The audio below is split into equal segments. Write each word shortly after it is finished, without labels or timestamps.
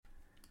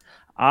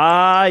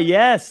Ah,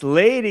 yes,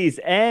 ladies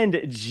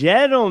and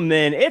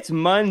gentlemen, it's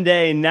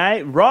Monday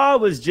night. Raw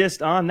was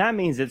just on. That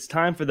means it's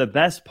time for the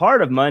best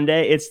part of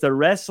Monday. It's the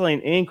Wrestling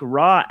Inc.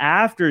 Raw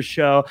After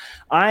Show.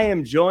 I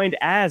am joined,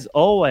 as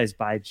always,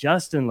 by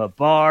Justin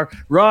LaBar,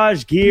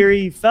 Raj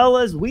Giri.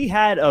 Fellas, we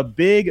had a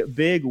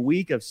big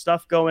week of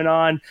stuff going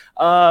on.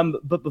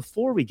 But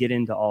before we get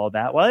into all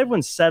that, while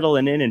everyone's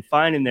settling in and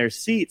finding their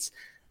seats,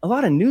 a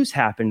lot of news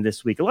happened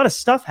this week. A lot of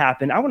stuff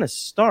happened. I want to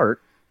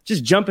start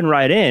just jumping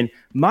right in.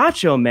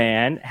 Macho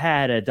Man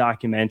had a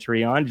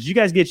documentary on. Did you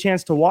guys get a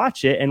chance to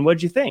watch it? And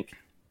what'd you think?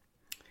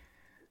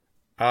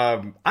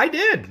 I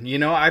did.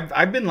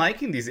 I've been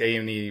liking these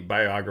A&E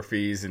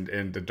biographies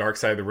and the Dark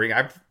Side of the Ring.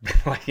 I've been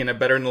liking it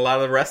better than a lot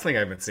of the wrestling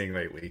I've been seeing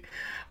lately.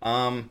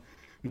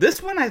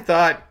 This one I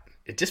thought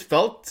it just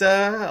felt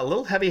a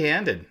little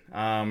heavy-handed.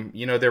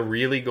 They're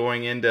really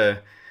going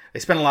into. They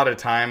spent a lot of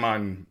time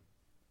on,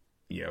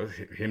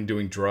 him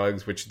doing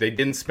drugs, which they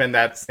didn't spend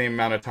that same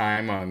amount of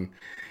time on.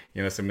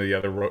 Some of the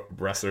other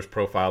wrestlers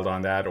profiled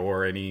on that,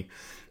 or any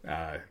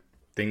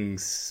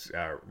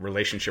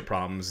relationship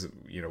problems,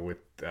 with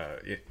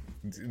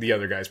the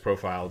other guys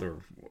profiled, or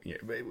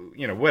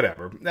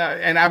whatever.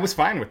 And I was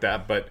fine with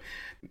that, but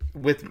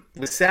with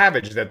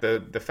Savage, that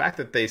the fact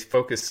that they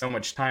focused so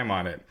much time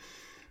on it,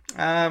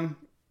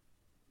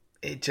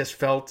 it just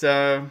felt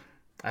I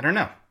don't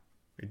know.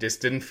 It just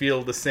didn't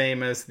feel the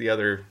same as the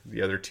other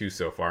two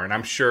so far, and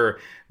I'm sure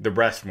the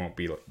rest won't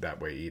be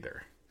that way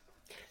either.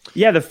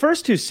 Yeah, the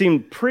first two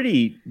seemed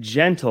pretty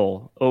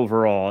gentle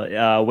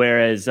overall,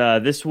 whereas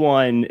this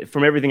one,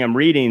 from everything I'm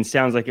reading,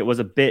 sounds like it was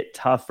a bit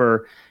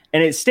tougher.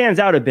 And it stands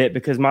out a bit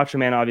because Macho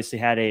Man obviously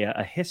had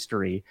a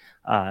history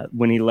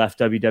when he left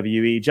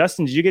WWE.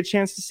 Justin, did you get a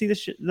chance to see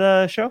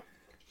the show?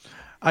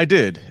 I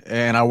did,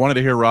 and I wanted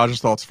to hear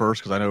Raj's thoughts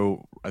first because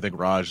I think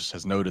Raj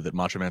has noted that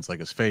Macho Man's like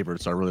his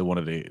favorite, so I really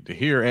wanted to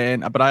hear.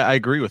 But I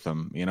agree with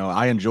him.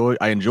 I enjoy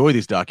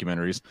these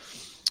documentaries.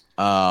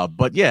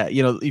 But yeah,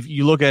 if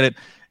you look at it,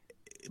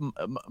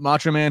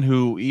 Macho Man,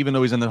 who even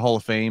though he's in the Hall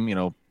of Fame, he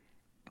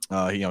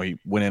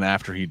went in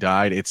after he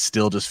died. It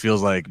still just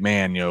feels like,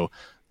 man,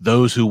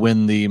 those who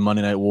win the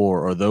Monday Night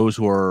War, or those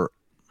who are,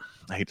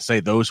 I hate to say,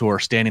 those who are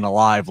standing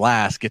alive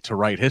last, get to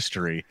write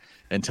history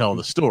and tell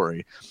the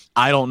story.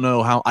 I don't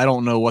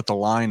know what the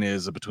line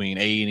is between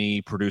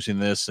A&E producing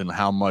this and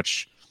how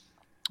much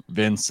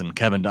Vince and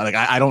Kevin, like,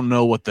 I don't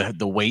know what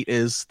the weight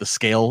is, the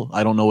scale.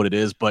 I don't know what it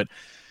is, but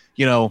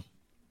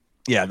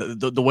yeah,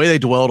 the way they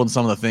dwelled on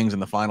some of the things in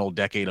the final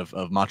decade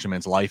of Macho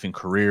Man's life and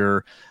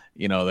career,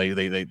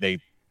 they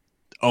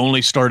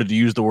only started to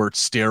use the word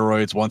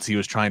steroids once he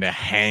was trying to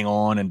hang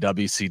on in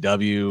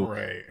WCW.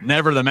 Right.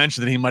 Never to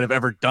mention that he might have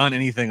ever done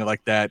anything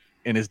like that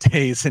in his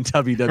days in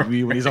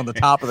WWE when he's on the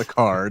top of the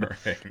card.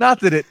 Right. Not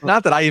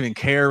that I even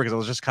care, because it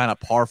was just kind of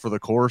par for the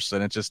course,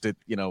 and it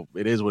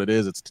is what it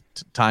is. It's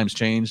times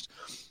changed,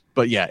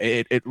 but yeah,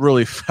 it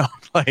really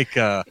felt like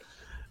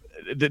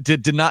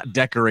did not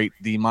decorate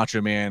the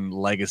Macho Man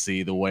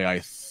legacy the way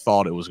I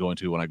thought it was going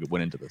to when I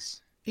went into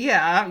this.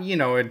 Yeah,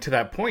 and to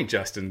that point,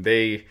 Justin,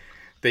 they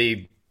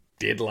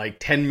did like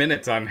 10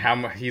 minutes on how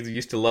much he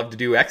used to love to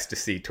do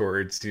ecstasy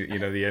towards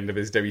the end of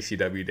his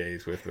WCW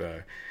days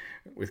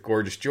with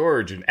Gorgeous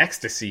George and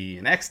ecstasy.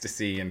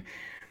 And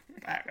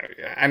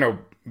I know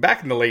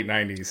back in the late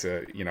 90s,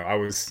 I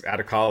was out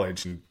of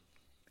college and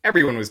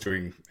everyone was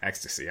doing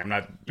ecstasy. I'm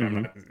not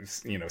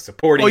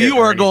supporting. Well, you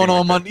weren't going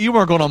on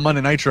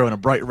Monday Nitro in a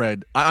bright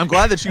red. I'm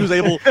glad that she was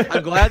able.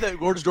 I'm glad that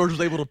Gorgeous George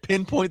was able to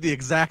pinpoint the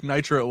exact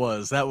Nitro it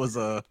was. That was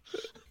a.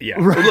 Yeah.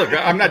 Look,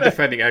 I'm not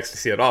defending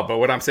ecstasy at all, but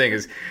what I'm saying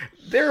is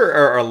there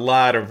are a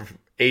lot of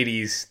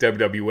 80s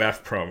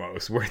WWF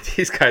promos where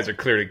these guys are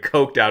clearly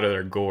coked out of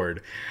their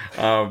gourd.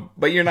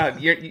 But you're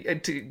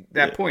to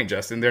that point,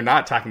 Justin, they're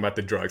not talking about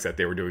the drugs that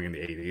they were doing in the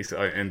 80s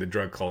and the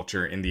drug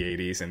culture in the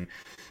 80s and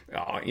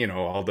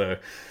all the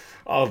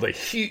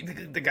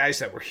guys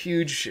that were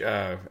huge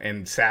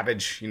and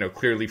Savage,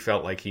 clearly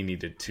felt like he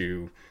needed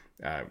to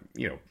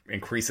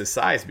increase his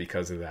size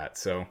because of that.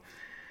 So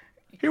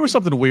here was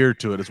something weird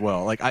to it as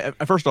well. Like I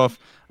first off,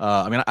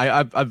 I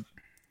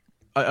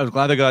was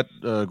glad they got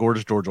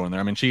Gorgeous George on there.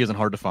 I mean, she isn't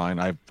hard to find.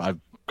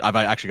 I've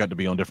actually got to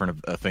be on different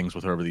things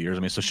with her over the years.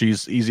 I mean, so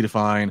she's easy to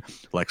find.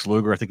 Lex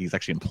Luger, I think he's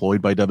actually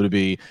employed by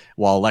WWE.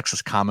 While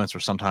Lex's comments were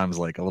sometimes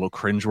like a little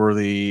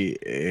cringeworthy,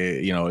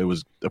 it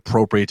was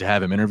appropriate to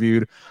have him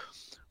interviewed.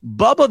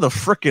 Bubba the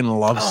frickin'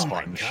 Love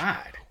Sponge. Oh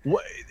my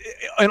God.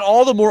 And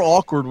all the more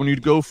awkward when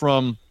you'd go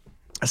from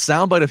a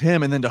soundbite of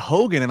him and then to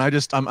Hogan, and I'm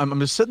just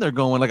sitting there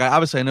going, like,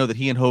 I know that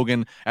he and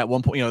Hogan at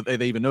one point,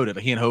 they even noted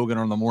that he and Hogan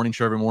are on the morning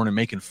show every morning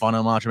making fun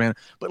of Macho Man,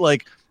 but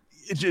like,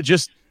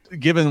 just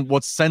given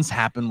what's since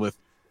happened with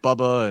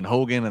Bubba and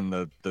Hogan and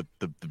the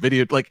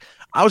video, like,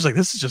 I was like,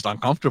 this is just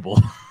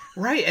uncomfortable.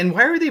 Right, and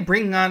why are they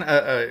bringing on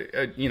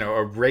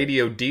a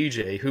radio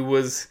DJ who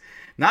was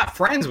not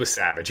friends with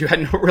Savage. You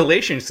had no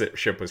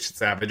relationship with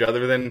Savage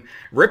other than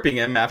ripping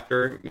him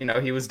after,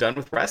 he was done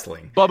with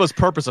wrestling. Bubba's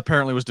purpose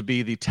apparently was to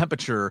be the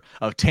temperature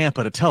of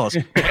Tampa, to tell us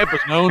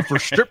Tampa's known for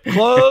strip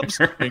clubs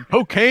and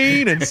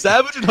cocaine and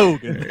Savage and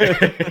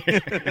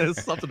Hogan.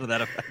 Something to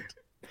that effect.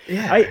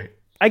 Yeah.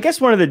 I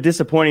guess one of the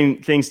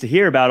disappointing things to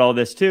hear about all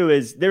this too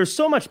is there's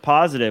so much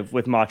positive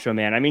with Macho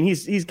Man. I mean,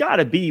 he's got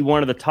to be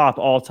one of the top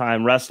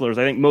all-time wrestlers.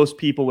 I think most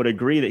people would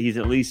agree that he's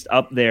at least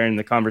up there in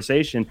the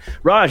conversation.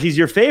 Raj, he's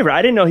your favorite.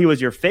 I didn't know he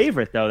was your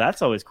favorite though.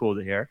 That's always cool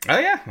to hear. Oh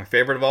yeah, my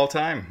favorite of all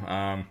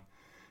time.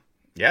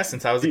 Yeah,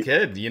 since I was a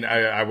kid,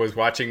 I was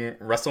watching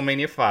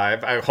WrestleMania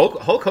 5.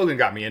 Hulk Hogan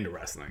got me into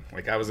wrestling.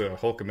 Like I was a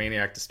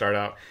Hulkamaniac to start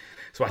out. I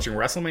was watching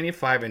WrestleMania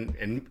 5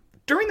 and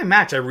during the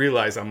match, I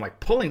realized I'm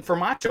like pulling for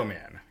Macho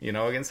Man,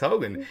 against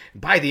Hogan.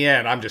 By the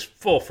end, I'm just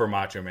full for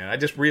Macho Man. I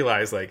just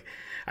realized like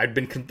I'd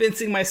been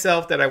convincing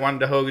myself that I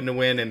wanted Hogan to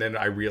win, and then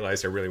I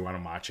realized I really wanted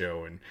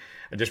Macho, and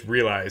I just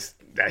realized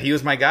that he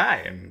was my guy,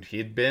 and he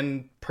had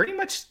been pretty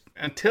much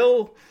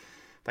until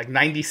like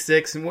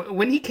 96. And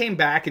when he came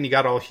back and he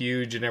got all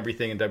huge and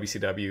everything in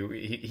WCW,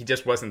 he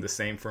just wasn't the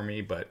same for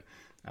me. But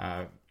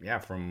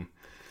from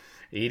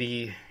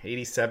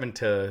 87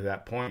 to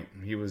that point,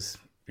 he's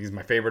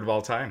my favorite of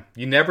all time.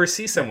 You never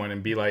see someone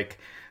and be like,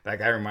 that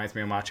guy reminds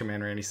me of Macho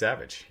Man Randy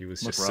Savage. He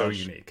was just so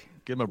unique.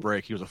 Give him a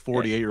break. He was a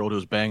 48-year-old who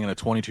was banging a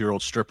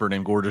 22-year-old stripper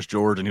named Gorgeous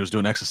George, and he was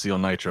doing ecstasy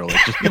on Nitro.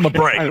 Like, just give him a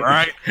break, all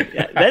right?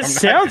 Yeah, that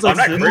sounds like...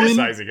 I'm not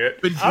criticizing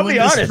it. Been doing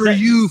this for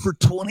you for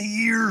 20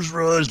 years,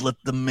 Raj. Let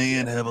the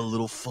man have a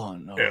little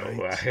fun, all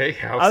right? Hey,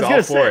 I was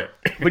all for it.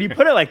 When you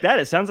put it like that,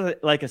 it sounds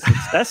like a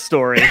success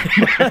story.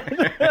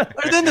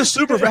 And then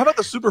how about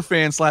the super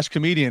fan /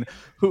 comedian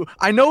who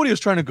I know what he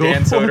was trying to go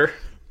Dan for. Soder.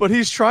 But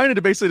he's trying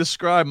to basically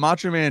describe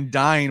Macho Man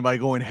dying by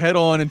going head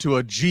on into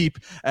a Jeep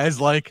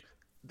as like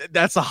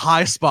that's a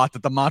high spot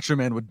that the Macho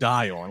Man would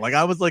die on. Like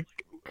I was like,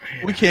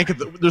 we can't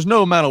get there's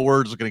no amount of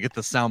words that's going to get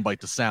the soundbite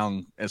to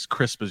sound as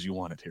crisp as you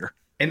want it here.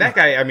 And that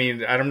guy, I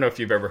mean, I don't know if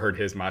you've ever heard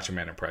his Macho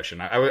Man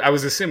impression. I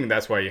was assuming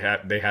that's why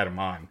they had him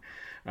on.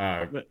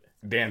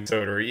 Dan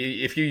Soder.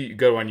 If you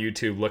go on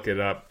YouTube, look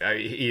it up.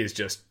 He is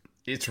just.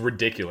 It's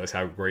ridiculous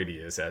how great he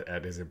is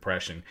at his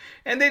impression.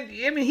 And then,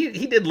 I mean,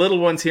 he did little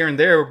ones here and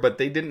there, but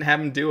they didn't have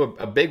him do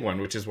a big one,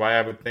 which is why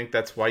I would think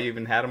that's why you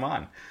even had him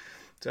on.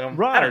 So,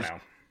 Raj, I don't know.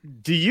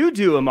 Do you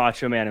do a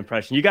Macho Man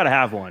impression? You got to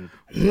have one.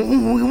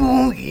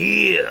 Oh,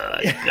 yeah.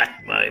 I got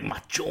my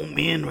Macho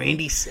Man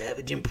Randy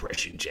Savage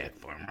impression, Jack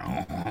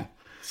Farmer.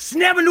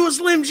 Snap into a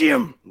Slim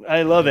Jim.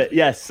 I love it.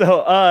 Yes.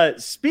 So,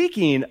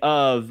 speaking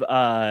of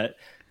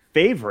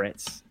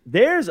favorites,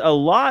 there's a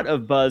lot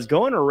of buzz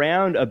going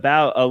around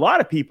about a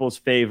lot of people's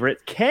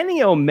favorite.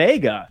 Kenny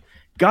Omega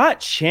got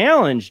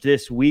challenged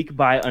this week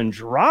by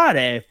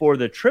Andrade for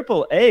the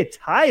AAA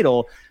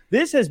title.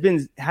 This has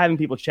been having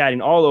people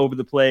chatting all over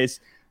the place.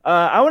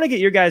 I want to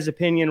get your guys'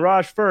 opinion.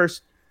 Raj,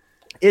 first,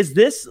 is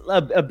this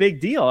a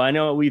big deal? I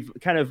know we've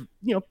kind of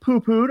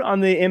poo-pooed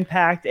on the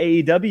Impact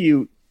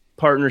AEW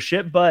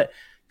partnership, but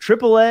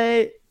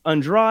AAA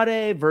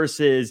Andrade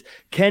versus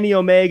Kenny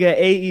Omega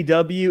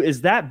AEW,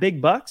 is that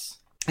big bucks?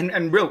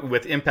 And real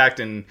with Impact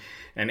and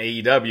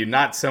AEW,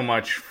 not so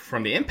much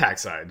from the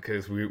Impact side,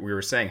 because we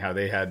were saying how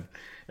they had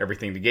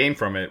everything to gain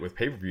from it with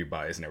pay-per-view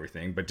buys and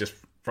everything, but just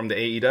from the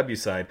AEW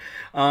side.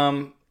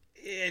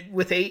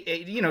 With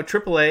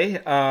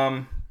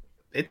AAA,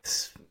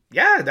 it's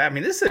I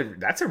mean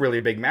that's a really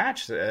big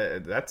match.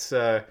 That's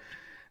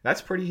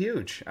pretty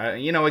huge.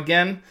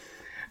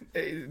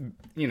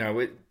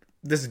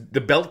 This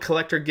the belt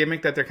collector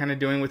gimmick that they're kind of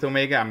doing with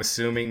Omega. I'm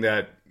assuming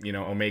that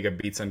Omega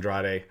beats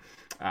Andrade.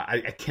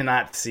 I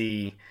cannot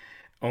see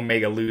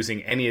Omega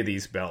losing any of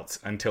these belts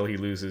until he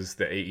loses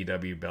the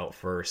AEW belt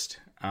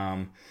first.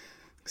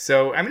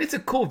 So, I mean, it's a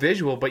cool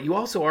visual, but you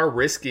also are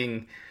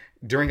risking,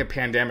 during a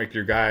pandemic,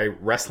 your guy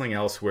wrestling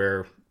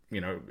elsewhere,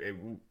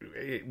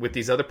 with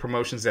these other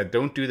promotions that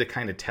don't do the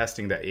kind of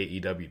testing that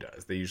AEW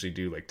does. They usually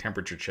do, like,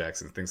 temperature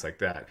checks and things like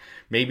that.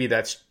 Maybe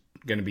that's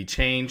going to be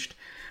changed,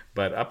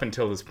 but up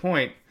until this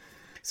point,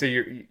 so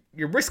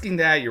you're risking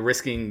that. You're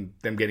risking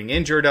them getting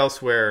injured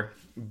elsewhere,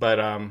 but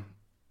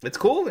it's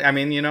cool. I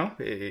mean,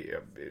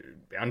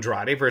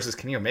 Andrade versus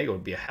Kenny Omega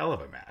would be a hell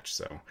of a match.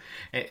 So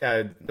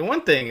the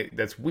one thing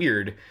that's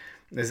weird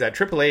is that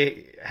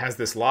AAA has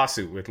this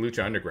lawsuit with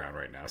Lucha Underground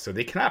right now, so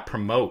they cannot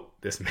promote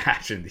this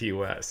match in the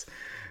U.S.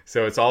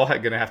 So it's all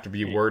going to have to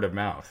be word of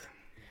mouth.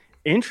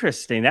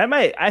 Interesting.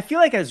 I feel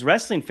like as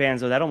wrestling fans,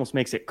 though, that almost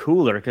makes it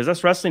cooler, because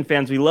us wrestling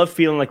fans, we love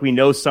feeling like we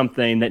know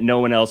something that no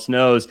one else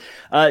knows.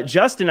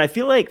 Justin, I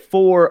feel like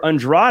for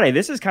Andrade,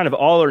 this is kind of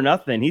all or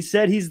nothing. He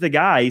said he's the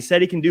guy. He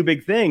said he can do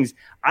big things.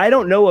 I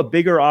don't know a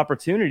bigger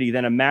opportunity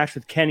than a match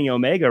with Kenny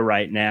Omega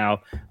right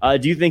now.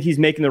 Do you think he's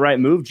making the right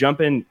move,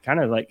 jumping kind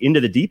of like into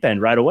the deep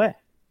end right away?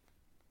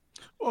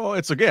 Well,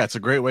 it's a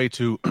great way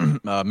to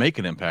make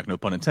an impact. No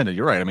pun intended.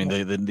 You're right. I mean,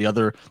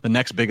 the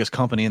next biggest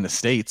company in the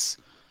States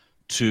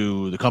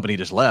to the company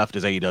just left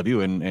is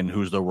AEW, and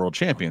who's the world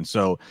champion.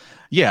 So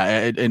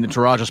yeah, and to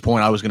Raj's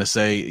point, I was going to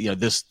say,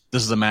 this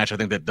is a match I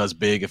think that does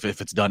big if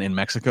it's done in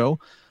Mexico.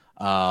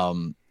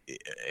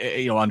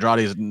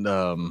 Andrade's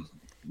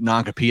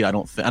non-compete. I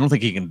don't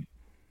think he can.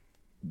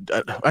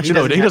 He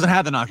doesn't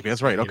have the non-compete.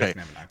 That's right. Okay,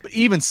 but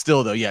even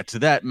still, though, to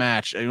that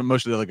match,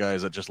 most of the other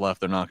guys that just left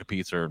their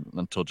non-competes are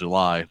until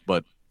July.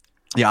 But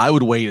yeah, I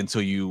would wait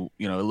until it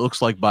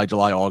looks like by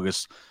July,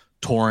 August,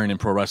 touring in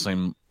pro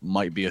wrestling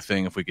might be a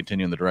thing if we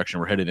continue in the direction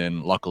we're headed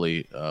in.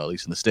 Luckily, at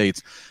least in the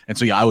States. And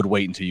so I would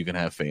wait until you can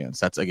have fans.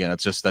 That's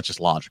just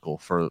logical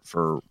for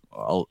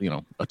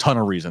a ton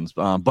of reasons.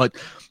 But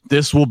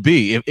this will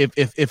be if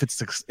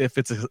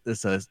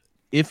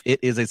it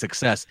is a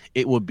success,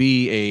 it will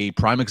be a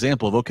prime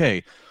example of,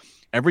 okay,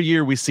 every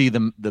year we see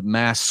the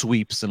mass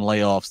sweeps and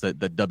layoffs that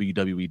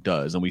WWE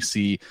does, and we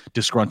see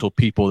disgruntled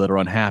people that are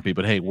unhappy,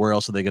 but hey, where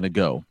else are they going to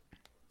go?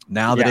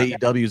 Now that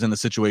AEW is in the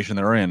situation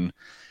they're in,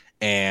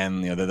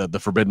 and the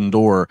forbidden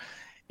door,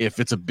 if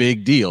it's a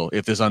big deal,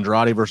 if this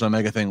Andrade versus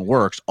Omega thing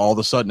works, all of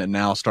a sudden it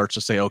now starts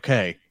to say,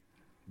 okay,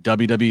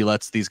 WWE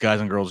lets these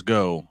guys and girls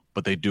go,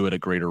 but they do it at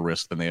greater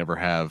risk than they ever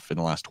have in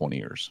the last 20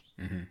 years.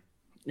 Mm-hmm.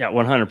 Yeah,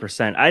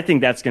 100%. I think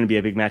that's going to be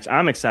a big match.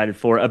 I'm excited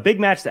for. A big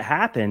match that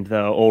happened,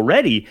 though,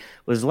 already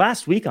was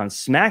last week on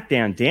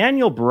SmackDown.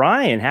 Daniel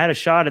Bryan had a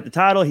shot at the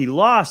title. He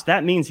lost.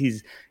 That means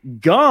he's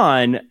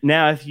gone.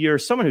 Now, if you're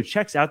someone who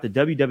checks out the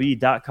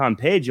WWE.com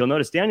page, you'll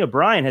notice Daniel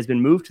Bryan has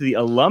been moved to the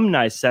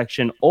alumni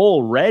section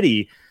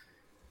already.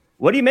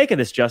 What do you make of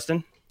this,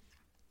 Justin?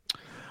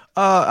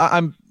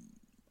 I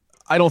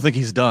don't think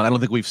he's done. I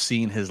don't think we've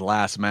seen his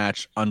last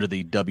match under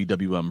the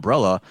WWE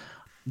umbrella.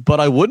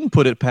 But I wouldn't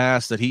put it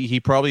past that he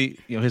probably,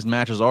 his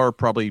matches are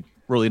probably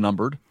really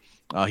numbered.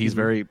 He's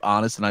very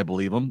honest, and I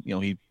believe him.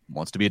 He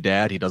wants to be a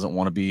dad. He doesn't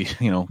want to be,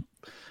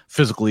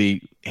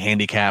 physically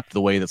handicapped the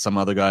way that some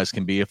other guys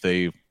can be if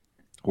they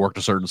worked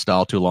a certain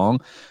style too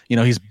long.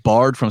 He's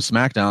barred from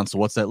SmackDown, so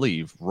what's that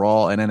leave?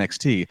 Raw and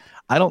NXT.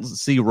 I don't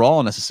see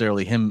Raw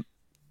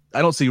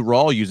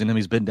using him.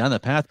 He's been down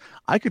that path.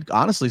 I could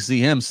honestly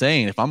see him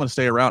saying, if I'm going to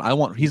stay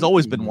around, he's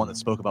always been one that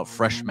spoke about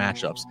fresh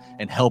matchups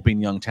and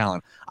helping young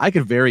talent. I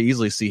could very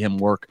easily see him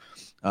work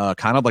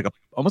kind of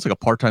almost like a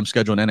part-time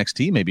schedule in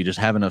NXT, maybe just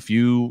having a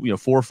few,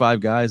 4 or 5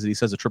 guys that he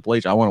says at Triple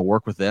H, I want to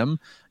work with them.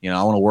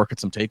 I want to work at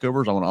some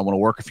takeovers. I want to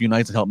work a few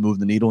nights and help move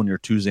the needle on your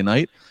Tuesday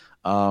night.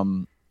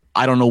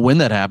 I don't know when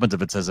that happens,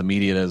 if it's as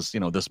immediate as,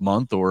 this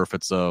month, or if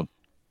it's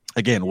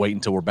again, wait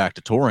until we're back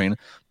to touring.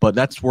 But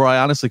that's where I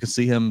honestly could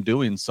see him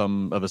doing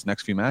some of his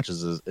next few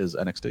matches is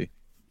NXT.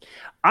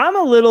 I'm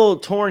a little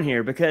torn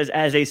here because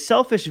as a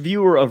selfish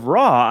viewer of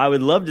Raw, I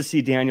would love to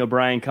see Daniel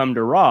Bryan come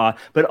to Raw,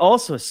 but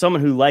also as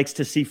someone who likes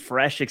to see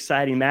fresh,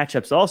 exciting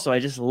matchups. Also, I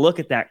just look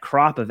at that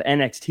crop of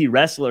NXT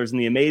wrestlers and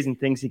the amazing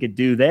things he could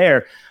do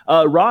there.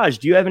 Raj,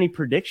 do you have any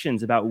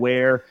predictions about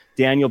where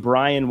Daniel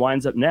Bryan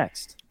winds up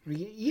next?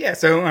 Yeah,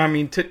 so I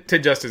mean, to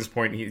Justin's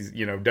point, he's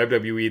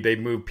WWE. They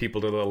move people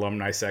to the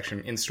alumni section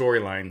in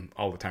storyline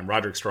all the time.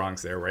 Roderick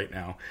Strong's there right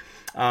now.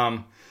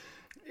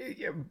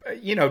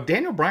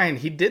 Daniel Bryan,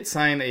 he did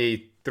sign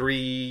a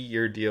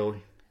 3-year deal.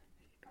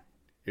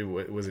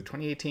 Was it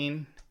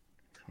 2018?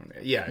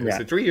 Yeah, it was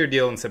a 3-year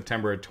deal in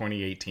September of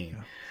 2018.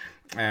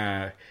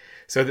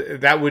 So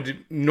that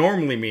would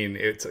normally mean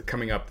it's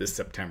coming up this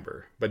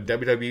September. But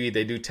WWE,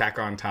 they do tack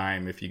on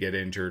time if you get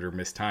injured or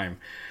miss time.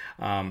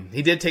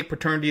 He did take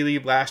paternity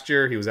leave last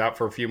year. He was out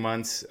for a few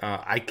months.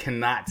 I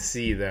cannot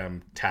see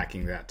them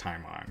tacking that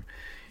time on.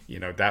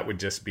 That would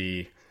just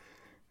be,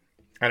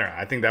 I don't know.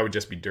 I think that would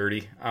just be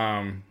dirty.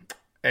 And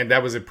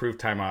that was approved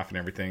time off and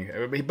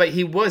everything. But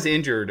he was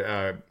injured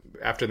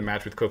after the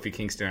match with Kofi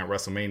Kingston at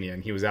WrestleMania,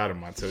 and he was out a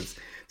month. So it's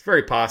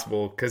very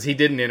possible, because he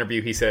did an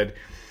interview. He said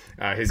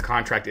his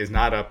contract is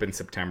not up in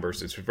September,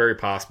 so it's very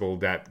possible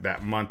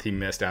that month he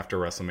missed after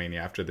WrestleMania,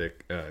 after the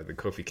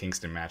Kofi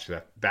Kingston match,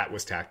 that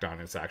was tacked on.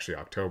 It's actually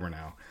October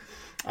now.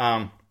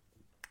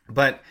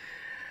 But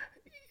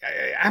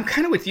I'm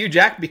kind of with you,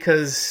 Jack,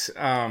 because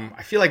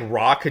I feel like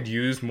Raw could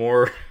use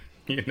more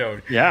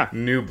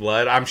new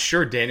blood. I'm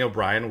sure Daniel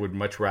Bryan would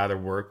much rather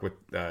work with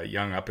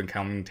young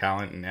up-and-coming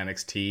talent in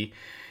NXT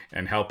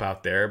and help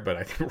out there, but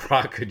I think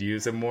Raw could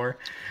use him more.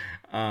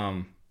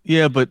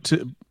 Yeah, but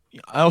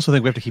I also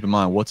think we have to keep in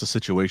mind what's the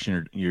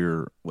situation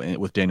you're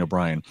with Daniel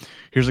Bryan.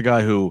 Here's a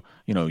guy who,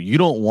 you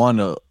don't want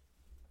to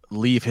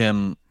leave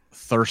him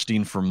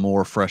thirsting for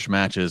more fresh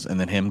matches and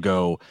then him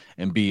go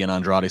and be an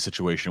Andrade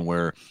situation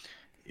where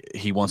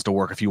he wants to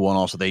work a few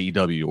one-offs with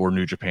AEW or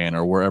New Japan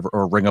or wherever,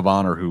 or Ring of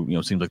Honor, who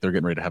seems like they're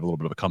getting ready to have a little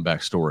bit of a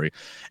comeback story.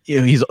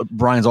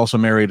 Bryan's also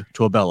married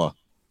to a Bella.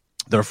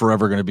 They're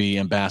forever going to be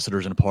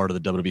ambassadors and a part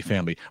of the WWE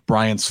family.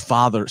 Bryan's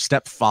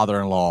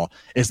stepfather-in-law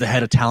is the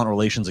head of talent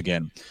relations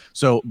again.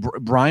 So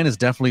Bryan is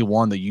definitely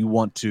one that you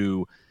want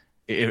to,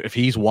 if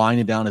he's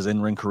winding down his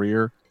in-ring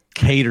career,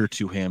 cater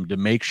to him to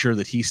make sure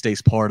that he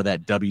stays part of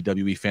that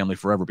WWE family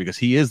forever, because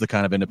he is the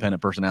kind of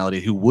independent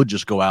personality who would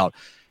just go out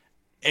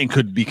and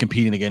could be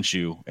competing against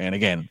you. And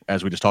again,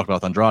 as we just talked about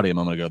with Andrade a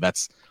moment ago,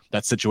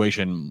 that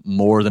situation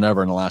more than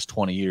ever in the last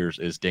 20 years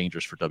is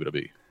dangerous for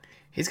WWE.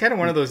 He's kind of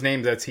one of those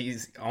names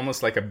he's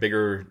almost like a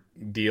bigger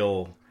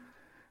deal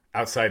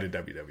outside of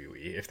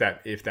WWE, if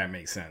that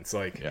makes sense.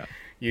 Like, Yeah.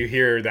 you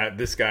hear that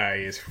this guy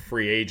is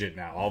free agent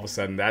now, all of a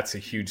sudden that's a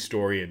huge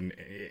story. And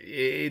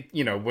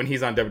when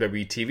he's on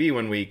WWE TV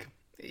 1 week,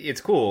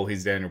 it's cool.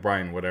 He's Daniel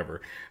Bryan,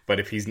 whatever. But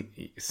if he's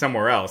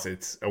somewhere else,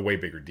 it's a way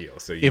bigger deal.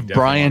 So If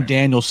Bryan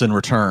Danielson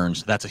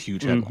returns, that's a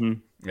huge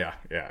headline. yeah,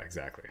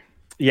 exactly.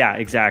 Yeah,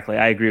 exactly.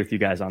 I agree with you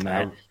guys on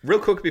that. Real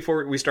quick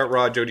before we start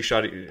Raw, Jody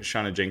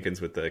Shauna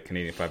Jenkins with the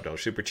Canadian $5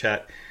 super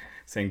chat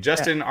saying,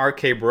 Justin,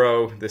 RK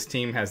Bro, this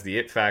team has the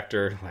it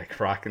factor, like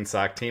Rock and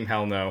Sock, Team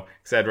Hell No,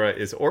 etc.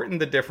 Is Orton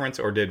the difference,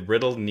 or did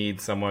Riddle need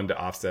someone to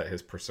offset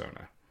his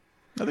persona?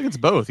 I think it's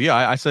both.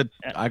 Yeah, I said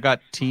I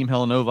got Team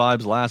Hell No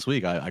vibes last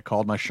week. I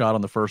called my shot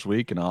on the first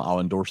week, and I'll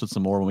endorse it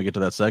some more when we get to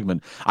that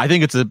segment. I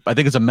think it's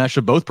a mesh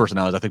of both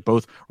personalities. I think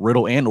both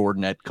Riddle and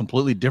Orton at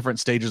completely different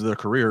stages of their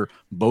career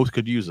both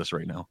could use this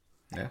right now.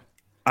 Yeah,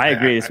 I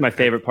agree. It's my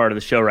favorite part of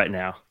the show right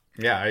now.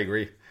 Yeah, I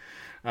agree.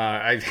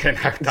 I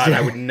thought I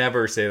would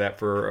never say that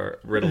for a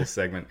Riddle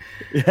segment.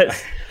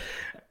 Yes.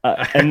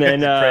 And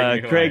then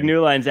Craig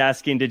Newline's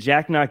asking, did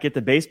Jack not get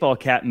the baseball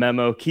cap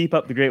memo? Keep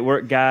up the great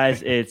work,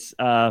 guys. It's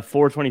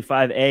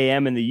 4:25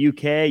 a.m. in the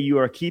UK. You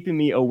are keeping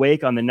me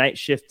awake on the night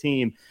shift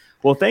team.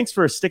 Well, thanks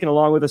for sticking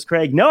along with us,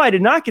 Craig. No, I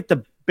did not get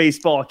the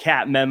baseball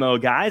cap memo,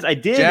 guys. I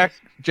did.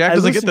 Jack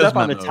doesn't get those up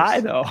memos. On the tie,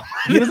 though.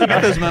 He doesn't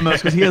get those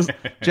memos because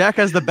Jack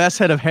has the best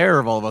head of hair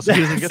of all of us. So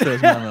he doesn't get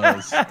those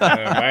memos.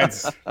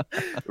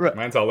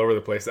 Mine's all over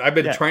the place. I've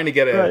been trying to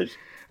get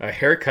a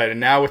haircut, and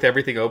now with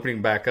everything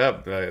opening back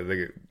up,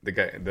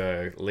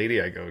 the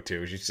lady I go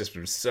to, she's just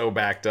been so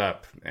backed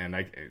up,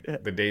 and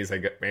the days I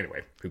go,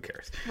 anyway, who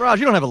cares? Raj,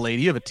 you don't have a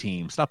lady, you have a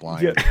team. Stop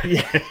lying.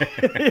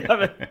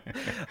 Yeah.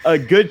 A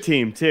good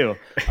team too.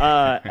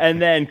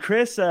 And then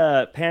Chris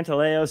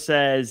Pantaleo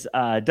says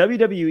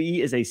WWE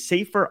is a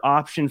safer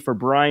option for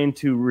Bryan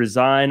to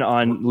resign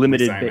on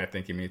limited. I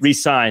think he means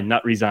resign,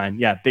 not resign.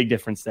 Yeah, big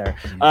difference there.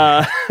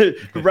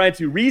 For Bryan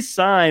to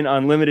re-sign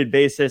on limited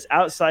basis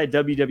outside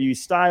WWE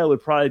style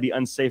would probably be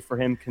unsafe for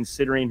him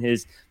considering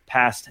his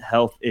past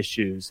health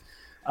issues.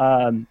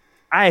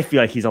 I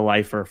feel like he's a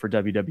lifer for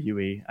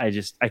WWE.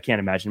 I can't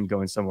imagine him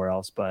going somewhere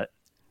else, but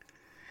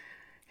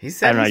he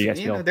said, I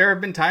don't know, there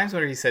have been times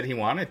where he said he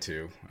wanted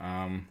to.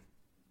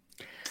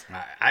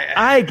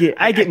 I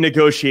get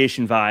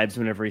negotiation vibes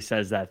whenever he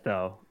says that,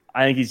 though.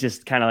 I think he's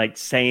just kind of like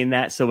saying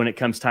that, so when it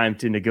comes time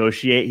to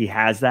negotiate, he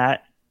has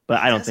that.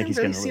 But I don't think he's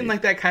going to seem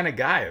like that kind of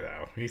guy,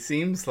 though. He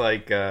seems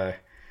like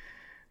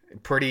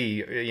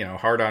pretty,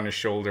 hard on his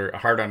shoulder,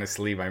 hard on his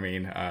sleeve. I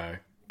mean,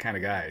 kind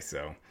of guy.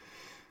 So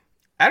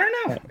I don't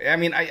know. I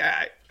mean,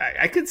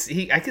 I could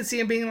see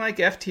him being like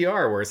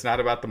FTR, where it's not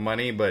about the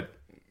money, but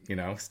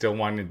still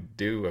wanting to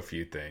do a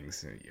few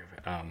things.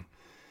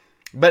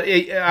 But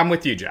I'm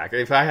with you, Jack.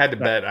 If I had to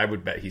bet, I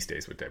would bet he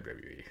stays with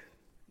WWE.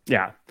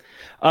 Yeah.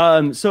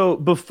 So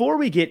before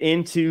we get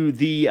into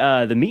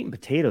the meat and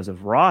potatoes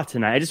of Raw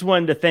tonight, I just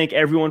wanted to thank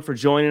everyone for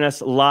joining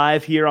us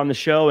live here on the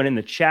show and in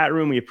the chat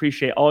room. We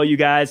appreciate all you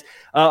guys.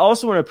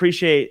 Also want to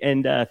appreciate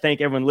and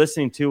thank everyone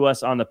listening to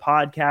us on the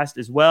podcast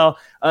as well.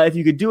 If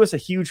you could do us a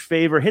huge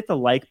favor, hit the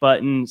like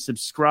button,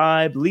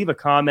 subscribe, leave a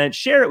comment,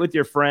 share it with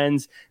your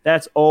friends.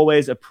 That's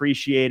always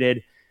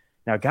appreciated.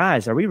 Now,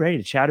 guys, are we ready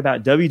to chat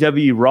about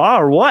WWE Raw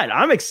or what?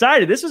 I'm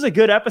excited. This was a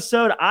good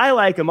episode. I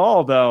like them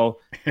all, though.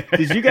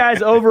 Did you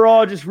guys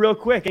overall, just real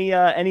quick,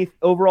 any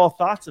overall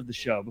thoughts of the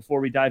show before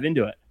we dive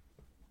into it?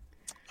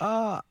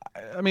 I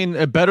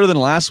mean, better than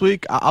last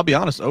week. I'll be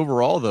honest.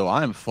 Overall, though,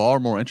 I am far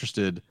more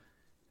interested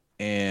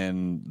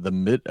in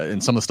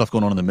in some of the stuff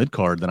going on in the mid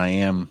card than I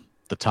am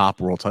the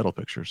top world title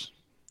pictures.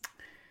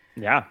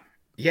 Yeah,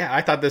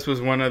 I thought this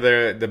was one of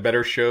the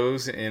better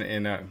shows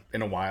in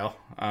a while.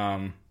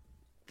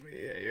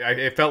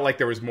 It felt like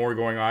there was more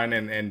going on,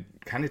 and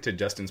kind of to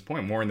Justin's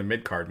point, more in the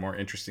mid card, more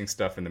interesting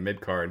stuff in the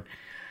mid card.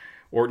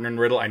 Orton and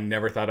Riddle. I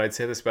never thought I'd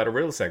say this about a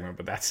Riddle segment,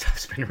 but that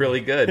stuff's been really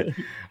good.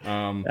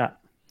 Yeah.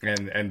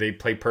 And they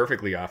play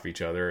perfectly off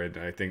each other, and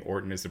I think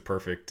Orton is the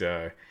perfect,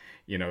 the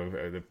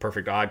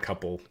perfect odd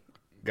couple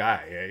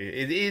guy.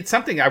 It's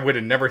something I would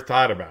have never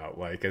thought about,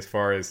 like as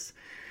far as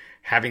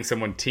having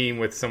someone team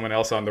with someone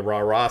else on the Raw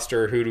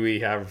roster. Who do we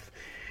have?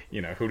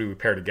 Who do we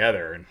pair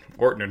together? And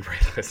Orton and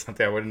Riddle is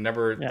something I would have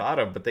never thought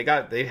of, but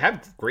they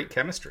have great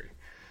chemistry.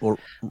 Well,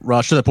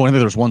 Raj, to that point, I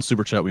think there's one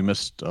super chat we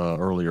missed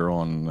earlier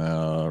on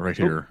right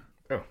here.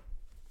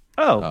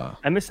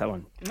 I missed that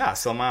one.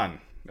 Salman.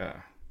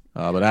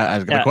 But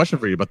I got a question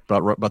for you about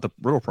the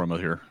Riddle promo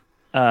here.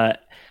 Hi,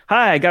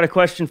 I got a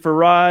question for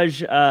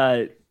Raj.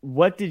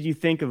 What did you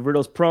think of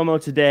Riddle's promo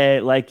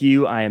today? Like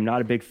you, I am not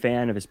a big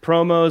fan of his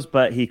promos,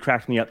 but he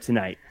cracked me up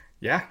tonight.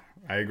 Yeah,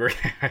 I agree.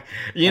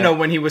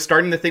 When he was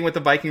starting the thing with the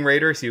Viking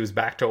Raiders, he was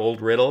back to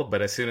old Riddle.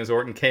 But as soon as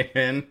Orton came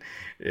in,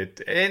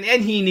 and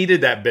he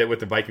needed that bit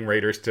with the Viking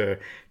Raiders to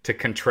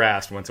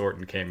contrast once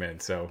Orton came in.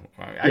 So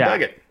I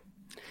dug it.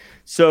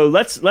 So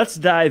let's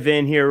dive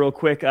in here real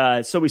quick.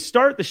 So we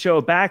start the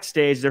show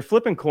backstage. They're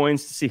flipping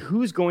coins to see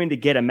who's going to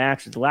get a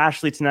match with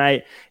Lashley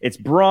tonight. It's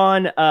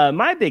Braun.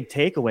 My big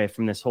takeaway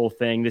from this whole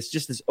thing,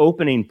 this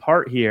opening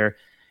part here,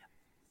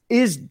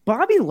 Is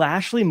Bobby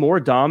Lashley more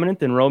dominant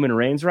than Roman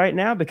Reigns right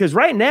now? Because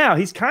right now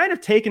he's kind of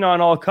taking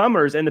on all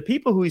comers, and the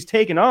people who he's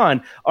taking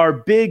on are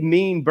big,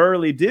 mean,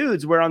 burly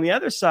dudes. Where on the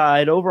other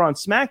side, over on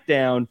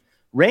SmackDown,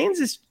 Reigns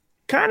is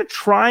kind of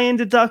trying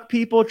to duck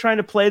people, trying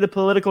to play the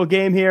political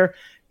game here.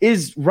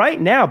 Is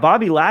right now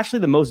Bobby Lashley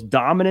the most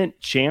dominant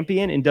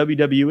champion in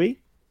WWE?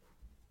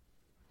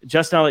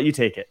 Justin, I'll let you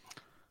take it.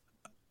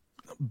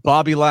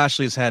 Bobby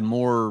Lashley's had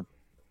more.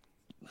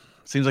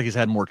 Seems like he's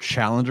had more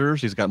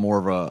challengers. He's got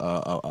more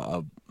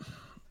of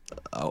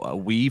a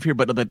weave here,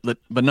 but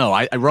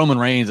no. Roman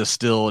Reigns is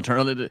still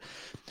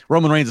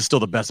Roman Reigns is still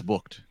the best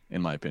booked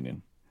in my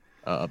opinion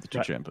of the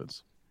two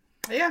champions.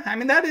 Yeah, I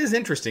mean that is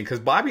interesting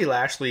because Bobby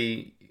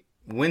Lashley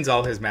wins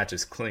all his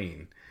matches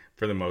clean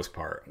for the most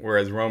part,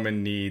 whereas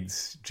Roman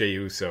needs Jey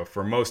Uso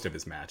for most of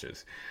his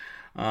matches.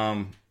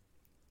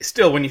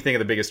 Still, when you think of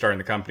the biggest star in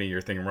the company, you're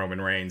thinking Roman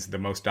Reigns, the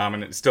most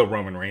dominant. Still,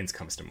 Roman Reigns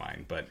comes to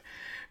mind, but.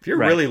 If you're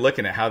really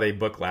looking at how they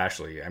book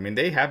Lashley, I mean,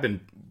 they have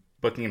been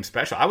booking him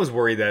special. I was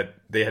worried that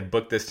they had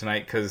booked this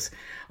tonight because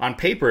on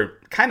paper,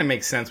 it kind of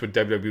makes sense with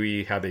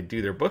WWE how they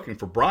do their booking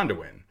for Braun to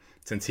win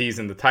since he's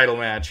in the title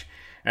match.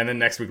 And then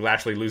next week,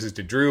 Lashley loses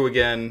to Drew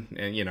again.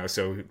 And,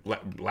 so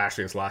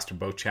Lashley has lost to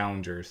both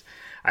challengers.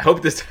 I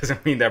hope this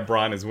doesn't mean that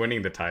Braun is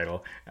winning the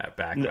title at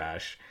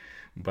Backlash.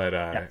 No.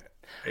 But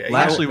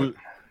Lashley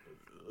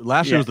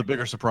was the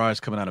bigger surprise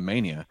coming out of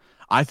Mania.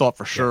 I thought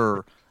for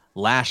sure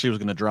Lashley was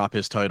going to drop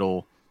his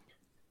title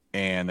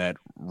and that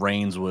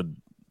Reigns would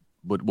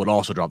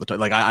also drop the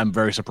title. Like I'm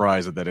very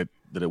surprised that it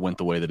went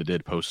the way that it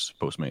did post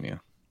Mania.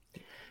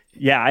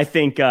 Yeah, I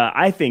think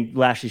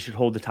Lashley should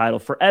hold the title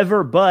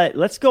forever. But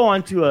let's go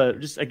on to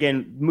just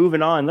again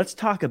moving on. Let's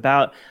talk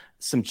about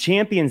some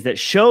champions that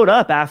showed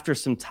up after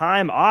some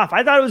time off.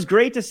 I thought it was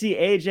great to see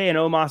AJ and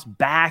Omos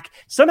back.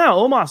 Somehow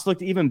Omos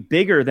looked even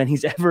bigger than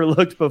he's ever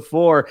looked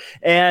before.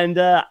 And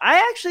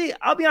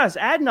I'll be honest,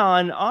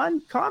 Adnan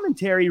on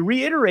commentary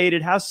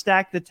reiterated how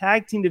stacked the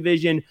tag team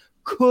division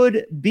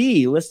could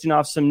be, listing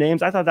off some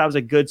names. I thought that was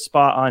a good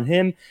spot on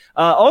him.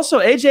 Also,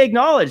 AJ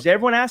acknowledged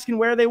everyone asking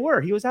where they were.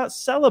 He was out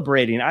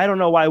celebrating. I don't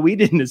know why we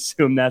didn't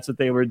assume that's what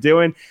they were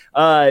doing.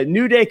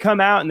 New Day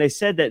come out and they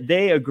said that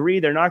they agree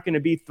they're not going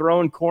to be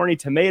throwing corny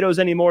tomatoes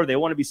anymore. They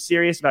want to be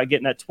serious about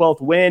getting that 12th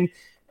win,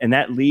 and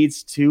that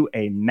leads to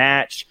a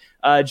match.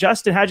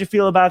 Justin, how'd you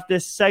feel about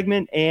this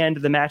segment and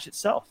the match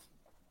itself?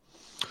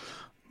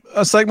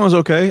 Segment was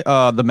okay.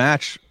 The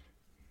match,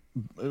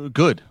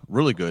 good,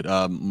 really good.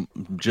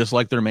 Just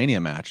like their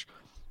Mania match,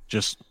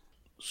 just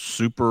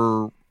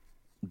super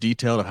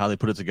detailed of how they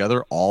put it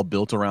together, all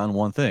built around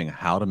one thing: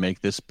 how to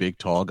make this big,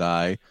 tall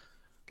guy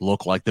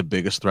look like the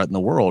biggest threat in the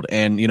world.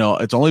 And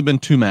it's only been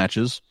 2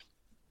 matches,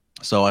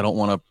 so I don't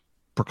want to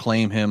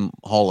proclaim him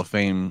Hall of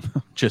Fame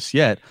just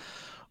yet.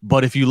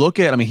 But if you look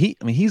at,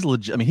 he's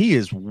legit.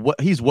 He's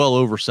well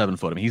over 7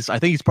 foot. I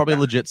think he's probably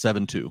legit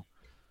 7'2".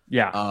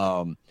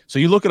 Yeah. So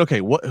you look at,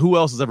 who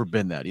else has ever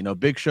been that?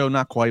 Big Show,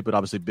 not quite, but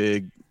obviously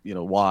big,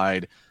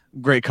 wide,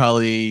 Great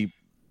Khali,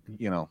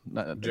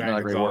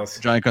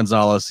 Giant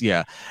Gonzalez.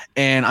 Yeah.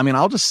 And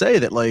I'll just say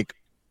that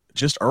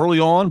just early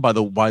on by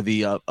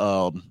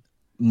the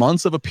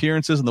months of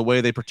appearances and the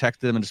way they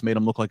protected him and just made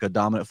him look like a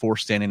dominant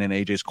force standing in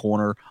AJ's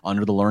corner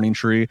under the learning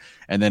tree.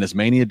 And then his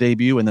Mania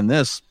debut. And then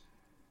this,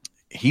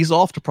 he's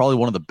off to probably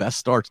one of the best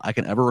starts I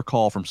can ever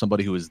recall from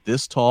somebody who is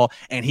this tall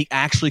and he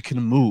actually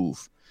can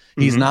move.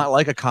 He's not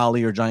like a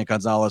Khali or Giant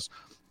Gonzalez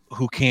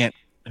who can't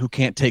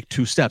take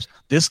 2 steps.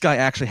 This guy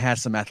actually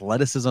has some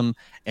athleticism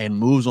and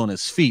moves on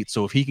his feet.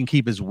 So if he can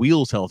keep his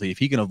wheels healthy, if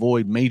he can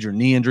avoid major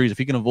knee injuries, if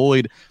he can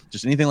avoid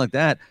just anything like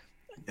that,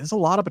 there's a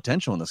lot of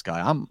potential in this guy.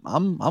 I'm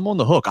on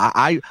the hook.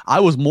 I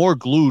was more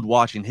glued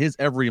watching his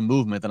every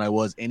movement than I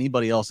was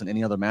anybody else in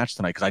any other match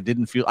tonight because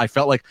I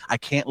felt like I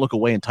can't look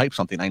away and type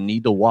something. I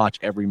need to watch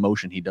every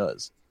motion he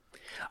does.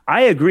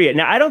 I agree.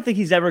 Now, I don't think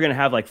he's ever going to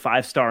have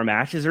 5-star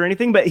matches or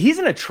anything, but he's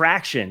an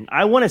attraction.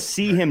 I want to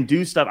see him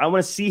do stuff. I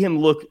want to see him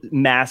look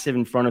massive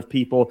in front of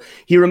people.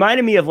 He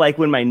reminded me of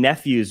when my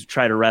nephews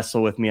try to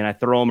wrestle with me and I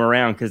throw them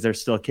around because they're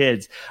still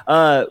kids.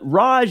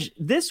 Raj,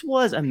 this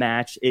was a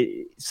match.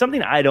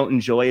 Something I don't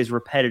enjoy is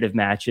repetitive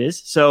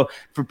matches. So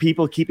for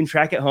people keeping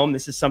track at home,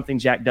 this is something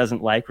Jack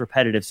doesn't like,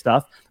 repetitive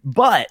stuff.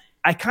 But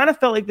I kind of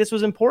felt like this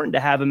was important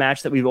to have a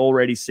match that we've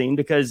already seen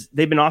because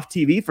they've been off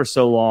TV for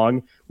so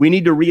long. We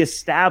need to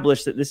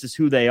reestablish that this is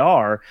who they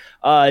are.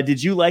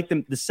 Did you like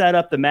the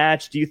setup, the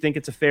match? Do you think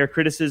it's a fair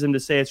criticism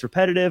to say it's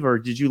repetitive, or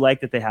did you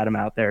like that they had them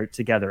out there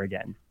together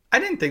again? I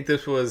didn't think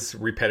this was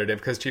repetitive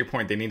because, to your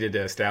point, they needed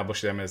to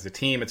establish them as a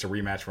team. It's a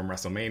rematch from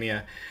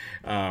WrestleMania.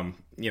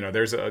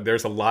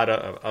 There's a lot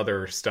of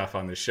other stuff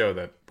on this show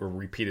that were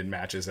repeated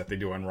matches that they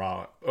do on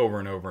Raw over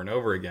and over and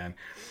over again.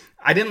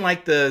 I didn't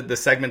like the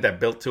segment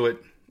that built to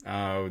it.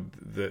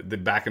 The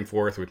back and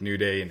forth with New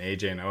Day and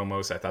AJ and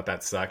Omos. I thought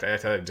that sucked. I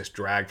thought it just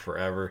dragged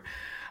forever.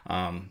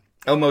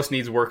 Omos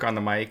needs work on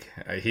the mic.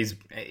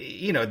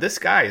 This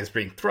guy is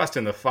being thrust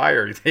in the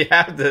fire. They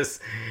have this,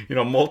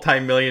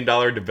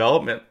 multi-million-dollar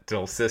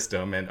developmental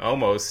system, and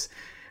Omos,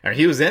 I mean,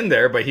 he was in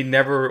there, but he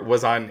never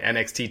was on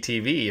NXT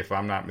TV, if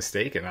I'm not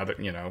mistaken.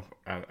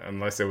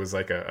 Unless it was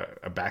like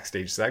a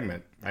backstage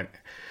segment.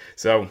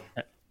 So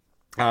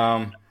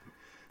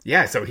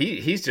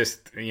he's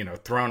just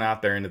thrown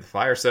out there into the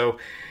fire. So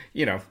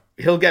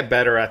he'll get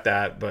better at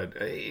that. But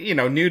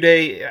New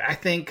Day, I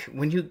think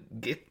when you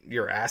get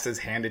your asses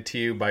handed to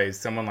you by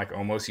someone like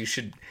Omos, you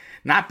should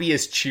not be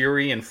as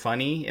cheery and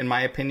funny, in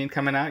my opinion,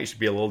 coming out. You should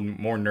be a little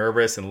more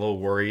nervous and a little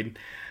worried.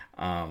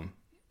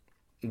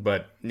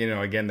 But,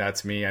 again,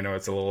 that's me. I know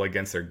it's a little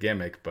against their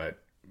gimmick, but,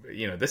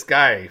 this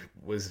guy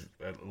was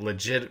a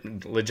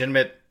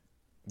legitimate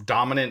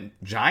dominant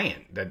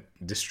giant that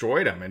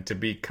destroyed him. And to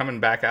be coming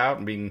back out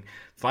and being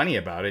funny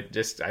about it,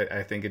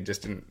 I think it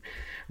just didn't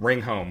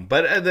ring home.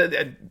 But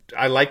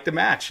I liked the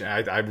match.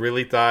 I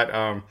really thought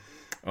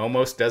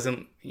Omos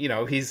doesn't,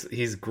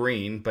 he's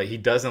green, but he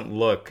doesn't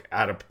look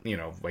out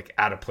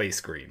of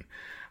place green.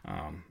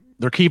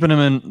 They're keeping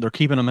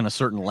him in a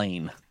certain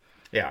lane.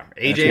 Yeah,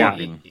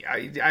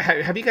 AJ.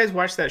 Have you guys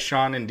watched that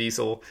Shawn and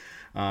Diesel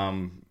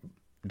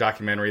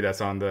documentary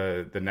that's on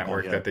the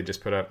network that they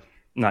just put up?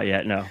 Not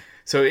yet, no.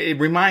 So it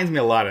reminds me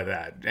a lot of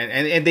that,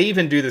 and they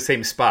even do the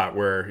same spot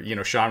where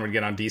Shawn would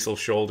get on Diesel's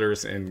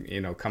shoulders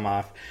and come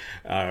off,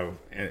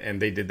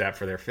 and they did that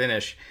for their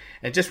finish.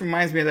 And it just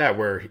reminds me of that,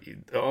 where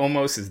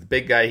Omos is the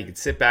big guy. He could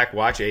sit back,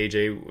 watch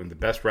AJ, one of the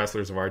best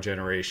wrestlers of our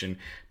generation,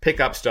 pick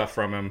up stuff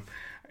from him,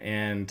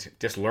 and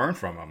just learn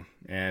from him.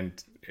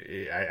 And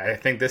I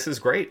think this is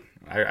great.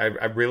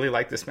 I really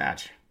like this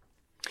match.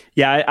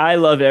 Yeah, I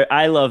love it.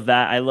 I love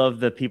that. I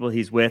love the people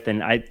he's with,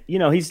 and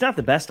he's not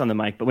the best on the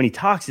mic, but when he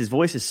talks, his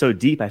voice is so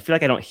deep. I feel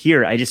like I don't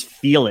hear it. I just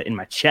feel it in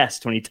my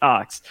chest when he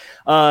talks.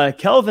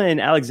 Kelvin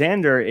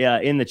Alexander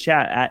in the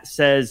chat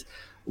says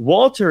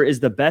Walter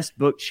is the best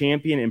booked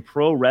champion in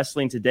pro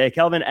wrestling today.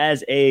 Kelvin,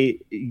 as a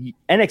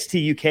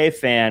NXT UK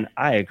fan,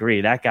 I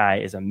agree. That guy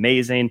is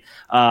amazing.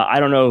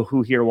 I don't know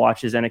who here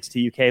watches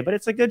NXT UK, but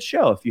it's a good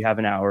show if you have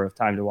an hour of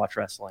time to watch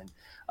wrestling.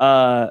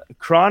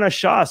 Krana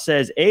Shaw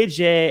says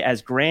AJ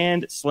as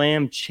Grand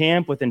Slam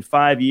champ within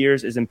 5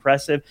 years is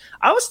impressive.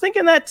 I was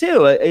thinking that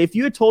too. If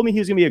you had told me he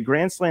was going to be a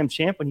Grand Slam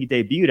champ when he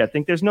debuted, I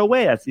think there's no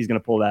way he's going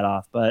to pull that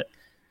off. But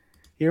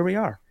here we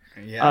are.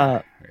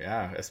 Yeah,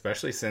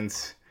 especially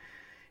since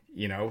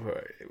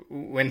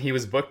when he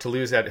was booked to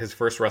lose at his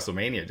first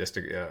WrestleMania, just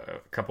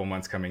a couple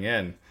months coming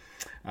in,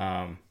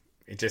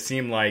 it just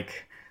seemed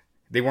like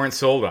they weren't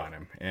sold on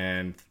him.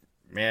 And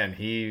man,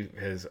 he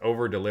has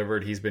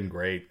over-delivered. He's been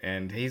great,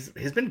 and he's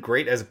been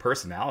great as a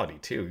personality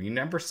too. You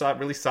never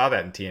really saw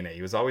that in TNA.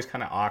 He was always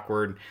kind of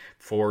awkward,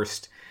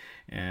 forced,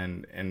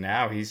 and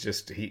now he's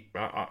just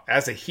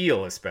as a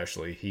heel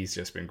especially, he's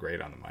just been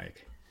great on the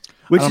mic.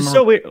 Which is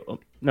so weird.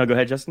 No, go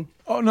ahead, Justin.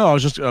 Oh no, I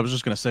was just going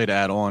to say, to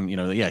add on,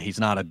 he's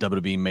not a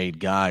WWE made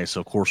guy, so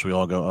of course we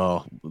all go,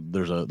 oh,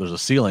 there's a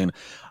ceiling.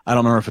 I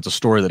don't remember if it's a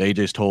story that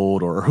AJ's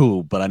told or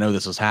who, but I know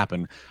this has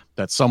happened,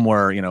 that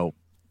somewhere,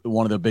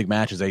 one of the big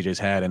matches AJ's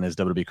had in his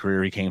WWE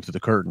career, he came through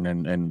the curtain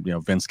and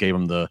Vince gave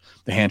him the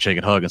handshake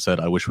and hug and said,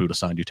 I wish we would have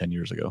signed you 10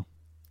 years ago.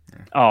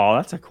 Oh,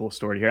 that's a cool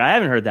story to hear. I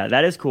haven't heard that.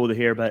 That is cool to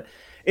hear, but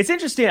it's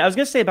interesting. I was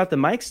going to say about the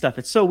mic stuff.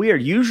 It's so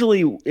weird.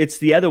 Usually it's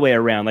the other way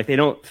around. Like they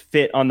don't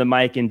fit on the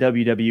mic in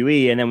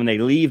WWE, and then when they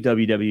leave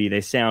WWE,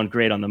 they sound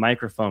great on the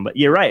microphone. But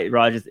you're right,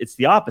 Raj. It's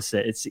the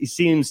opposite. He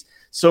seems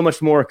so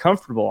much more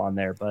comfortable on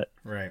there. But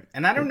right.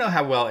 And I don't know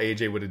how well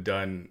AJ would have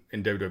done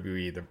in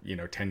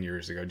WWE 10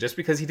 years ago, just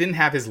because he didn't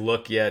have his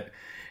look yet.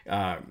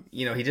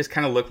 He just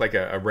kind of looked like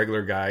a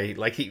regular guy.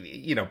 Like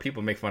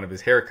people make fun of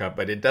his haircut,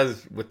 but it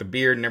does, with the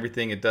beard and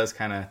everything, it does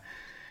kind of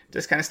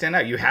stand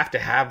out. You have to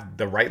have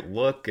the right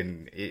look,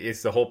 and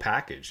it's the whole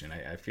package. And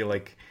I feel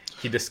like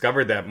he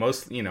discovered that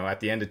most, at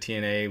the end of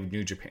TNA,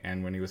 New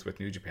Japan, when he was with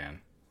New Japan.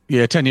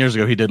 Yeah, 10 years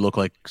ago, he did look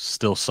like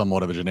still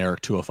somewhat of a generic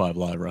 205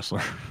 Live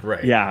wrestler.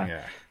 Right.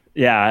 Yeah.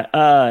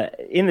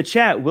 In the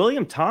chat,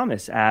 William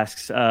Thomas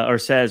asks or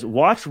says,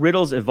 watch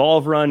Riddle's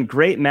Evolve run.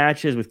 Great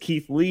matches with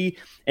Keith Lee,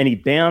 and he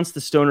balanced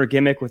the stoner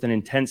gimmick with an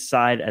intense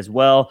side as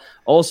well.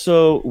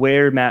 Also,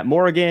 where Matt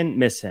Morgan,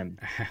 miss him.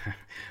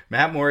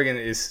 Matt Morgan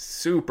is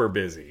super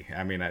busy.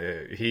 I mean,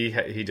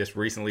 he just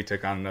recently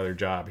took on another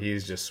job.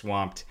 He's just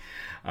swamped.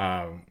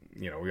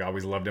 We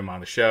always loved him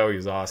on the show. He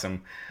was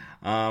awesome.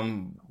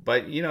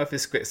 But if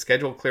his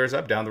schedule clears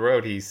up down the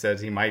road, he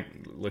says he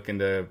might look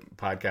into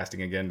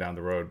podcasting again down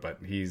the road. But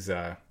he's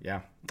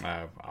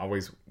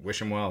always wish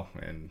him well,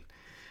 and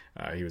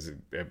he was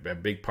a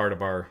big part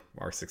of our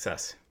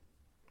success.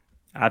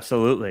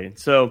 Absolutely.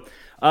 So,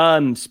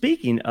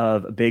 speaking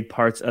of big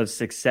parts of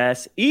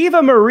success,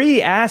 Eva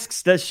Marie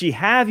asks, does she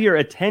have your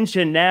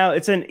attention now?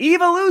 It's an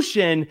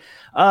evolution.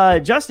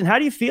 Justin, how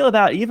do you feel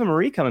about Eva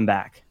Marie coming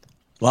back?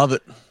 Love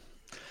it.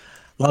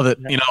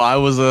 I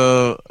was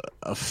a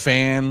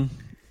fan,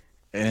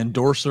 an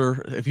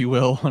endorser, if you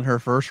will, on her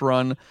first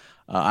run.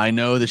 I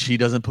know that she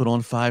doesn't put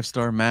on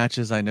 5-star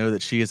matches. I know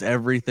that she is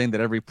everything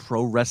that every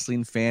pro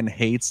wrestling fan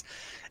hates.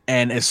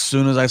 And as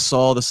soon as I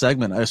saw the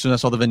segment, as soon as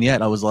I saw the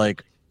vignette, I was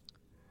like,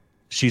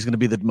 she's going to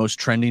be the most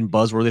trending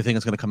buzzworthy thing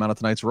that's going to come out of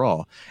tonight's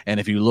Raw. And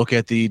if you look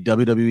at the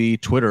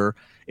WWE Twitter,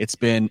 it's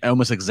been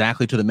almost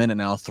exactly to the minute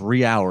now,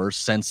 3 hours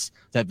since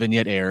that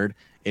vignette aired.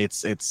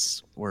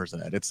 It's where's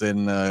that? It's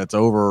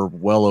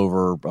well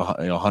over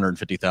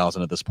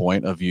 150,000 at this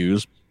point of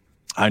views.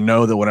 I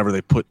know that whenever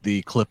they put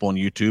the clip on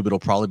YouTube, it'll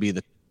probably be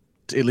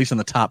at least in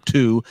the top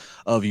 2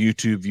 of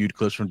YouTube viewed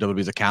clips from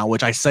WWE's account,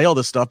 which I say all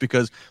this stuff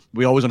because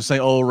we always want to say,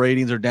 oh,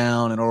 ratings are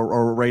down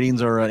or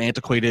ratings are an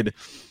antiquated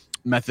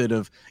method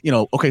of,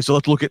 okay, so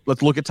let's look at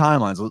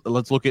timelines.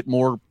 Let's look at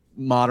more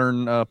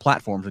modern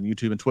platforms and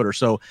YouTube and Twitter.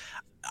 So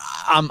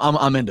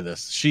I'm into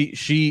this.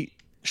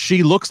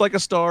 She looks like a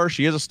star.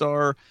 She is a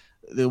star.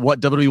 What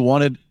WWE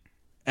wanted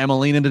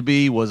Emelina to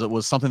be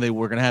was something they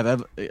were going to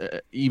have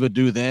Eva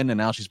do then, and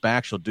now she's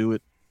back. She'll do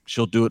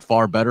it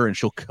far better, and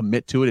she'll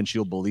commit to it, and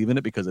she'll believe in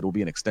it because it will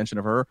be an extension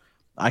of her.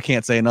 I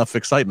can't say enough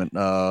excitement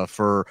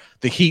for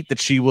the heat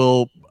that she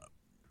will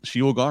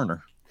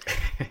garner.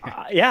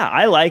 Yeah,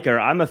 I like her.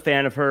 I'm a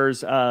fan of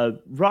hers.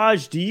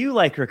 Raj, do you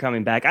like her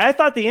coming back? I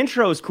thought the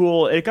intro was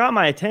cool. It got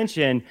my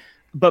attention.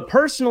 But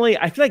personally,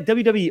 I feel like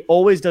WWE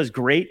always does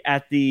great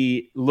at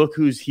the look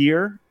who's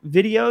here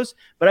videos.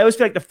 But I always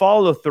feel like the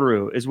follow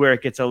through is where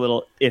it gets a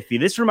little iffy.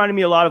 This reminded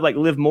me a lot of like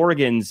Liv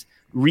Morgan's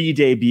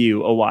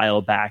re-debut a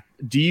while back.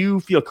 Do you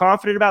feel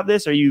confident about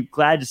this? Are you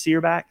glad to see her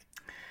back?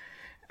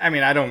 I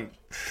mean,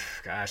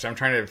 gosh, I'm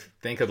trying to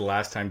think of the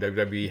last time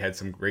WWE had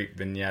some great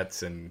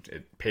vignettes and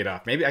it paid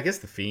off. Maybe, I guess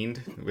The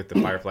Fiend with the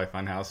Firefly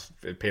Funhouse,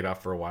 it paid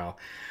off for a while.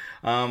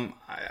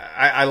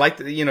 I liked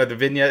the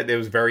vignette. It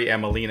was very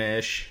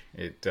Emelina-ish.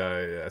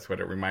 That's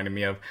what it reminded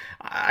me of.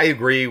 I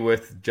agree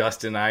with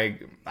Justin. I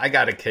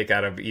got a kick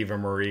out of Eva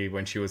Marie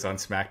when she was on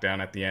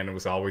SmackDown at the end and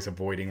was always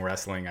avoiding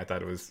wrestling. I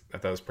thought it was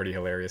pretty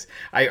hilarious.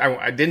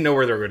 I didn't know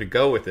where they were going to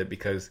go with it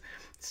because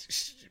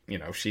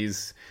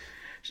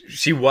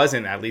she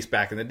wasn't, at least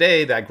back in the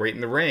day, that great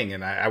in the ring.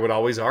 And I would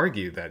always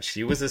argue that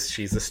she's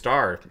a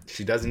star.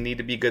 She doesn't need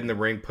to be good in the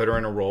ring. Put her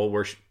in a role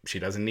where she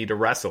doesn't need to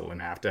wrestle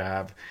and have to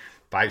have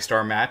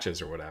 5-star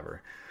matches or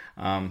whatever.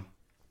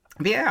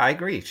 But yeah, I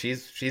agree.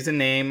 She's a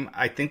name.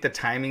 I think the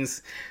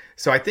timing's...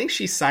 So I think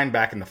she signed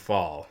back in the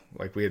fall.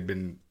 Like we had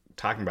been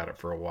talking about it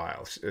for a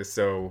while.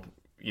 So,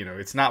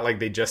 it's not like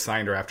they just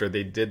signed her after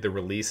they did the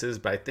releases.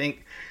 But I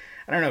think,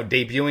 I don't know,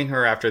 debuting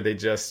her after they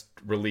just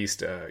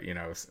released,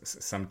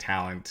 some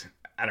talent.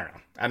 I don't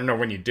know. I don't know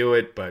when you do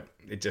it, but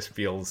it just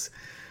feels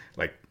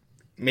like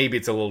maybe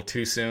it's a little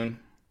too soon.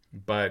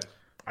 But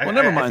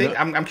never mind. I think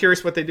I'm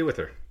curious what they do with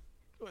her.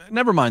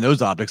 Never mind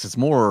those optics. It's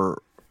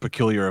more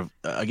peculiar of,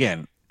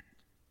 again,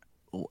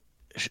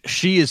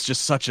 she is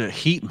just such a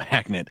heat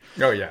magnet.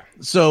 Oh, yeah.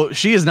 So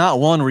she is not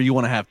one where you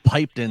want to have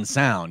piped in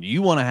sound.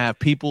 You want to have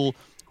people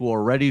who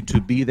are ready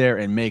to be there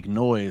and make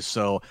noise.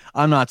 So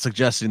I'm not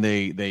suggesting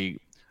they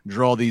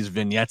draw these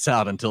vignettes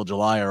out until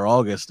July or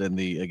August and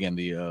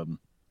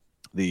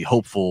the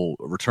hopeful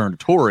return to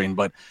touring.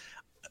 But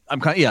I'm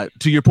to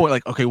your point,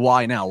 like, okay,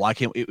 why now? Why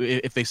can't,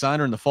 if they sign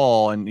her in the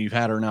fall and you've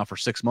had her now for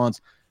 6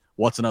 months,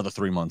 what's another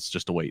 3 months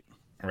just to wait?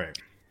 Right.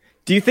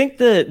 Do you think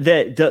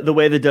the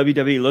way the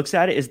WWE looks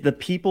at it is the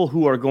people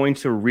who are going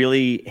to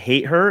really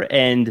hate her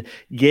and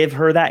give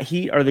her that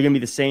heat, are they going to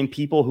be the same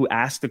people who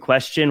ask the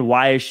question,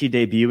 why is she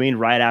debuting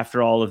right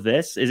after all of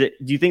this? Do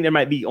you think there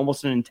might be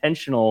almost an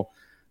intentional,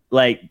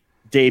 like,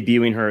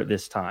 debuting her at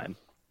this time?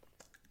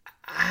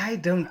 I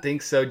don't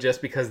think so,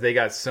 just because they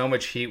got so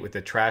much heat with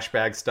the trash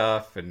bag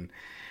stuff and,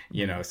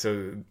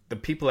 so the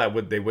people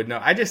that they would know.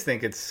 I just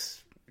think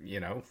it's,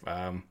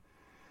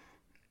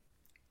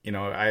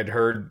 I had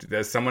heard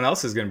that someone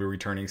else is going to be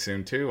returning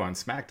soon too on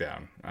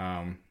SmackDown.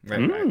 I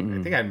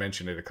think I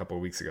mentioned it a couple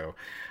of weeks ago.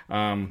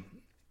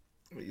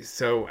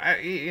 So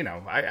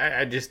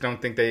I just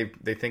don't think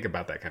they think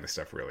about that kind of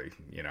stuff really.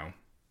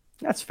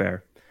 That's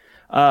fair.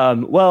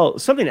 Well,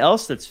 something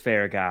else that's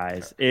fair,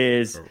 guys,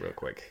 is real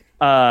quick.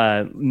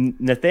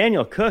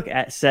 Nathaniel Cook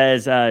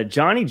says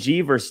Johnny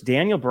G versus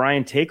Daniel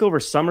Bryan takeover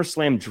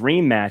SummerSlam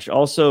Dream match.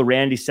 Also,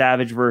 Randy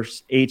Savage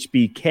versus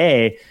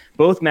HBK.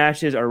 Both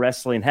matches are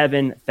wrestling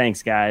heaven.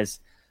 Thanks, guys.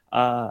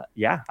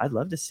 Yeah, I'd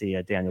love to see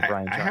a Daniel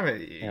Bryan. I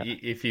haven't. Yeah.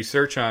 If you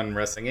search on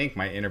Wrestling Inc.,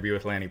 my interview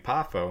with Lanny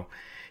Poffo,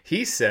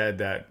 he said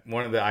that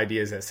one of the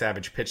ideas that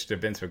Savage pitched to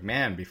Vince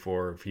McMahon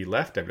before he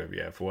left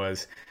WWF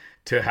was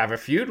to have a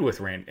feud with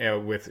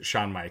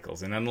Shawn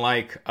Michaels. And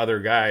unlike other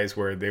guys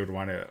where they would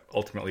want to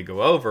ultimately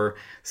go over,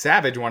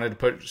 Savage wanted to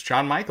put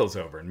Shawn Michaels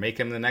over and make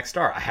him the next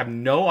star. I have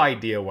no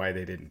idea why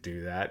they didn't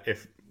do that,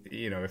 if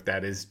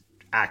that is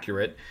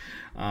accurate.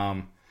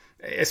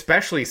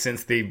 Especially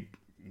since they,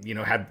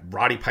 had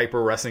Roddy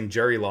Piper wrestling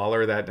Jerry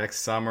Lawler that next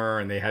summer,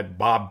 and they had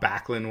Bob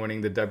Backlund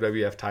winning the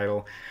WWF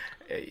title.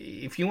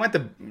 If you want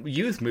the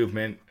youth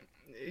movement,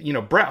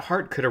 Bret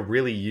Hart could have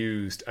really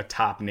used a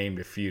top name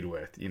to feud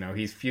with.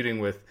 He's feuding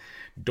with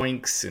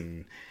Doinks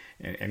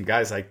and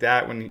guys like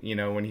that when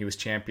he was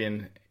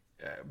champion.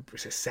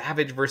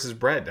 Savage versus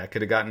Bret, that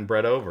could have gotten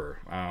Bret over.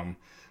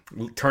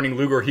 Turning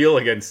Luger heel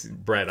against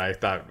Bret, I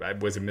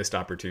thought was a missed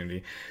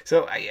opportunity.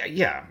 So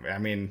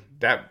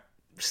that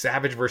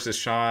Savage versus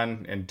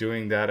Sean and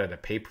doing that at a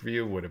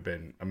pay-per-view would have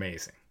been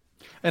amazing.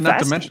 And not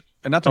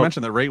to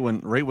mention that right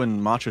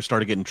when Macho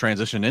started getting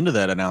transitioned into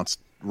that announced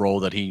role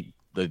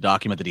the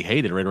document that he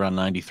hated right around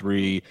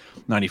 93,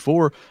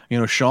 94,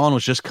 Sean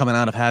was just coming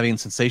out of having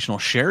sensational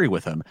Sherry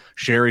with him.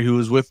 Sherry, who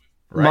was with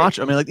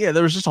Macho. I mean,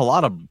 there was just a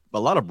lot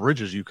of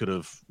bridges you could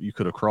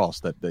have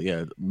crossed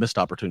that missed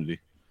opportunity.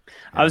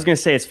 I was going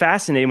to say it's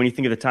fascinating when you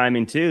think of the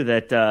timing too,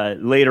 that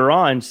later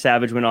on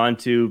Savage went on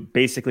to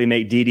basically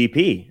make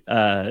DDP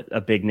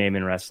a big name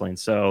in wrestling.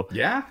 So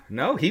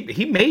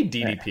he made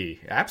DDP.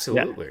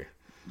 Absolutely. Yeah.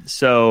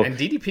 So, and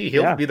DDP,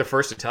 he'll be the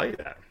first to tell you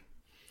that.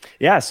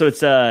 Yeah, so it's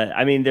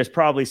there's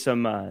probably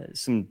some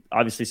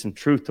obviously some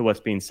truth to what's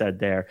being said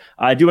there.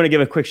 I do want to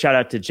give a quick shout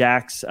out to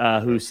Jax,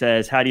 who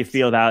says, "How do you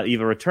feel about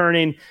Eva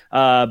returning?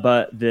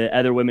 But the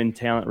other women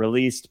talent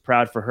released,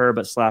 proud for her,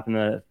 but slapping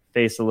the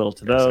face a little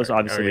to those."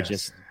 Obviously,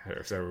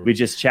 we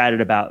just chatted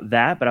about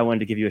that, but I wanted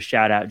to give you a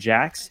shout out,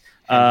 Jax.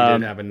 You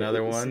didn't have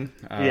another one.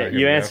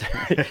 You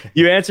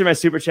answered my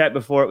super chat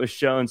before it was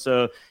shown.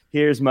 So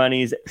here's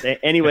monies.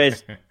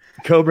 Anyways.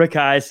 Cobra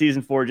Kai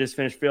season 4 just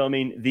finished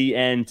filming. The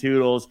end.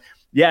 Toodles.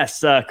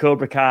 Yes,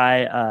 Cobra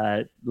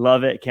Kai.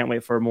 Love it. Can't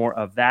wait for more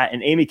of that.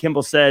 And Amy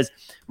Kimball says,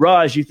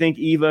 Raj, you think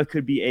Eva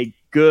could be a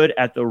good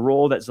at the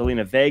role that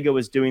Zelina Vega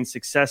was doing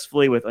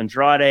successfully with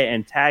Andrade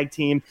and tag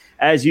team?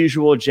 As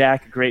usual,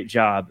 Jack, great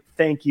job.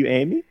 Thank you,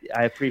 Amy.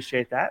 I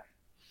appreciate that.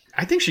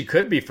 I think she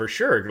could be for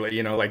sure.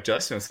 Like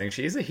Justin was saying,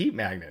 she's a heat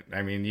magnet.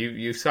 I mean,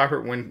 you saw her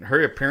when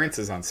her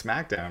appearances on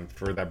SmackDown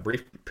for that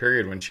brief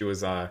period when she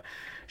was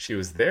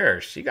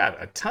there. She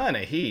got a ton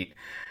of heat.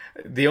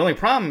 The only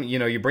problem,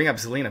 you bring up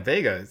Zelina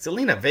Vega.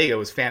 Zelina Vega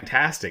was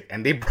fantastic,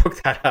 and they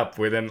broke that up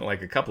within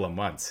like a couple of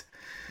months.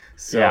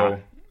 So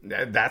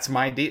that's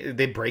my deal.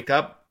 They break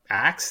up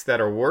acts that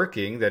are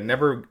working that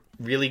never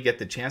really get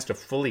the chance to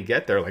fully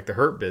get there, like the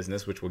Hurt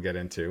Business, which we'll get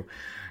into,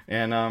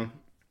 and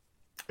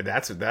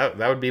that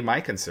would be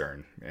my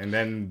concern. And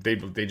then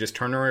they just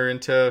turn her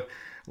into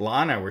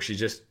Lana, where she's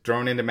just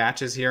thrown into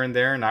matches here and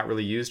there, not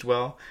really used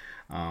well.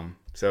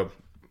 So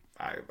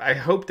I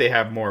hope they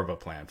have more of a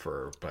plan for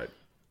her. But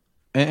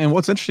and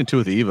what's interesting too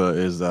with Eva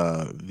is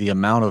the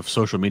amount of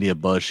social media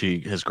buzz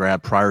she has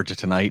grabbed prior to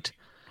tonight,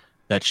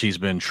 that she's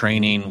been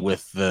training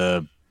with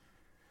the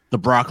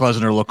Brock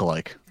Lesnar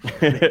lookalike,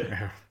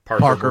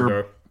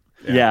 Parker.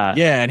 Yeah,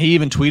 and he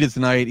even tweeted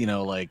tonight,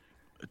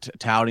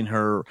 touting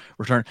her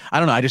return. I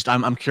don't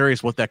know. I'm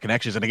curious what that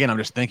connection is. And again, I'm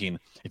just thinking,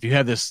 if you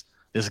have this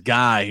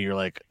guy, you're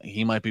like,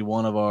 he might be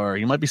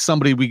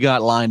somebody we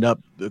got lined up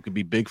that could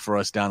be big for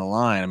us down the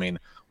line. I mean,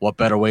 what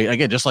better way?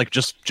 Again,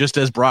 just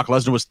as Brock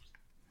Lesnar was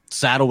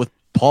saddled with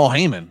Paul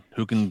Heyman,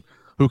 who can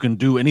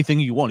do anything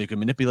you want. You can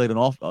manipulate an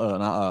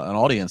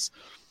audience.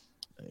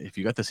 If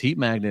you got this heat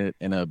magnet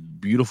and a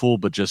beautiful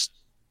but just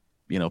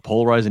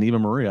polarizing Eva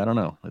Marie, I don't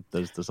know.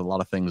 There's a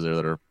lot of things there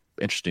that are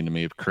interesting to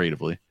me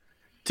creatively.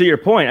 To your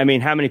point, I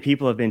mean, how many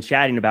people have been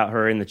chatting about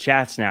her in the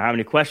chats now? How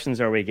many questions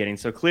are we getting?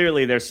 So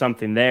clearly there's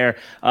something there.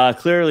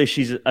 Clearly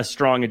she's a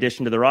strong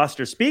addition to the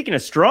roster. Speaking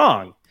of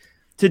strong,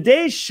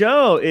 today's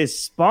show is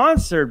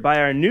sponsored by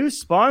our new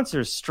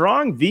sponsor,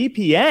 Strong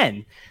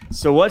VPN.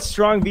 So what's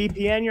Strong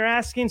VPN, you're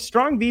asking?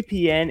 Strong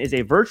VPN is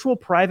a virtual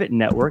private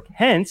network,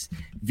 hence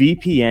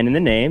VPN in the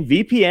name.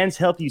 VPNs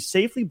help you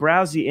safely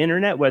browse the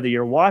internet, whether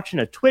you're watching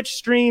a Twitch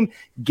stream,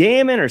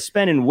 gaming, or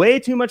spending way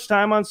too much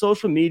time on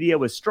social media.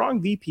 With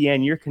Strong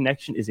VPN, your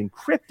connection is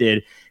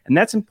encrypted, and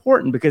that's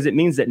important because it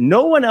means that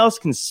no one else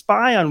can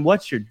spy on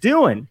what you're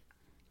doing.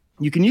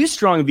 You can use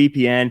Strong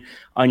VPN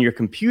on your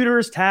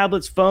computers,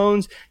 tablets,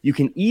 phones. You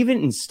can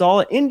even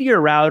install it into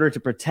your router to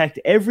protect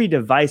every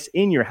device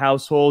in your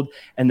household.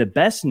 And the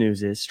best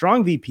news is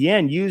Strong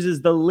VPN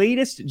uses the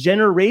latest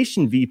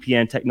generation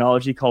VPN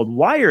technology called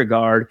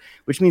WireGuard,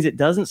 which means it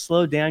doesn't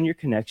slow down your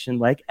connection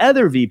like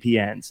other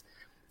VPNs.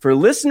 For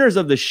listeners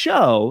of the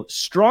show,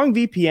 Strong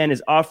VPN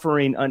is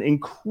offering an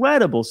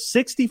incredible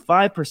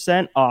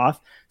 65% off.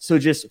 So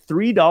just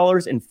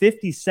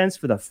 $3.50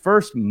 for the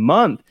first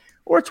month,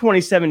 or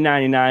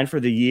 $27.99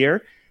 for the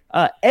year.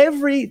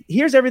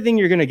 Here's everything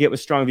you're going to get with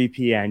Strong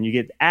VPN. You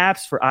get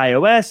apps for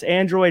iOS,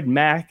 Android,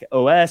 Mac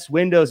OS,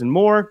 Windows, and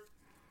more.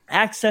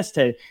 Access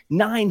to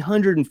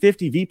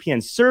 950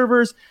 VPN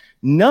servers,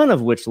 none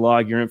of which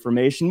log your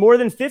information. More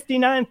than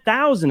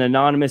 59,000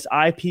 anonymous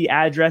IP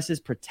addresses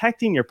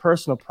protecting your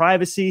personal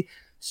privacy.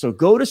 So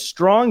go to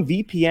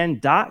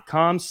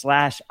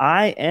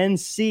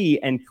strongvpn.com/INC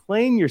and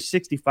claim your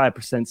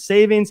 65%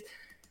 savings.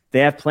 They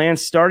have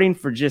plans starting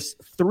for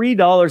just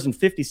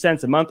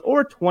 $3.50 a month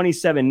or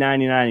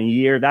 $27.99 a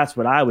year. That's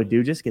what I would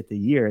do. Just get the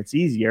year. It's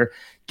easier.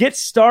 Get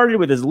started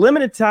with this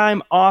limited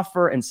time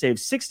offer and save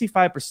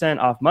 65%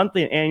 off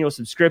monthly and annual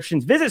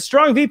subscriptions. Visit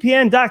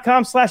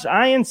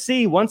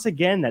strongvpn.com/INC. Once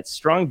again, that's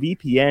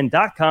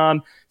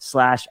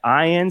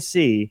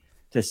strongvpn.com/INC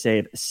to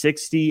save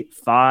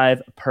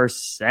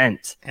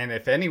 65%. And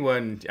if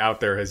anyone out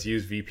there has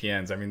used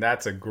VPNs, I mean,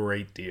 that's a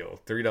great deal.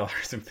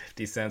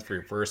 $3.50 for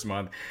your first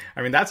month.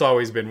 I mean, that's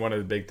always been one of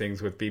the big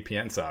things with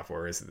VPN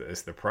software is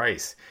the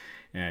price.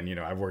 And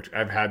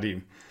I've had to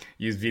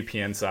use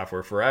VPN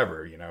software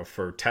forever,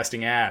 for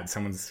testing ads.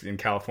 Someone's in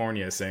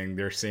California saying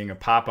they're seeing a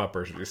pop-up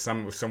or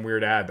some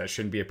weird ad that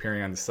shouldn't be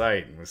appearing on the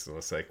site, and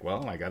it's like,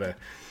 well, I gotta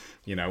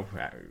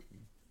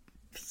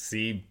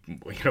see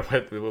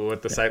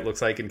what the site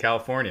looks like in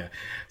California.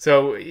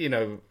 So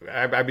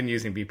I've been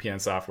using VPN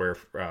software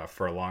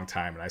for a long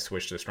time, and I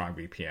switched to Strong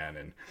VPN,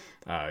 and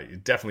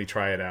definitely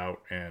try it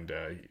out, and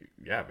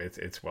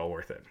it's well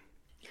worth it.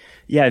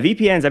 Yeah,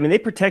 VPNs, I mean, they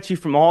protect you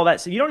from all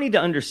that. So you don't need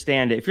to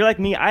understand it. If you're like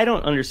me, I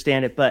don't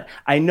understand it, but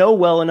I know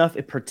well enough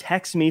it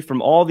protects me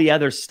from all the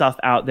other stuff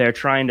out there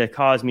trying to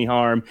cause me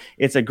harm.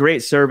 It's a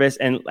great service.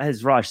 And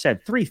as Raj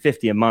said,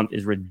 $350 a month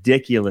is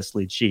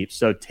ridiculously cheap.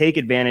 So take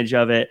advantage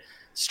of it.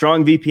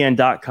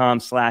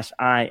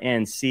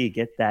 strongvpn.com/INC.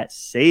 Get that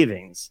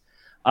savings.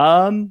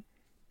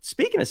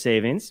 Speaking of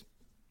savings,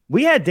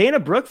 we had Dana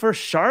Brooke for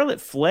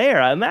Charlotte Flair,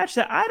 a match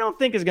that I don't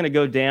think is going to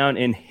go down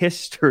in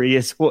history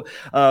as one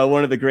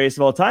of the greatest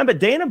of all time. But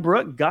Dana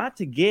Brooke got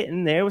to get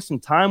in there with some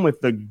time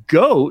with the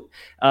GOAT,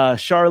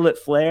 Charlotte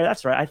Flair.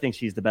 That's right. I think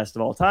she's the best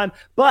of all time.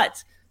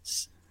 But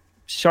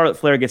Charlotte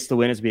Flair gets the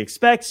win as we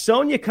expect.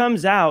 Sonya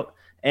comes out,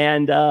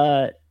 and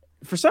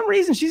for some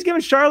reason, she's given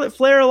Charlotte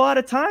Flair a lot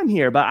of time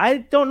here, but I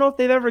don't know if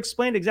they've ever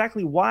explained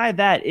exactly why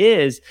that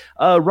is.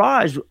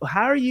 Raj,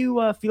 how are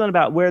you feeling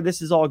about where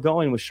this is all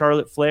going with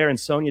Charlotte Flair and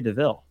Sonya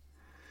Deville?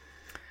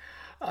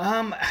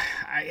 I'm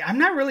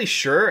not really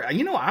sure.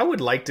 I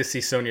would like to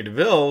see Sonya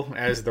Deville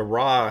as the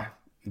Raw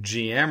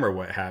GM or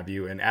what have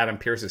you, and Adam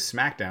Pearce's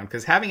SmackDown,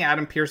 because having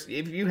Adam Pearce,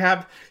 if you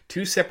have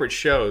two separate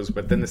shows,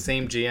 but then the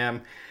same GM,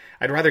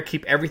 I'd rather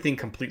keep everything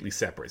completely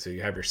separate. So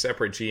you have your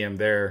separate GM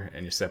there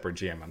and your separate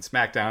GM on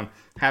SmackDown.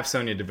 Have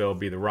Sonya Deville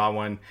be the Raw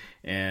one,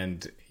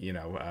 and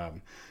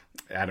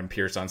Adam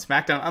Pearce on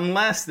SmackDown.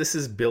 Unless this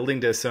is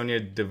building to Sonya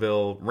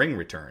Deville ring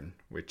return,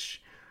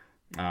 which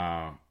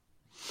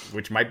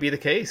might be the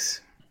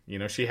case.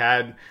 She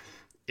had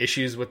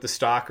issues with the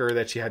stalker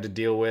that she had to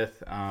deal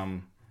with,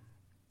 and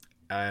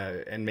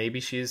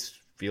maybe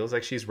feels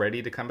like she's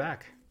ready to come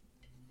back.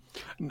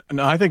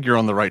 No, I think you're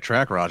on the right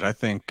track, Raj. I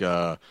think.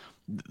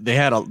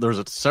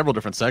 There's several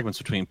different segments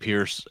between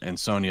Pierce and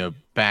Sonya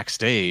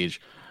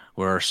backstage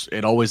where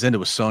it always ended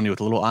with Sonya with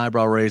a little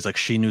eyebrow raise, like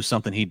she knew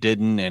something he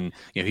didn't, and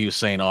he was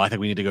saying, "Oh, I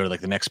think we need to go to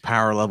like the next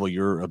power level.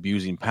 You're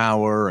abusing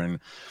power," and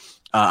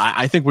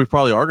I think we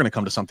probably are going to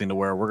come to something to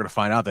where we're going to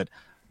find out that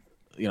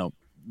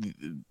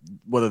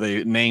whether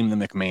they name the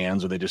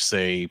McMahons or they just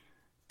say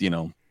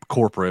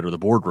corporate or the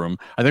boardroom,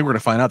 I think we're going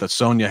to find out that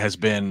Sonya has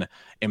been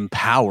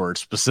empowered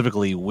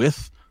specifically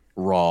with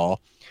Raw.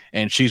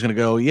 And she's going to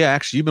go, yeah,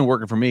 actually, you've been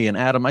working for me. And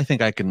Adam, I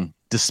think I can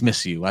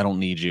dismiss you. I don't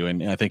need you.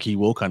 And I think he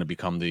will kind of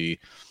become the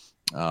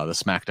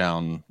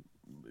SmackDown,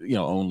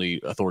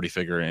 only authority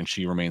figure. And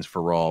she remains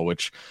for Raw,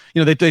 which,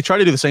 they try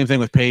to do the same thing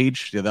with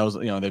Paige. That was,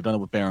 they've done it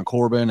with Baron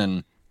Corbin,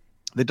 and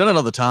they've done it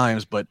other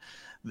times. But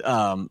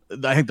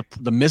I think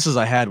the misses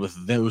I had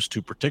with those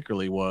two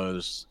particularly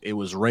was it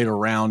was right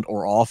around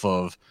or off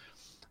of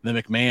the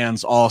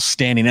McMahons all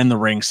standing in the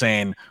ring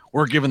saying,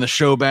 we're giving the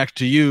show back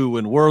to you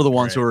and we're the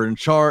ones who are in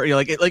charge.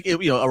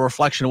 A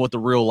reflection of what the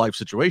real life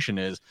situation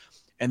is.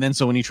 And then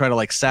so when you try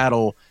to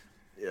saddle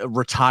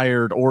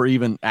retired or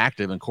even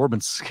active in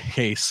Corbin's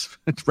case,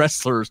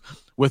 wrestlers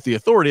with the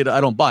authority, I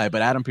don't buy it.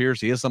 But Adam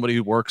Pearce, he is somebody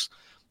who works,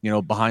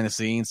 behind the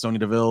scenes. Sonya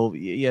Deville,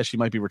 yeah, she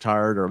might be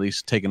retired or at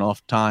least taking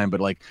off time.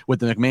 But with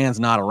the McMahons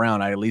not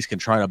around, I at least can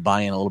try to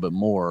buy in a little bit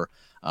more.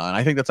 And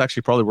I think that's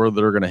actually probably where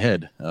they're going to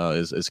head,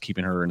 is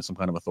keeping her in some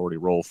kind of authority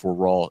role for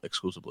Raw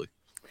exclusively.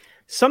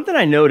 Something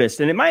I noticed,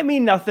 and it might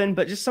mean nothing,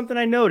 but just something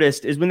I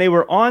noticed, is when they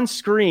were on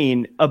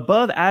screen,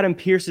 above Adam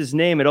Pearce's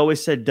name, it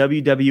always said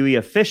WWE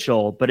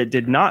official, but it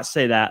did not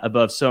say that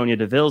above Sonya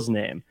Deville's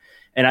name.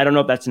 And I don't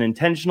know if that's an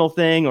intentional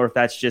thing or if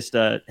that's just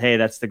hey,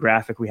 that's the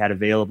graphic we had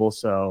available,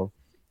 so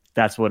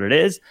that's what it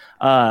is.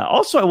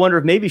 Also, I wonder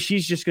if maybe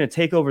she's just going to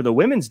take over the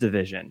women's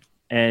division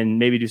and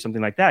maybe do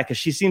something like that, because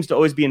she seems to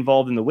always be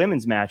involved in the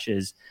women's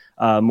matches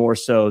more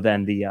so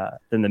than the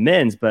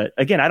men's. But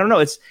again, I don't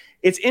know.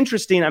 It's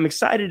interesting. I'm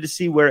excited to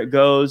see where it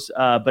goes,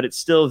 but it's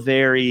still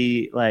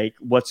very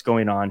what's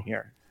going on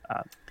here.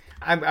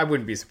 I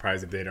wouldn't be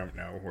surprised if they don't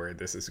know where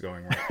this is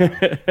going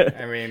right now.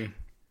 I mean,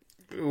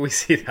 we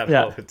see that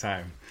all the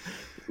time.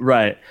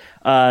 Right.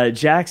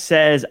 Jack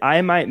says,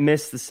 I might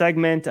miss the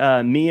segment.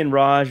 Me and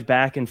Raj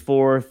back and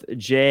forth.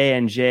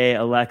 J,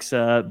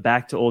 Alexa,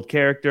 back to old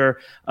character.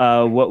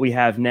 What we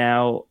have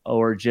now,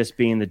 or just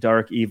being the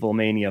Dark Evil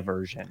Mania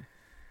version.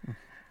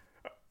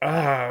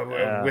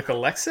 With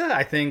Alexa,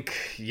 I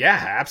think,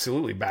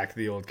 absolutely back to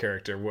the old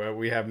character. What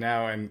we have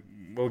now, and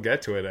we'll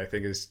get to it, I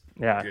think is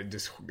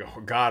just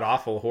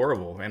god-awful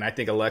horrible. And I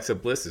think Alexa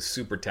Bliss is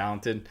super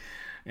talented,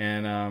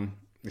 and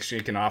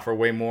she can offer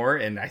way more,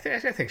 and I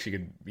think she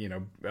could,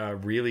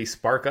 really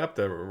spark up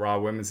the Raw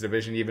Women's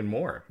division even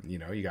more. You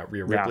got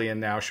Rhea Ripley and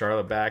now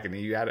Charlotte back, and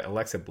you add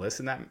Alexa Bliss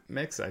in that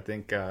mix. I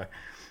think,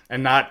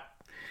 and not,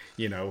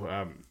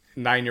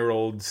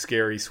 9-year-old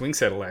scary swing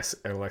set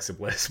Alexa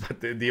Bliss,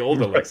 but the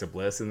old Alexa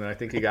Bliss, and then I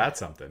think you got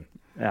something.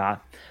 Yeah.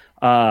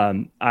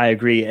 I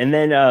agree. And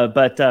then,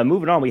 but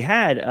moving on, we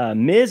had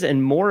Miz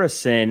and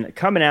Morrison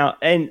coming out,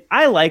 and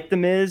I like the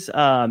Miz.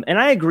 And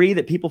I agree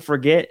that people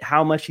forget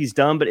how much he's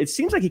done, but it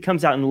seems like he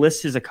comes out and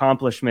lists his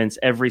accomplishments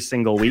every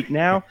single week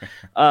now.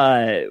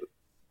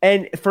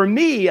 And for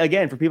me,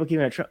 again, for people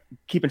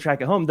keeping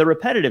track at home, the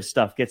repetitive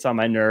stuff gets on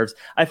my nerves.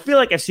 I feel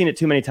like I've seen it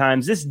too many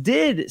times. This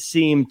did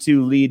seem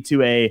to lead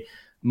to a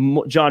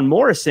John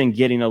Morrison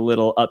getting a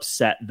little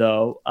upset,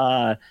 though.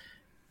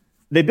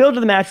 They build to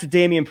the match with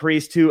Damian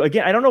Priest, who,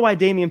 again, I don't know why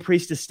Damian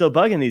Priest is still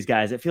bugging these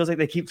guys. It feels like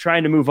they keep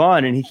trying to move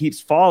on, and he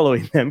keeps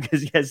following them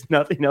because he has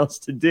nothing else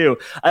to do.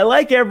 I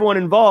like everyone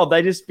involved.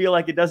 I just feel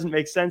like it doesn't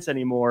make sense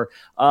anymore.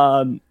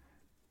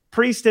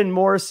 Priest and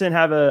Morrison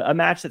have a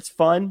match that's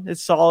fun.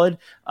 It's solid,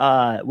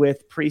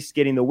 with Priest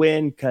getting the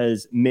win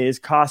because Miz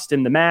cost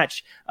him the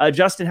match.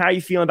 Justin, how are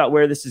you feeling about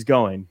where this is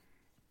going?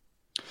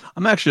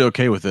 I'm actually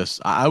okay with this.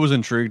 I was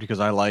intrigued because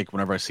I like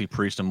whenever I see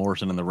Priest and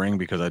Morrison in the ring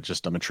because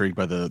I'm intrigued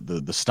by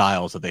the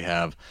styles that they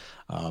have.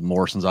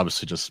 Morrison's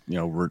obviously just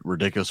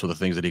ridiculous with the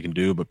things that he can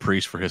do, but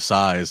Priest for his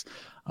size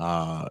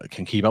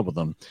can keep up with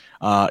them.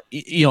 I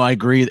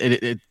agree.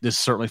 This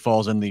certainly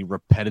falls in the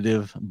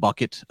repetitive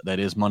bucket that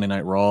is Monday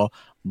Night Raw,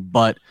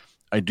 but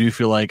I do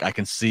feel like I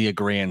can see a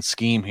grand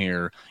scheme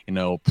here.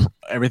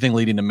 Everything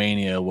leading to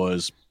Mania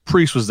was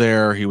Priest was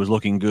there. He was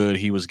looking good.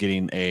 He was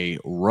getting a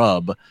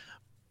rub.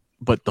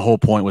 But the whole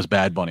point was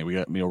Bad Bunny.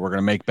 We're going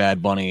to make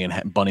Bad Bunny,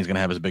 and Bunny's going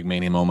to have his big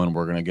Mania moment.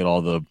 We're going to get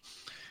all the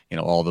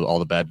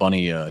Bad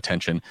Bunny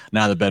attention.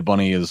 Now that Bad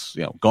Bunny is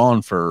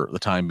gone for the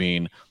time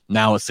being,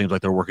 now it seems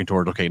like they're working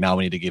toward, okay, now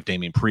we need to give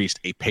Damian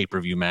Priest a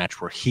pay-per-view match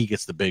where he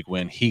gets the big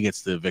win, he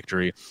gets the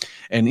victory.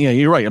 And yeah,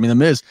 you're right. I mean,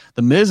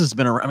 the Miz has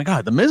been around. I mean,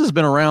 God, the Miz has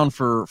been around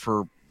for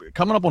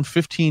coming up on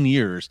 15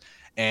 years,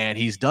 and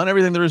he's done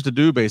everything there is to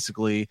do.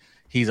 Basically,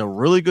 he's a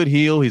really good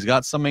heel. He's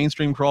got some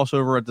mainstream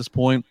crossover at this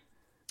point.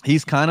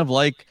 He's kind of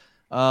like,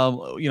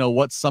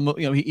 what some,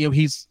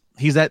 he's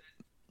that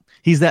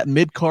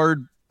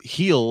mid-card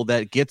heel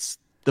that gets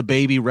the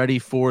baby ready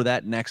for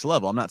that next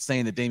level. I'm not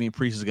saying that Damian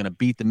Priest is going to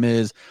beat the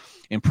Miz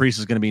and Priest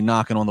is going to be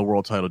knocking on the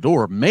world title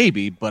door,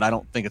 maybe, but I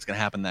don't think it's going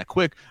to happen that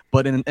quick.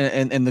 But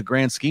in the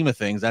grand scheme of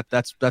things,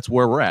 that's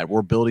where we're at.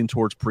 We're building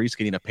towards Priest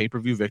getting a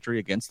pay-per-view victory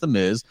against the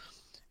Miz.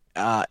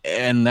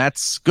 And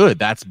that's good.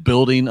 That's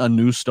building a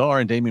new star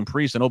in Damian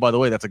Priest. And oh, by the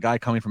way, that's a guy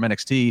coming from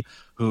NXT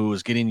who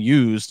is getting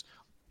used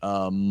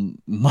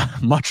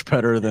much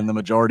better than the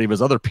majority of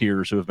his other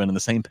peers who have been in the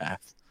same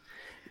path.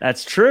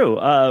 That's true.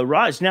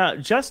 Raj, now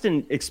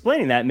Justin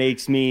explaining that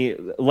makes me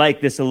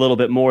like this a little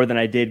bit more than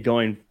I did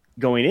going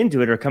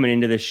into it or coming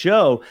into the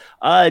show.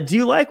 Do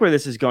you like where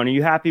this is going? Are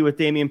you happy with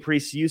Damian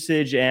Priest's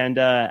usage and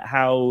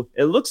how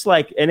it looks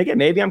like? And again,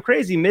 maybe I'm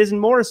crazy. Miz and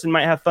Morrison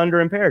might have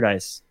Thunder in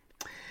Paradise.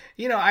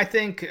 I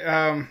think,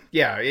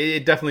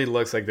 it definitely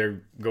looks like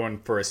they're going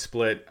for a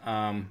split.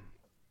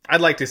 I'd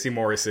like to see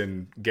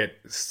Morrison get,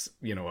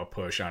 a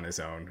push on his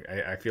own.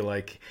 I feel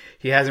like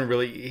he hasn't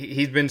really.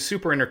 He's been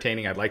super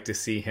entertaining. I'd like to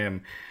see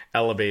him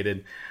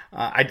elevated.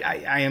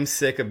 I am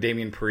sick of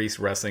Damian Priest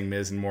wrestling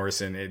Miz and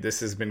Morrison.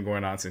 This has been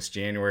going on since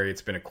January.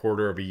 It's been a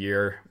quarter of a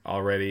year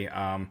already.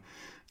 And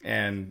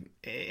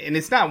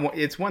it's not.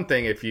 It's one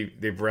thing if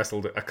they've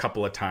wrestled a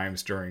couple of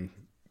times during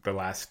the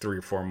last 3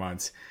 or 4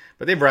 months,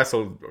 but they've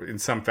wrestled in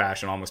some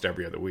fashion almost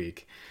every other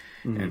week.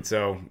 Mm-hmm. And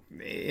so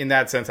in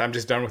that sense, I'm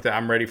just done with it.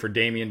 I'm ready for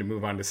Damian to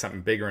move on to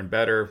something bigger and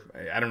better.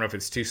 I don't know if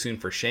it's too soon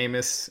for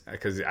Sheamus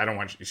because I don't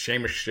want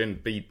Sheamus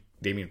shouldn't beat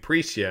Damian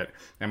Priest yet.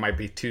 That might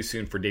be too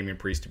soon for Damian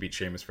Priest to beat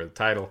Sheamus for the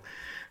title.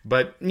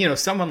 But,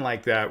 someone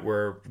like that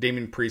where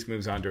Damian Priest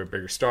moves on to a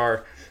bigger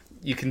star,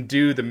 you can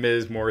do the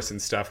Miz Morrison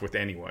stuff with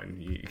anyone.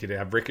 You could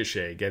have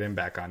Ricochet, get him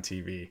back on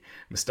TV,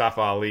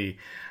 Mustafa Ali.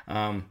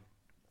 So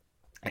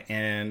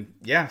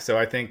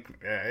I think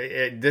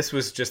this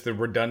was just the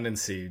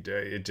redundancy.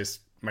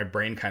 My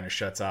brain kind of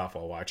shuts off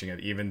while watching it,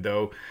 even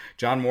though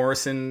John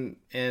Morrison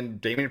and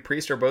Damian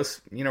Priest are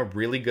both,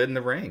 really good in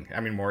the ring.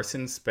 I mean,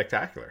 Morrison's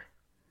spectacular.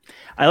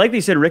 I like that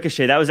you said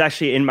Ricochet. That was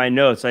actually in my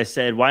notes. I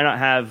said, why not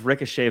have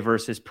Ricochet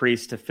versus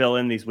Priest to fill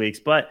in these weeks?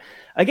 But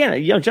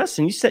again,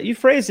 Justin, you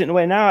phrased it in a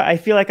way. Now I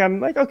feel like I'm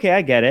like, okay,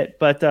 I get it,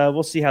 but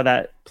we'll see how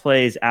that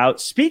plays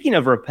out. Speaking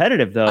of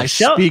repetitive, though, I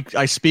speak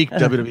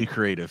WWE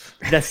creative.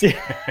 That's it.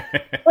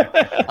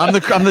 I'm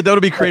the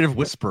WWE creative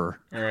whisperer.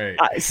 All right.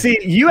 See,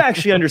 you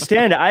actually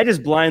understand it. I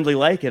just blindly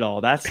like it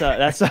all. That's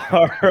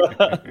our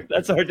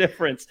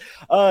difference.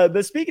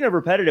 But speaking of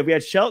repetitive, we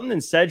had Shelton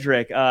and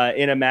Cedric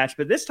in a match,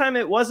 but this time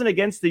it wasn't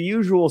against the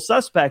usual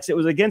suspects. It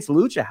was against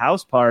Lucha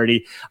House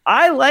Party.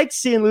 I liked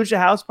seeing Lucha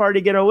House Party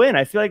get a win.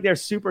 I feel like they're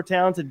super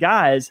talented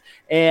guys,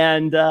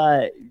 and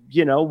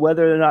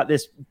whether or not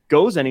this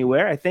goes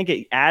anywhere, I think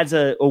it adds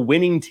a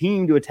winning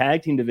team to a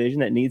tag team division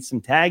that needs some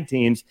tag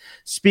teams.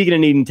 Speaking of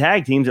needing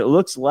tag teams, it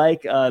looks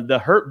like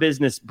the Hurt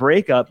Business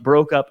broke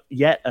up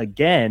yet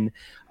again.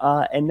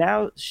 And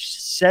now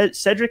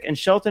Cedric and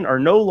Shelton are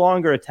no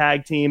longer a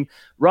tag team.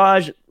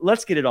 Raj,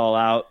 let's get it all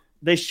out.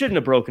 They shouldn't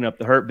have broken up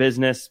the Hurt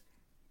Business.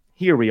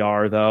 Here we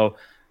are, though.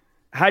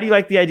 How do you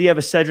like the idea of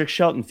a Cedric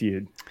Shelton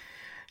feud?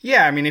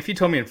 Yeah, I mean, if you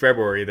told me in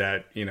February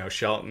that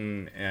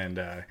Shelton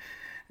and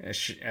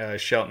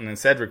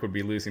Cedric would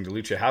be losing to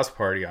Lucha House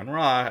Party on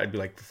Raw, I'd be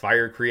like,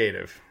 fire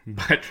creative.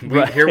 But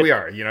here we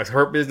are.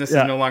 Hurt Business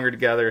is no longer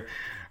together.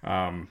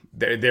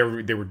 They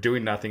were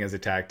doing nothing as a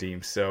tag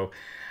team. So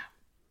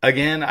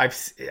again, I've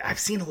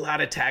seen a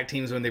lot of tag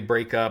teams when they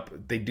break up,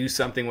 they do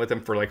something with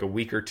them for like a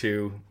week or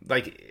two.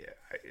 Like,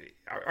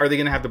 are they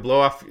going to have the blow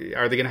off?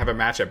 Are they going to have a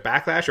match at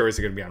Backlash, or is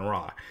it going to be on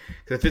Raw?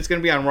 Because if it's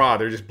going to be on Raw,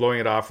 they're just blowing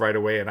it off right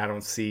away, and I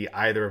don't see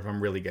either of them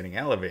really getting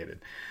elevated.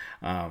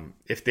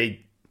 If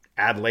they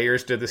add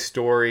layers to the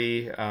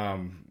story,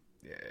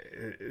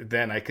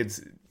 then I could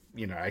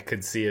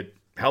see it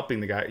helping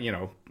the guy,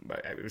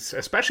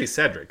 especially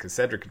Cedric, because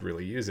Cedric could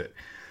really use it.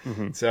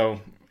 Mm-hmm. So,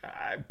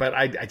 but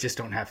I just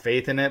don't have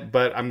faith in it.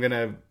 But I'm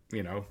gonna,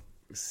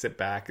 sit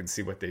back and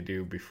see what they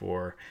do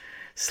before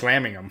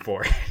slamming them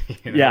for it.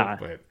 Yeah.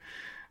 But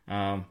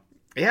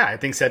I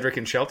think Cedric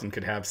and Shelton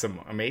could have some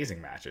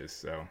amazing matches.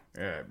 So,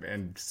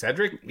 and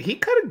Cedric, he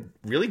cut a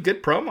really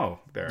good promo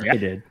there. Yeah, he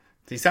did.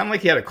 He sounded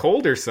like he had a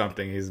cold or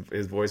something. His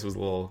voice was a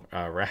little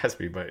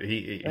raspy, but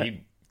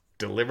he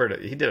delivered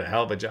it. He did a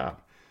hell of a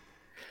job.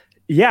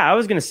 Yeah, I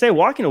was going to say,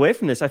 walking away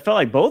from this, I felt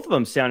like both of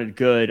them sounded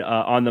good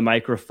on the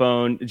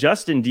microphone.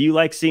 Justin, do you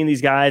like seeing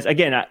these guys?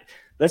 Again,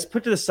 let's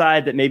put to the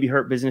side that maybe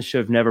Hurt Business should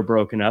have never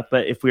broken up.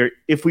 But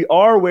if we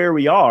are where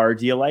we are,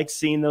 do you like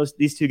seeing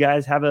these two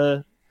guys have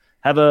a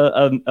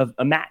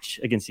match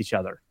against each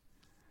other?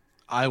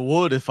 I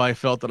would, if I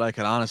felt that I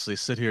could honestly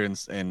sit here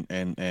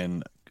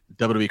and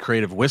WWE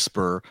creative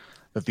whisper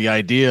that the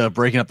idea of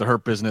breaking up the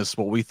Hurt Business,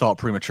 what we thought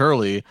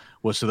prematurely,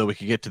 was so that we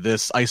could get to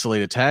this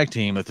isolated tag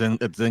team that's then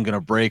going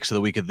to break so that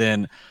we could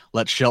then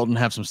let Shelton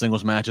have some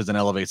singles matches and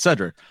elevate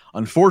Cedric.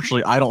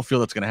 Unfortunately, I don't feel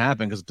that's going to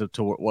happen because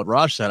to what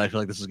Raj said, I feel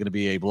like this is going to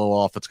be a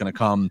blow-off that's going to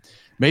come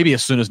maybe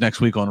as soon as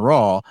next week on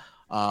Raw.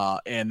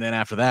 And then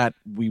after that,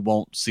 we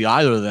won't see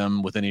either of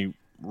them with any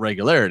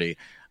regularity,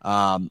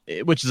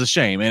 which is a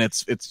shame. And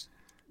it's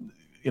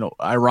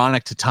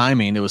ironic to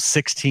timing. It was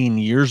 16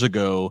 years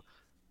ago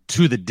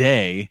to the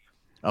day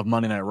of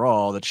Monday Night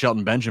Raw that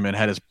Shelton Benjamin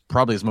had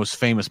probably his most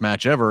famous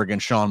match ever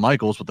against Shawn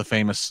Michaels with the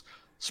famous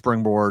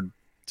springboard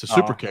to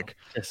super kick.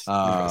 That's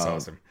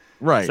awesome.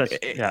 Right.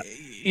 And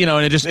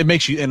it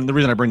makes you, and the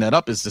reason I bring that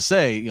up is to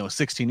say,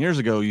 16 years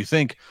ago, you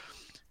think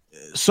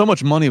so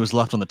much money was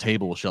left on the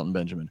table with Shelton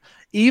Benjamin.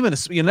 Even,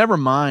 never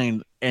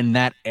mind in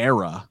that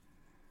era,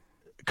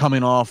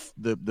 coming off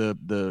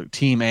the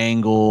team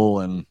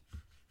angle and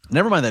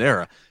never mind that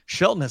era,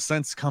 Shelton has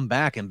since come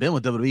back and been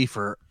with WWE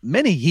for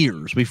many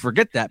years. We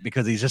forget that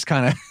because he's just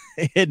kind of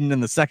hidden in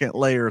the second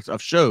layers of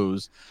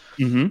shows.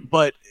 Mm-hmm.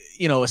 But,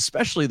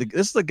 especially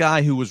this is the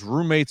guy who was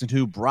roommates and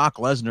who Brock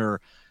Lesnar,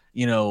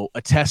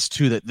 attests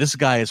to that this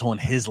guy is on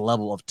his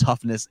level of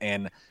toughness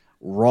and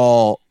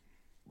raw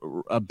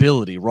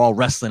ability, raw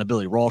wrestling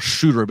ability, raw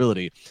shooter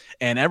ability.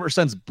 And ever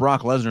since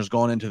Brock Lesnar's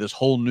gone into this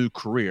whole new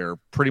career,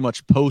 pretty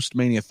much post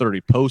Mania 30,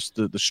 post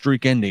the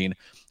streak ending,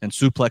 and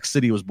Suplex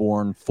City was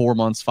born 5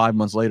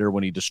 months later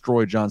when he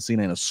destroyed John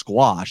Cena in a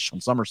squash on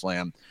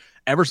SummerSlam.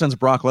 Ever since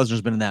Brock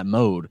Lesnar's been in that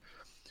mode,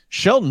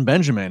 Shelton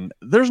Benjamin,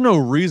 there's no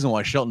reason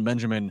why Shelton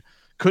Benjamin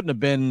couldn't have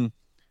been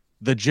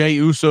the Jey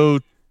Uso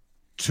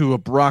to a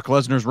Brock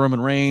Lesnar's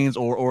Roman Reigns,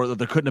 or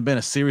there couldn't have been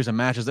a series of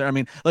matches there. I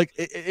mean, like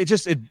it's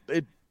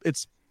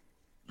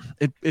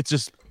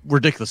just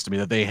ridiculous to me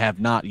that they have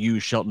not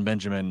used Shelton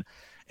Benjamin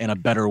in a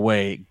better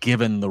way,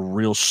 given the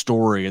real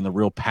story and the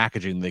real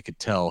packaging they could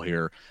tell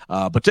here.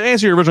 But to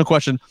answer your original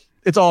question,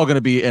 it's all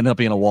going to end up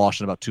being a wash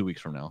in about 2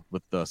 weeks from now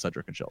with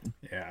Cedric and Shelton.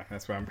 Yeah,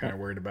 that's what I'm kind of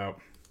worried about.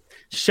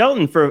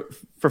 Shelton, for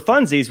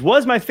funsies,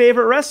 was my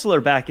favorite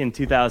wrestler back in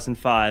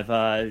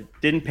 2005.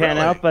 Didn't pan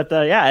out, but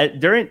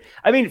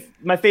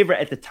my favorite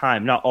at the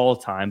time, not all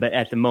time, but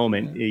at the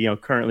moment,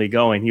 currently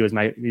going, he's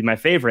my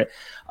favorite.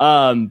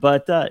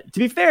 But to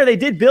be fair, they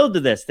did build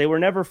to this. They were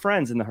never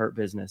friends in the Hurt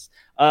Business.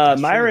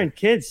 Myron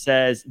Kidd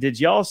says, did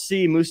y'all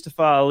see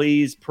Mustafa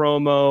Ali's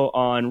promo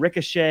on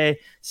Ricochet?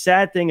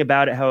 Sad thing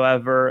about it,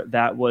 however,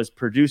 that was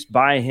produced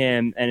by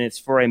him, and it's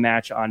for a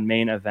match on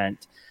Main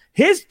Event.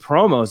 His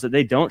promos that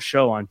they don't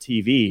show on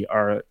TV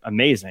are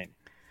amazing.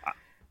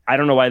 I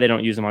don't know why they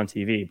don't use them on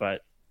TV,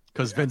 but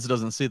because Vince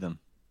doesn't see them.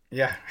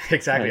 Yeah,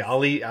 exactly. Nice.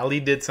 Ali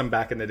did some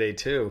back in the day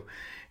too,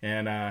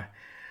 and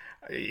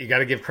you got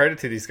to give credit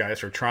to these guys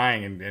for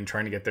trying and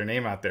trying to get their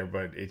name out there.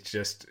 But I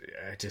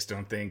just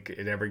don't think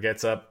it ever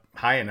gets up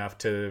high enough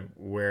to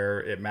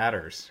where it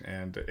matters,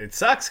 and it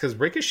sucks because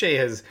Ricochet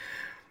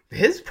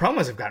his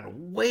promos have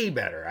gotten way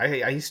better.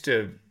 I used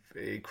to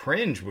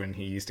cringe when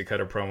he used to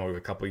cut a promo a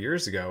couple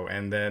years ago,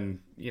 and then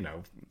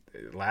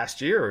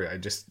last year I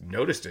just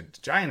noticed a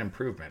giant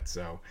improvement.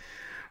 So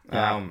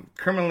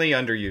criminally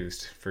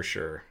underused for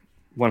sure.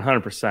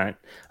 100%.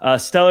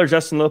 Stellar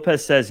Justin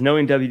Lopez says,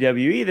 knowing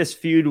WWE, this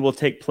feud will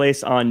take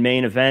place on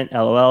Main Event.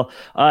 LOL.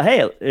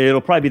 Hey, it'll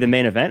probably be the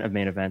main event of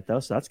Main Event though,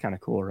 so that's kind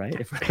of cool, right?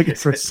 If we're looking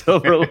for a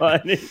silver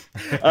lining.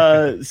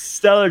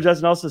 Stellar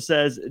Justin also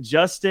says,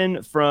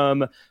 Justin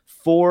from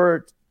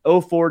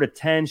 04 to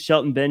 10,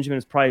 Shelton Benjamin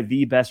is probably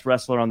the best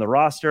wrestler on the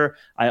roster.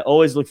 I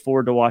always look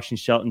forward to watching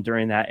Shelton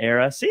during that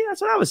era. See,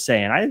 that's what I was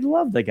saying. I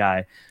love the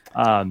guy.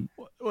 Well,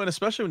 and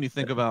especially when you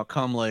think about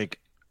come like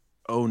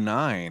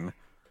 09,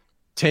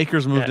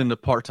 Taker's moved into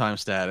part-time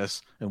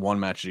status in one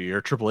match a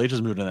year. Triple H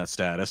has moved into that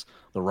status.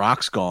 The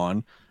Rock's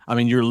gone. I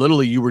mean,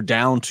 you were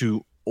down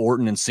to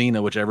Orton and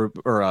Cena,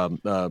 Orton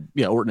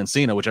and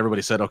Cena, which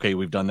everybody said, okay,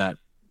 we've done that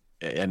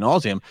ad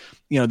nauseum.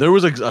 There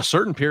was a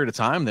certain period of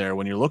time there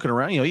when you're looking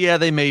around,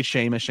 they made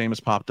Sheamus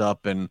popped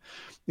up, and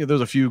there's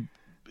a few,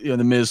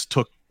 the Miz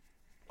took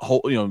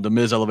the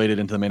Miz elevated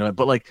into the main event,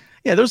 but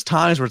there's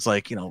times where it's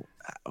like,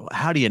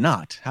 how do you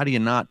not,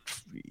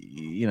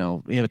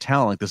 you have a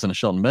talent like this in a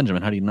Shelton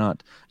Benjamin, how do you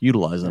not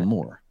utilize them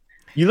more?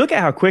 You look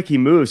at how quick he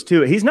moves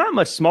too. He's not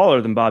much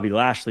smaller than Bobby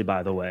Lashley,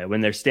 by the way,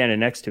 when they're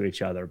standing next to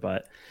each other,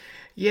 but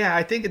yeah,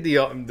 I think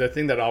the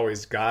thing that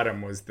always got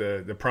him was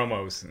the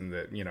promos and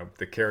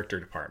the character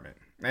department,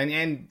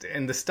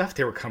 and the stuff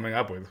they were coming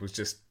up with was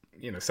just,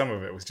 some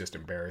of it was just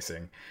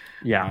embarrassing.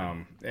 Yeah.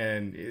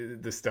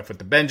 And the stuff with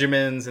the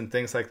Benjamins and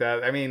things like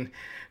that. I mean,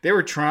 they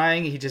were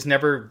trying. He just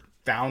never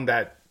found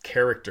that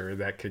character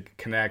that could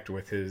connect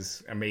with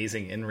his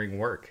amazing in-ring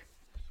work.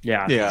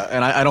 Yeah. Yeah,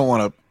 and I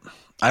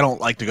don't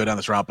like to go down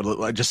this route,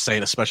 but I just say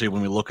it, especially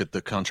when we look at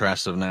the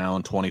contrast of now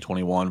in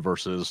 2021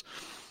 versus,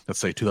 let's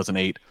say,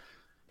 2008.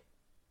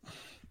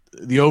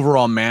 The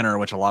overall manner in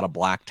which a lot of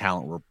black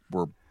talent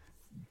were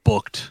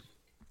booked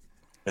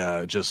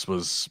just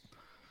was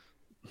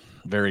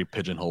very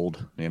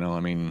pigeonholed. I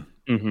mean,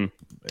 and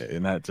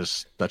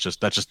that's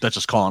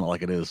just calling it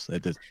like it is.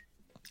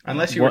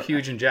 Unless you were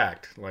huge and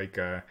jacked, like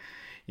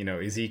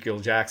Ezekiel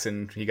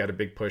Jackson, he got a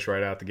big push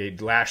right out the gate.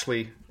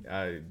 Lashley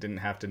didn't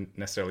have to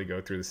necessarily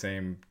go through the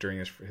same during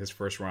his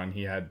first run.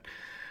 He had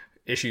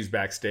issues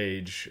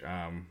backstage,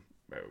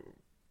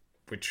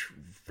 which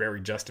very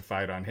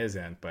justified on his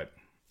end, but.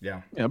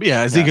 Yeah.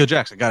 Ezekiel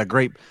Jackson got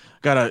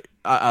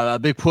a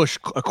big push,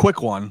 a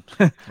quick one,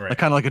 right.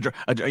 Kind of like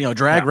a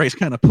drag race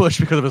kind of push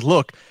because of his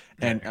look,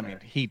 and I mean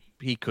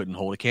he couldn't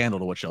hold a candle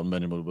to what Shelton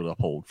Benjamin would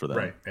uphold for that.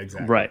 Right.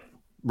 Exactly.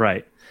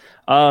 Right.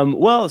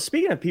 Well,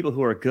 speaking of people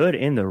who are good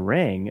in the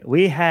ring,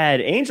 we had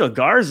Angel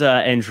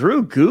Garza and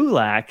Drew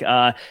Gulak.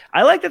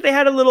 I like that they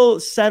had a little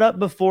setup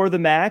before the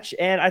match,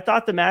 and I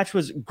thought the match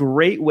was a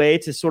great way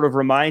to sort of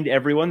remind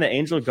everyone that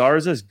Angel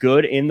Garza is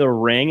good in the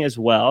ring as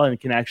well and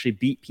can actually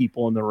beat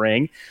people in the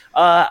ring.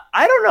 I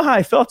don't know how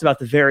I felt about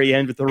the very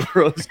end with the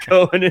Rose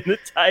going in the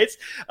tights.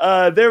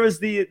 There was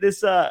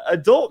this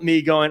adult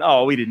me going,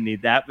 oh, we didn't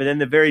need that, but then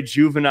the very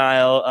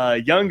juvenile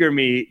younger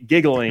me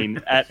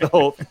giggling at the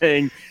whole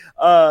thing.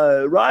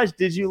 Raj,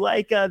 did you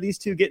like these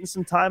two getting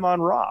some time on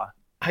Raw?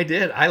 I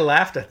did. I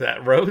laughed at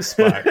that Rose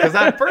spot because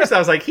at first I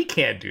was like, he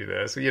can't do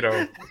this. He's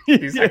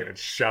not going to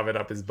shove it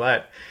up his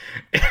butt.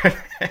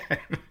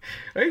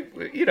 Put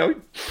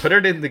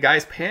it in the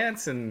guy's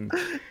pants and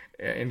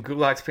in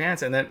Gulak's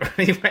pants, and then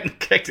he went and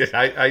kicked it.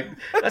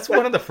 That's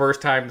one of the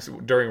first times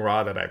during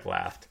Raw that I've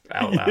laughed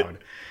out loud.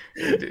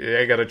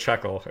 I got a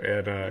chuckle,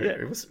 and I thought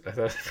it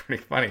was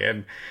pretty funny,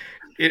 and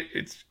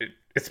it's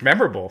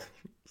memorable.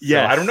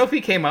 Yeah, so I don't know if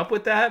he came up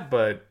with that,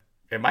 but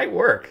it might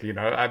work.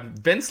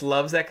 Vince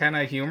loves that kind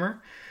of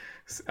humor,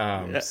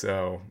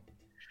 so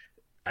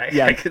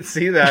I could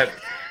see that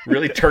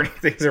really turning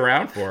things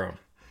around for him.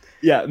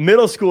 Yeah,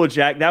 middle school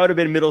Jack. That would have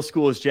been middle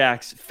school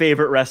Jack's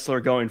favorite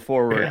wrestler going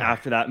forward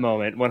after that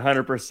moment.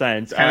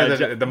 100%. Kind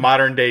of the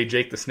modern day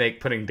Jake the Snake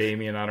putting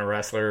Damien on a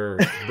wrestler, or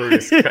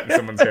Brutus cutting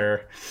someone's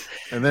hair,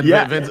 and then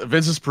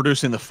Vince is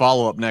producing the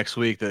follow up next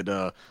week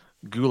that.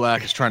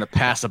 Gulak is trying to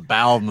pass a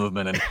bowel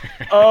movement, and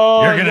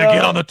you're gonna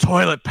get on the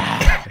toilet,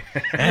 pal,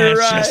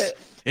 and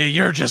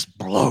you're just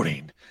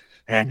bloating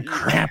and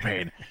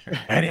cramping,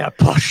 and you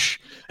push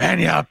and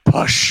you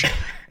push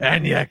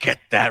and you get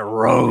that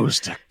rose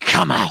to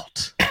come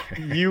out.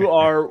 You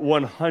are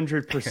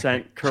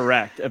 100%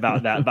 correct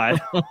about that. By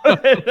the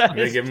way,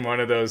 they give him one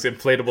of those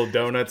inflatable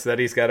donuts that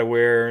he's got to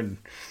wear, and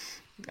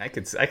I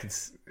could.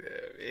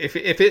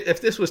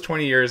 If this was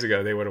 20 years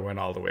ago, they would have went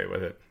all the way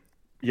with it.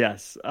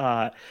 Yes.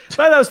 But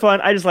that was fun.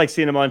 I just like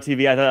seeing him on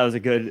TV. I thought that was a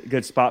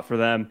good spot for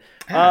them.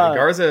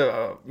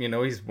 Garza,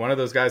 he's one of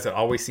those guys that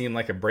always seemed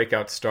like a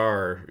breakout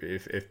star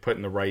if put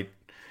in the right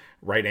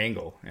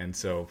angle. And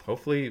so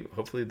hopefully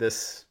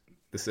this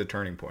is a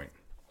turning point.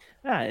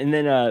 Yeah. And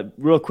then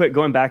real quick,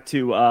 going back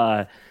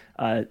to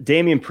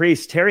Damian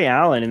Priest, Terry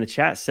Allen in the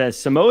chat says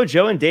Samoa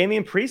Joe and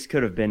Damian Priest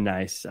could have been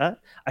nice.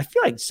 I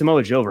feel like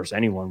Samoa Joe versus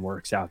anyone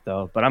works out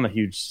though, but I'm a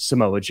huge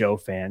Samoa Joe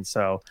fan.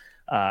 So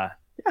yeah,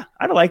 I'd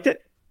have liked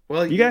it.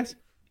 Well, you guys?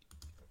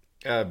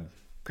 Go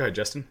ahead,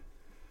 Justin.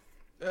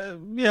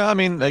 Yeah, I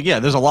mean,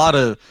 there's a lot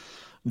of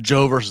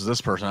Joe versus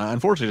this person.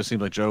 Unfortunately, it just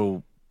seems like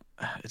Joe,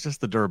 it's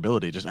just the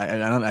durability.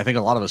 I think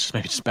a lot of us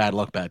maybe just bad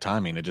luck, bad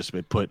timing.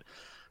 It put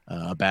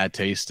a bad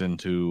taste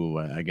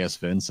into, I guess,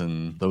 Vince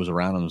and those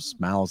around him's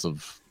mouths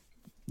of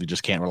we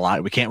just can't rely.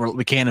 We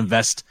can't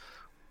invest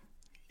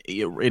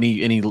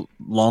any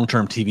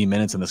long-term TV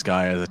minutes in this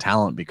guy as a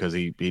talent because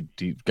he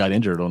got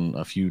injured on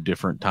a few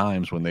different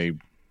times when they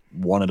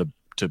wanted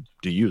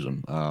to use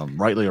him,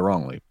 rightly or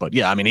wrongly. But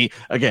yeah, I mean,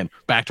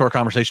 back to our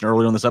conversation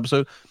earlier in this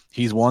episode,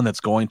 he's one that's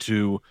he's going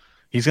to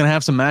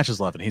have some matches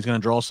left, and he's going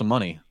to draw some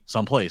money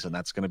someplace, and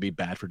that's going to be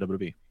bad for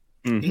WWE.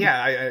 Mm-hmm.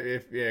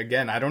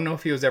 Yeah, I don't know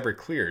if he was ever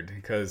cleared,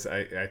 because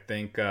I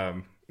think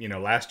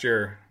last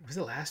year, was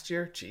it last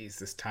year? Jeez,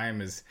 this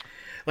time is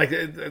like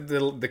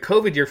the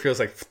COVID year feels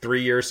like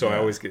 3 years, so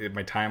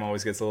my time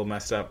always gets a little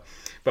messed up.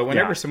 But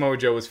whenever Samoa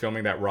Joe was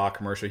filming that Raw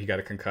commercial, he got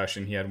a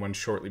concussion. He had one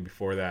shortly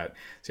before that,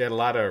 so he had a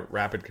lot of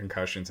rapid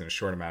concussions in a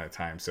short amount of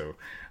time. So,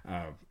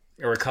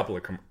 or a couple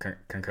of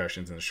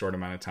concussions in a short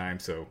amount of time.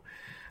 So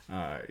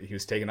he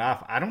was taken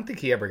off. I don't think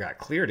he ever got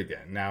cleared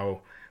again.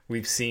 Now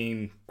we've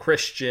seen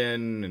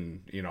Christian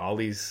and all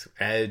these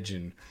Edge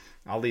and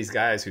all these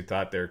guys who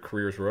thought their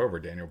careers were over,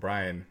 Daniel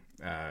Bryan,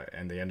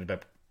 and they ended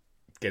up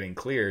getting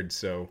cleared.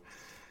 So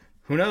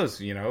who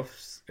knows?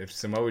 If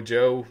Samoa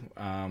Joe,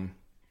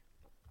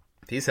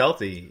 he's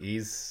healthy,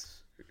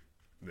 he's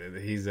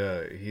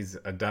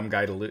a dumb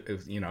guy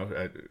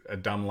to a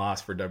dumb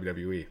loss for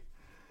WWE.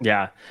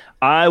 Yeah,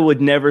 I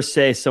would never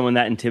say someone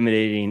that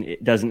intimidating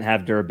doesn't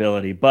have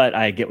durability, but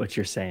I get what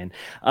you're saying.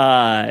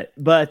 I'm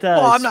not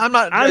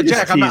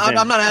Jack. I'm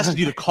not asking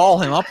you to call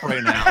him up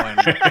right now.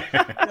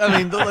 I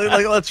mean,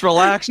 let's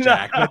relax,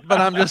 Jack. But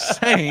I'm just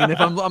saying,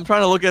 if I'm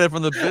trying to look at it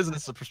from the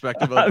business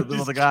perspective of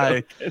the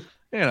guy.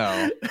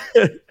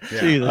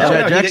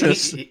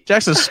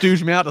 Jackson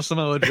stooged me out to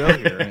Samoa Joe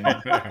here.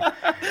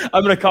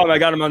 I'm going to call him. I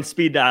got him on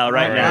speed dial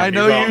right now. I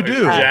know you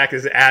do. Jack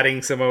is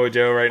adding Samoa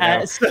Joe right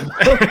now. Sending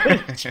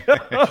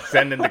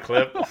the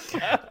clip.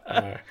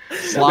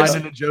 Slide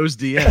into Joe's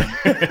DM.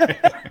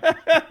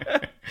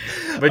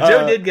 But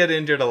Joe did get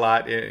injured a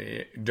lot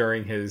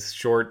during his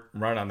short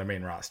run on the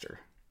main roster.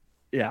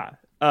 Yeah.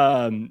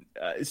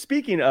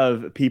 Speaking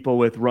of people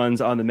with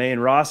runs on the main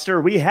roster,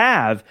 we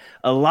have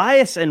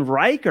Elias and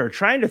Riker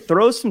trying to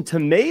throw some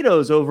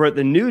tomatoes over at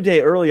the New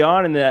Day early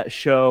on in that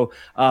show,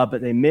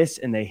 but they miss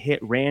and they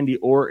hit Randy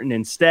Orton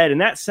instead. And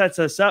that sets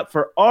us up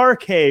for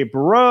RK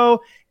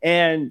Bro.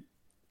 And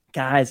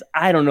guys,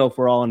 I don't know if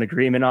we're all in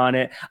agreement on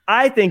it.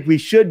 I think we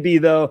should be,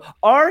 though.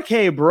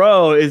 RK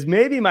Bro is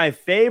maybe my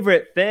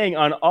favorite thing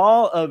on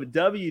all of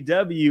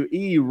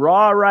WWE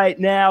Raw right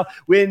now.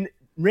 When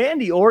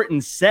Randy Orton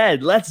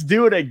said, "Let's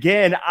do it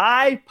again,"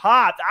 I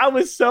popped. I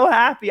was so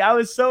happy. I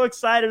was so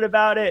excited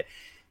about it.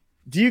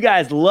 Do you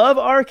guys love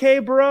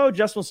RK Bro?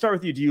 Justin, we'll start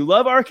with you. Do you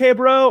love RK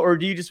Bro, or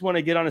do you just want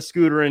to get on a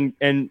scooter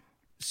and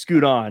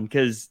scoot on?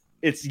 Because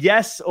it's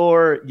yes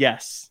or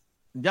yes.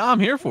 Yeah, I'm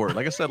here for it.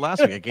 Like I said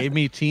last week, it gave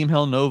me Team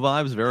Hell No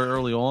vibes very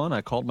early on.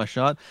 I called my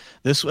shot.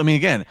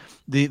 Again,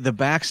 the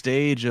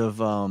backstage of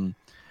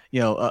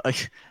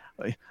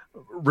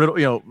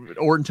Riddle,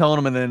 Orton telling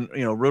him, and then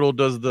Riddle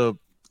does the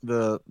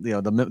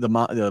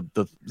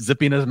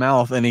zip in his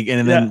mouth, and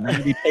then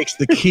he takes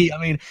the key. I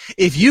mean,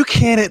 if you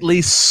can't at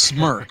least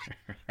smirk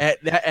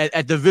at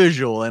the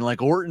visual, and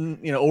like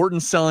Orton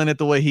selling it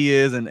the way he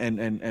is,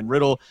 and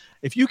Riddle,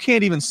 if you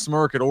can't even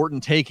smirk at Orton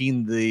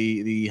taking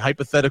the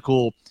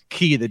hypothetical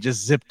key that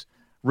just zipped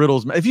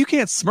Riddle's, if you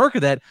can't smirk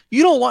at that,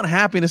 you don't want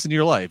happiness in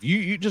your life.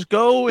 You just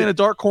go in a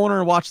dark corner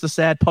and watch the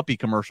sad puppy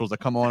commercials that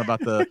come on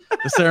about the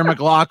Sarah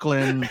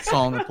McLachlan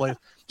song that plays.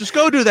 Just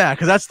go do that,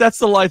 because that's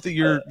the life that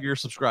you're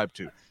subscribed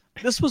to.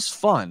 This was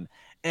fun,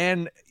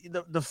 and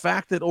the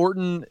fact that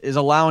Orton is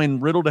allowing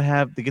Riddle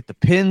to get the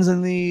pins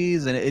in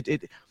these, and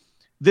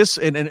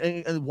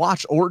and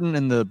watch Orton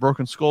in the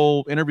Broken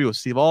Skull interview with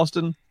Steve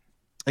Austin.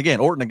 Again,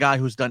 Orton, a guy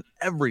who's done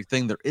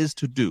everything there is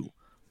to do.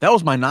 That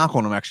was my knock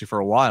on him actually for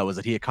a while, was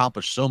that he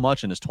accomplished so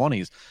much in his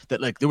 20s that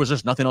like there was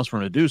just nothing else for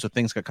him to do, so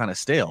things got kind of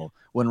stale.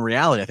 When in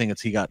reality, I think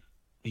he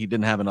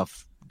didn't have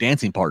enough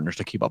dancing partners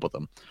to keep up with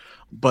them.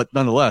 But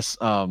nonetheless,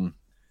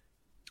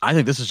 I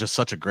think this is just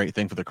such a great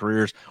thing for the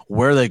careers.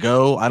 Where they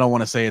go, I don't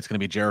want to say it's going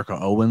to be Jericho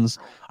Owens.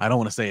 I don't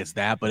want to say it's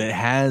that, but it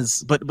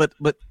has. But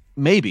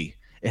maybe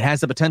it has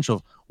the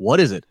potential.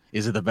 What is it?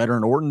 Is it the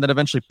veteran Orton that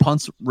eventually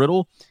punts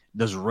Riddle?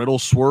 Does Riddle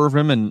swerve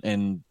him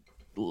and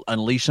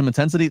unleash some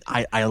intensity?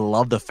 I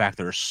love the fact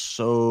there's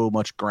so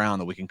much ground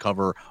that we can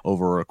cover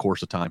over a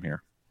course of time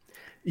here.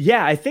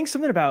 Yeah, I think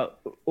something about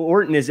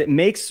Orton is it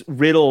makes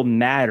Riddle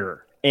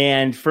matter.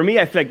 And for me,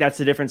 I feel like that's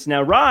the difference.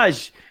 Now,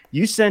 Raj,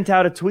 you sent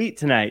out a tweet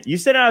tonight. You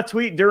sent out a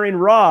tweet during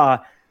Raw.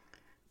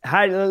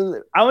 I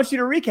want you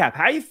to recap.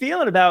 How are you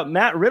feeling about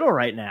Matt Riddle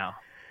right now?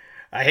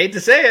 I hate to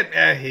say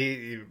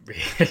it.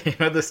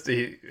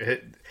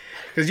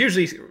 Because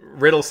usually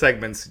Riddle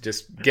segments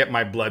just get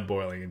my blood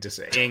boiling and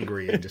just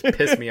angry and just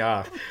piss me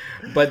off.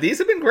 But these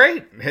have been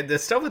great. The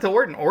stuff with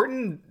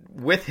Orton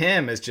with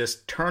him has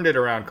just turned it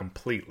around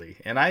completely.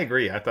 And I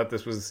agree. I thought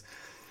this was...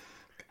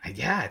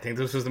 I think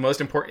this was the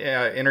most important,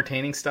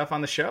 entertaining stuff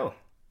on the show.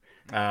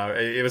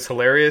 It was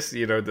hilarious.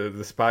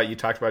 The spot you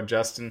talked about,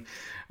 Justin.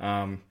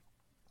 The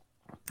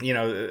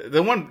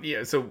one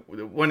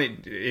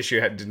issue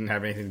didn't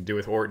have anything to do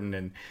with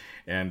Orton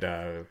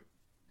and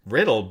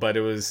Riddle, but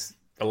it was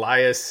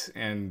Elias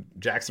and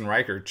Jackson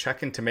Riker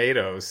chucking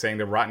tomatoes, saying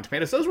they're rotten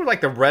tomatoes. Those were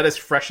like the reddest,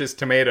 freshest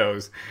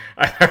tomatoes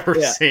I've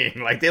ever seen.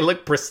 Like, they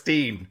look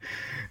pristine.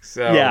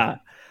 So yeah.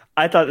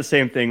 I thought the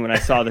same thing when I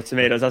saw the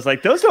tomatoes. I was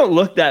like, those don't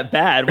look that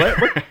bad.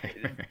 What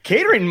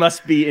catering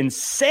must be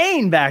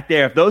insane back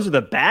there if those are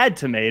the bad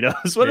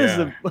tomatoes. What are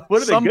the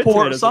good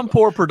tomatoes? Some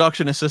poor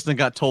production assistant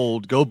got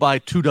told, go buy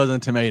 24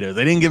 tomatoes.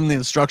 They didn't give them the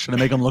instruction to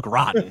make them look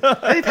rotten.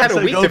 They've had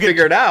a week to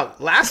figure it out.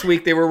 Last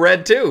week they were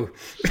red too.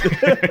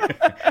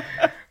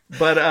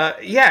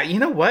 But you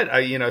know what?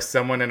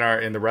 Someone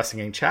in the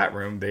Wrestling Inc. chat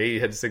room, they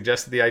had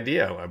suggested the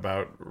idea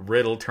about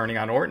Riddle turning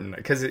on Orton,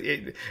 because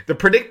the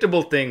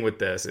predictable thing with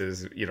this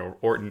is,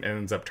 Orton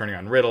ends up turning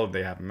on Riddle.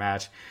 They have a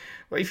match.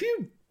 Well,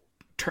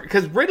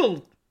 because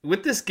Riddle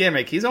with this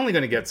gimmick, he's only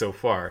going to get so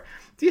far.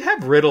 Do you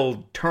have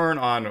Riddle turn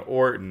on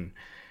Orton,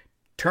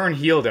 turn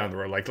heel down the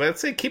road? Like,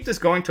 let's say keep this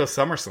going till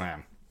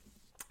SummerSlam,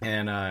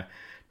 and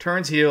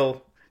turns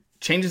heel,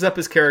 changes up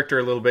his character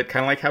a little bit,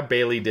 kind of like how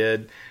Bayley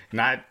did.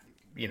 Not.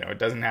 It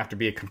doesn't have to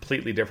be a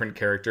completely different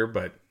character,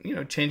 but,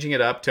 changing it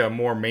up to a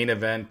more main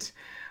event,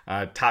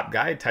 top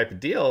guy type of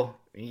deal,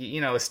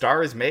 a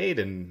star is made,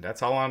 and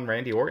that's all on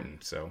Randy Orton.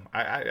 So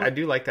I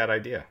do like that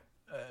idea.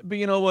 But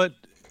you know what?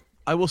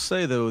 I will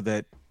say, though,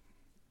 that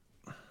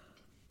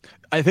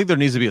I think there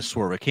needs to be a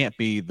swerve. It can't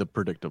be the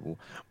predictable.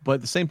 But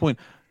at the same point,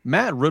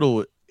 Matt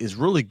Riddle is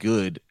really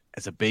good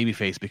as a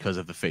babyface because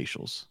of the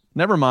facials.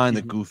 Never mind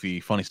the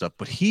goofy, funny stuff,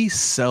 but he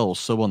sells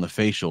so on the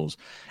facials.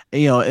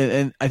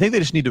 And I think they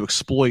just need to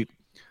exploit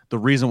the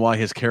reason why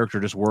his character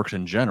just works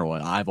in general.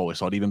 And I've always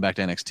thought, even back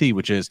to NXT,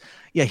 which is,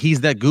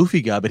 he's that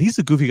goofy guy, but he's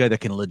the goofy guy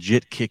that can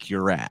legit kick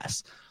your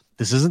ass.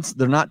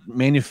 They're not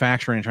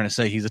manufacturing and trying to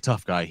say he's a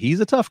tough guy. He's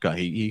a tough guy.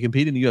 He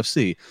competed in the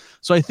UFC.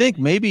 So I think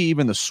maybe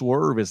even the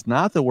swerve is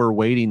not that we're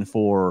waiting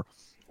for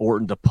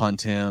Orton to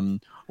punt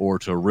him or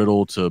to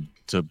Riddle to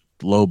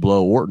low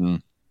blow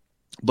Orton,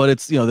 but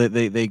it's,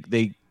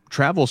 they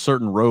travel a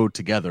certain road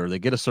together. They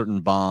get a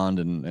certain bond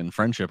and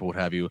friendship or what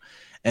have you.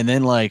 And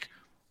then like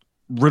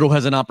Riddle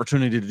has an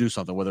opportunity to do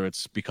something, whether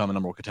it's become a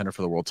number one contender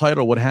for the world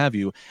title, what have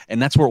you.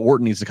 And that's where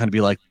Orton needs to kind of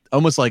be like,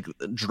 almost like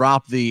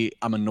drop the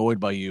I'm annoyed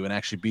by you and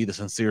actually be the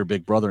sincere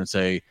big brother and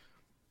say,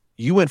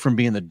 you went from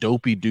being the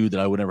dopey dude that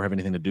I would never have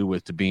anything to do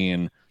with to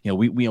being,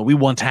 we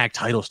won tag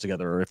titles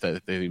together, or if they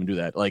even do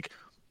that. Like,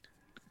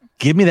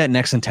 give me that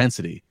next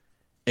intensity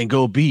and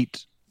go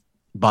beat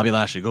Bobby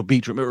Lashley, go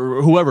beat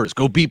or whoever it is,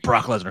 go beat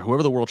Brock Lesnar,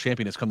 whoever the world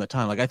champion is come that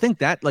time. Like, I think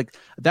that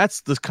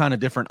that's the kind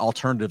of different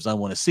alternatives I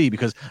want to see,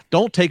 because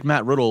don't take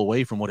Matt Riddle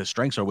away from what his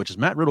strengths are, which is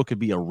Matt Riddle could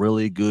be a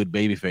really good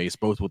babyface,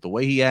 both with the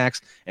way he acts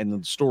and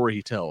the story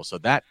he tells. So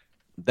that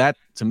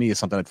to me is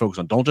something I'd focus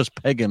on. Don't just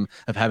peg him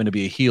of having to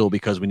be a heel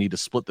because we need to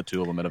split the two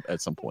of them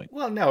at some point.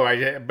 Well, no,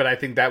 but I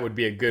think that would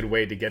be a good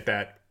way to get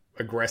that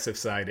aggressive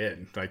side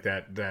in, like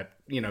that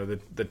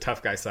the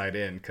tough guy side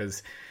in,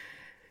 because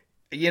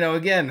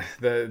again,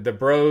 the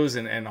bros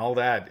and all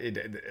that,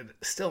 it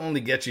still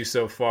only gets you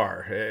so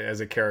far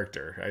as a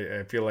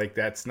character. I feel like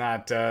that's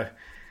not a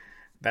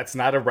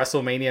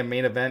WrestleMania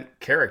main event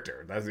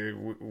character. That's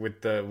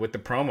with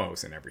the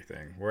promos and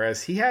everything.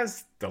 Whereas he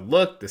has the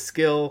look, the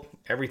skill,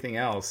 everything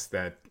else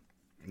that,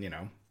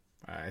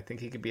 I think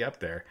he could be up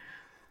there.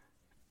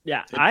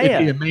 Yeah,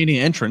 it'd be a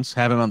Mania entrance,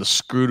 have him on the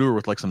scooter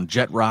with like some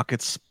jet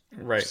rockets.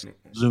 Right,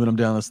 zooming them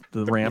down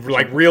the ramp,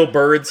 like real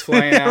birds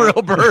flying out.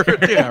 Real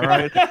birds, yeah,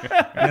 right.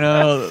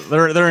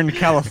 They're in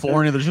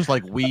California. There's just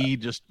like weed,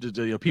 just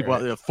people,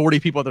 right. 40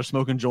 people out there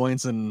smoking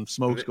joints and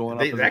smokes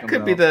going up. That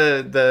could be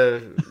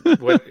the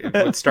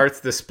what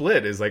starts the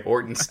split is like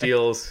Orton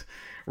steals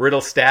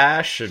Riddle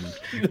stash and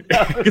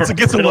gets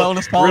a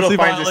wellness policy Riddle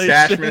finds violation. A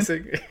stash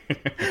missing.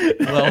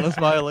 Wellness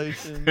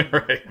violation.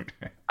 Right.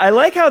 I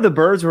like how the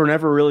birds were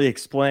never really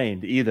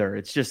explained either.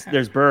 It's just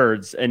there's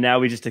birds, and now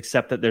we just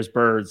accept that there's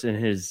birds in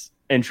his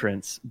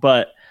entrance.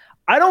 But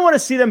I don't want to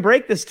see them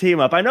break this team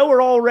up. I know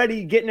we're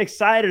already getting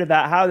excited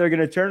about how they're going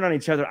to turn on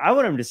each other. I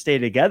want them to stay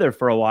together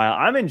for a while.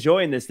 I'm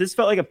enjoying this. This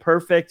felt like a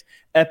perfect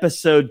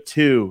episode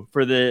 2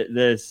 for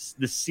the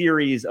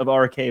series of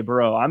RK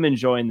Bro. I'm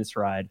enjoying this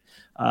ride.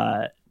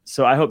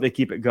 So I hope they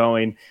keep it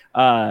going.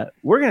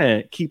 We're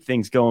going to keep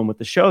things going with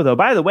the show, though.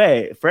 By the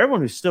way, for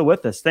everyone who's still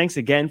with us, thanks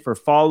again for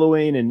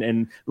following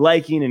and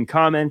liking and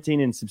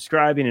commenting and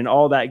subscribing and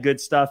all that good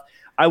stuff.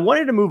 I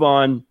wanted to move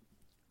on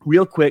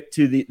real quick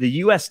to the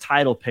U.S.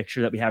 title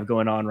picture that we have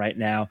going on right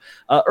now.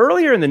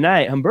 Earlier in the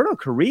night, Humberto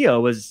Carrillo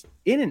was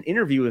in an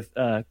interview with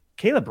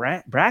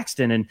Kayla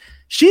Braxton, and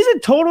she's a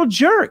total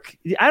jerk.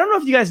 I don't know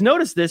if you guys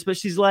noticed this, but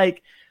she's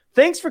like,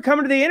 thanks for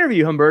coming to the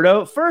interview,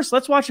 Humberto. First,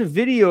 let's watch a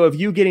video of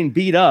you getting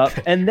beat up.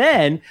 And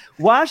then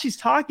while she's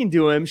talking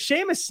to him,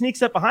 Sheamus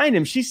sneaks up behind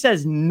him. She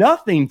says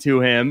nothing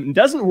to him,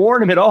 doesn't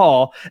warn him at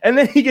all. And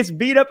then he gets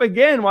beat up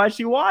again while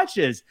she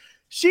watches.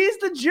 She's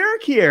the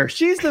jerk here.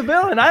 She's the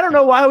villain. I don't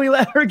know why we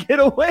let her get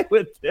away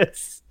with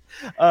this.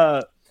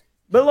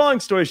 But long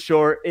story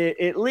short,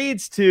 it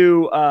leads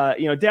to,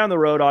 down the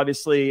road,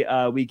 obviously,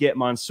 we get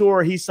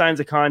Mansoor. He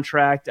signs a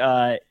contract,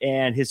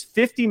 and his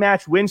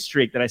 50-match win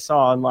streak that I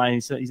saw online,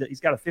 he's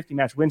got a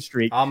 50-match win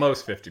streak.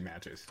 Almost 50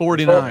 matches.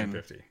 49.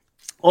 50.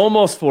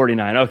 Almost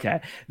 49. Okay.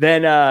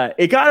 Then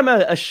it got him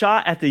a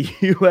shot at the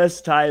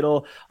U.S.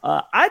 title.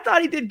 I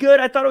thought he did good.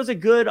 I thought it was a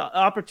good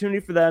opportunity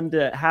for them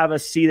to have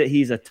us see that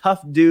he's a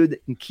tough dude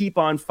that can keep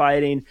on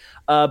fighting.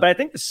 But I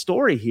think the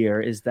story here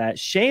is that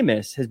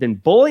Sheamus has been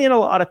bullying a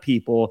lot of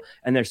people,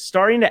 and they're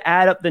starting to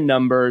add up the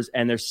numbers,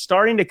 and they're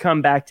starting to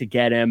come back to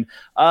get him.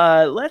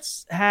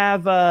 Let's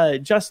have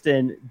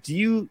Justin. Do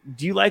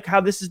you like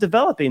how this is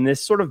developing,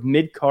 this sort of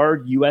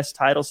mid-card U.S.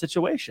 title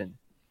situation?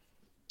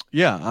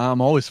 Yeah,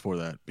 I'm always for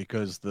that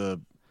because the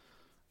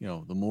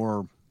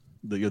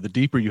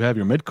deeper you have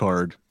your mid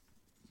card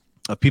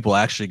of people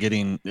actually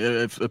getting,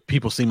 if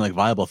people seem like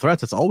viable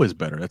threats, it's always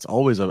better. It's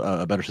always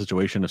a better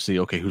situation to see,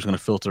 okay, who's going to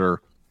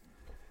filter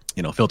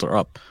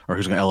up, or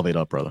who's going to elevate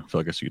up, rather. So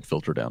I guess you'd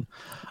filter down.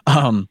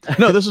 No,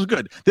 this was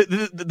good.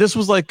 This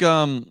was like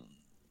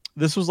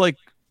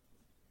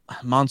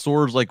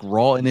Mansoor's like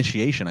Raw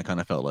initiation. I kind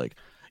of felt like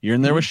you're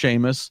in there with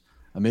Sheamus,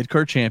 a mid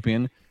card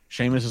champion.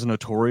 Sheamus is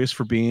notorious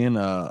for being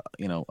a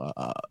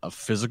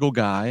physical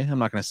guy. I'm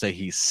not going to say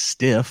he's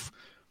stiff,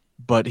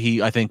 but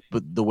I think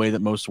the way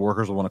that most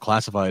workers will want to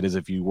classify it is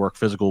if you work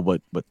physical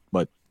but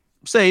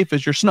safe,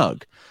 is you're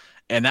snug.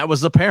 And that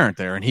was apparent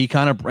there. And he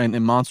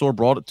and Mansoor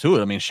brought it to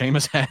it. I mean,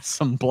 Sheamus had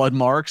some blood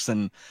marks,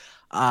 and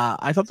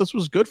I thought this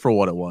was good for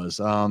what it was.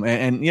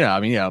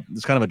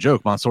 It's kind of a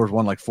joke. Mansoor's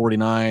won like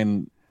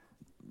 49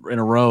 in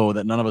a row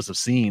that none of us have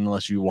seen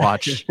unless you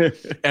watch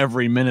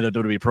every minute of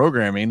WWE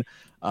programming.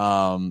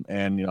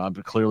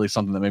 Clearly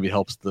something that maybe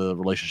helps the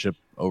relationship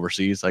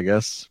overseas, I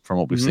guess, from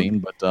what we've seen.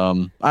 But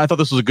I thought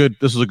this was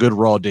a good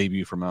Raw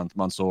debut for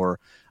Mansoor.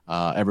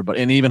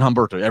 Everybody, and even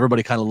Humberto,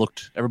 everybody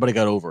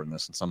got over in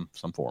this in some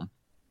form.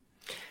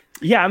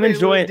 Yeah, I'm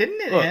enjoying. Didn't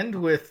it end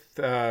with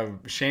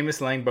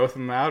Sheamus laying both of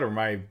them out,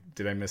 or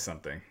did I miss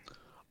something?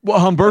 Well,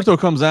 Humberto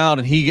comes out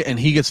and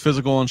he gets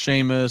physical on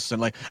Sheamus, and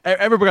like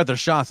everybody got their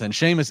shots in.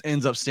 Sheamus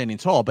ends up standing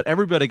tall, but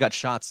everybody got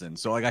shots in.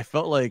 So like I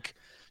felt like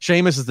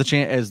Sheamus as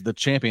the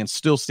champion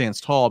still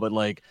stands tall, but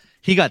like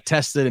he got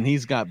tested and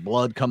he's got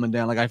blood coming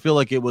down. Like I feel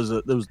like it was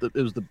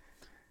the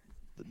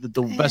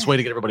best way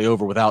to get everybody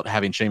over without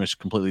having Sheamus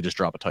completely just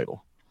drop a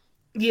title.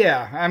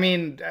 Yeah, I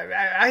mean,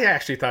 I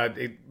actually thought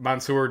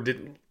Mansoor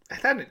didn't. I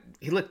thought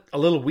he looked a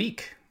little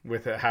weak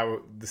with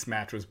how this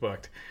match was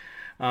booked.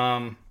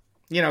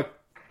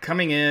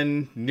 Coming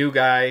in, new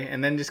guy,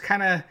 and then just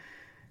kind of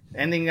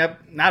ending up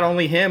not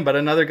only him but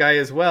another guy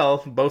as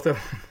well, both of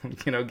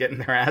them, getting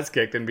their ass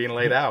kicked and being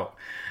laid out.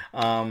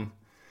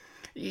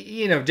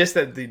 Just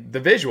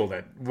the visual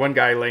that one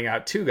guy laying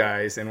out two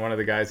guys, and one of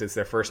the guys, it's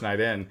their first night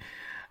in.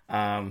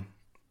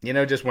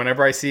 Just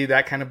whenever I see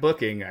that kind of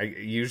booking, I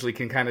usually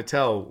can kind of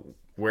tell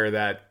where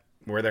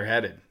they're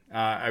headed.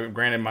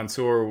 Granted,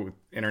 Mansoor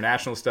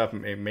international stuff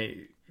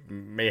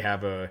may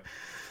have a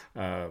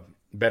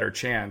better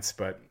chance,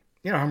 but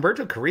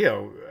Humberto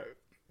Carrillo,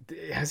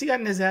 has he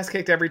gotten his ass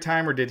kicked every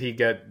time, or did he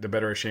get the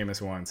better of Sheamus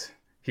once?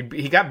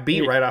 He got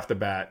beat right off the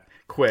bat,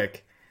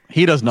 quick.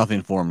 He does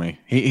nothing for me.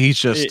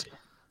 He's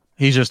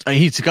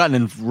gotten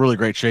in really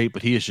great shape,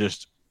 but he is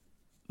just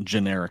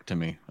generic to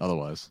me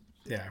otherwise.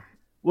 Yeah.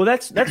 Well,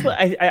 that's what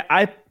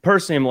I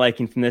personally am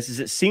liking from this.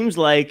 Is it seems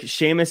like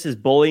Sheamus is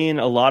bullying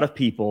a lot of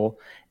people,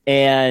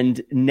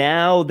 and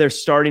now they're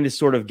starting to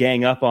sort of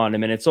gang up on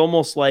him, and it's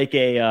almost like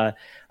I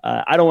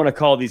don't want to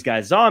call these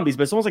guys zombies,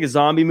 but it's almost like a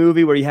zombie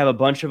movie where you have a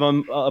bunch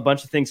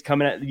of things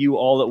coming at you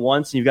all at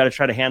once, and you've got to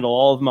try to handle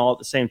all of them all at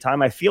the same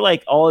time. I feel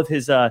like all of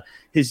his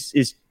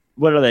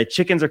what are they?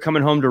 Chickens are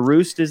coming home to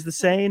roost, is the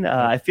saying.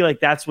 I feel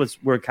like that's what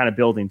we're kind of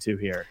building to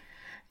here.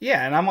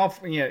 Yeah, and I'm all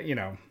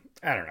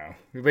I don't know,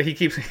 but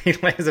he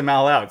lays them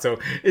all out. So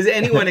is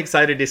anyone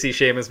excited to see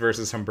Sheamus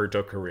versus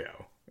Humberto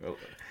Carrillo?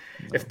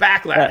 If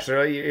Backlash,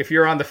 if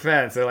you're on the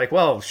fence, they're like,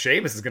 well,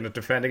 Sheamus is going to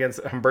defend against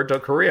Humberto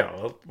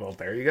Carrillo. Well,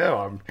 there you go.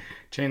 I'm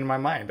changing my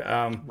mind.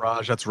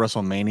 Raj, that's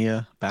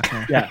WrestleMania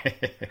Backlash.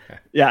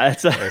 Yeah.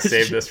 It's I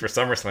saved this for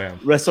SummerSlam.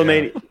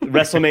 WrestleMania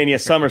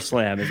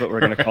SummerSlam is what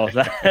we're going to call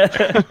that.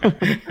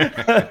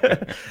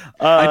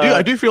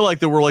 I do feel like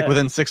that we're like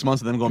within 6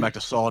 months of them going back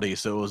to Saudi,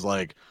 so it was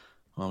like,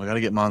 well, we got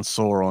to get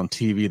Mansoor on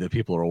TV that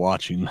people are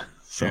watching.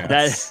 So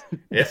that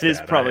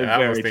is probably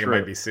very true.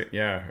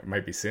 It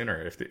might be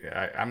sooner.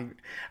 I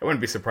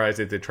wouldn't be surprised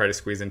if they try to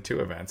squeeze in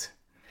two events.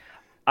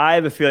 I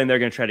have a feeling they're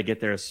going to try to get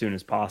there as soon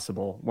as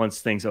possible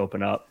once things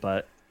open up.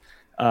 But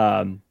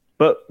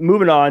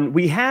moving on,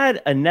 we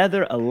had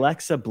another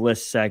Alexa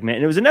Bliss segment,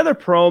 and it was another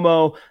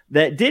promo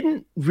that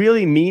didn't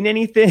really mean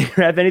anything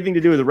or have anything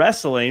to do with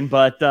wrestling,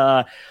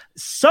 but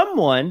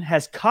someone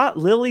has caught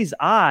Lily's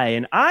eye,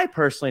 and I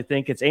personally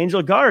think it's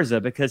Angel Garza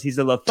because he's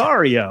a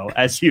Lothario,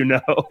 as you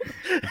know.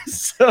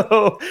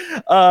 So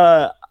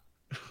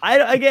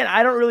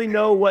I don't really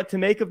know what to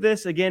make of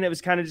this. Again, it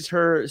was kind of just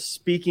her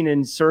speaking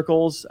in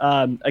circles.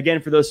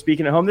 Again, for those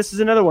speaking at home, this is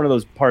another one of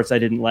those parts I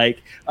didn't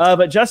like.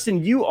 But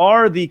Justin, you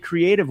are the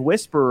creative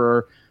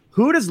whisperer.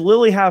 Who does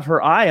Lily have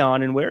her eye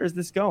on, and where is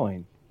this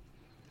going?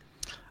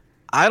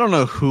 I don't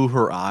know who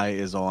her eye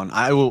is on.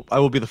 I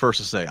will be the first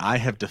to say I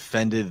have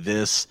defended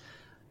this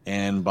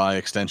and by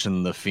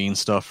extension, the Fiend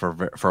stuff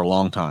for a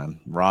long time.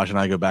 Raj and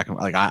I go back and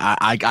like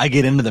I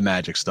get into the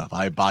magic stuff.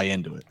 I buy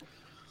into it.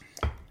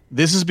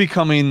 This is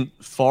becoming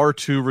far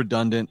too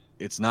redundant.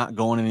 It's not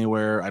going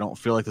anywhere. I don't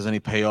feel like there's any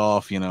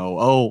payoff. You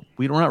know,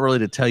 we're not really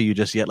to tell you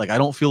just yet. Like I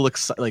don't feel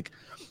like.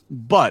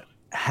 But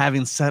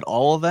having said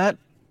all of that,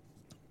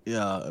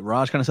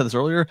 Raj kind of said this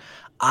earlier.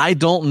 I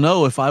don't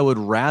know if I would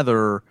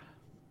rather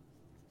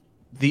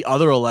the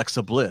other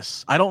Alexa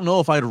Bliss. I don't know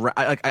if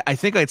I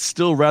think I'd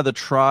still rather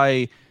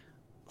try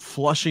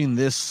flushing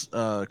this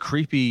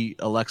creepy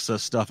Alexa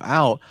stuff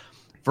out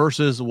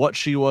versus what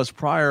she was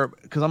prior,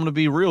 because I'm going to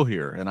be real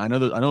here, and I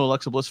know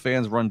Alexa Bliss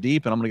fans run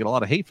deep, and I'm going to get a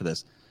lot of hate for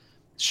this.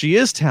 She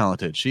is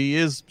talented. She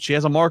has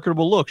a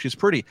marketable look. She's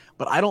pretty,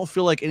 but I don't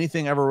feel like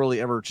anything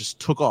ever just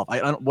took off. I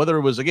don't, whether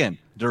it was again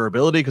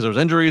durability because there was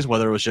injuries,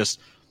 whether it was just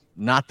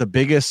not the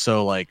biggest,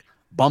 so like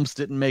bumps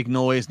didn't make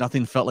noise,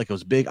 nothing felt like it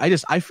was big.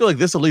 I feel like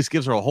this at least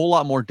gives her a whole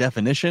lot more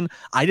definition.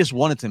 I just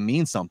want it to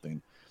mean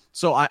something.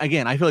 So I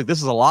feel like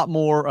this is a lot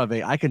more of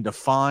I can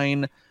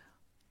define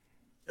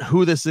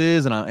who this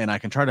is, and I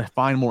can try to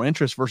find more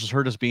interest versus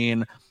her just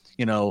being,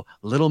 you know,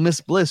 Little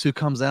Miss Bliss who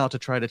comes out to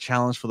try to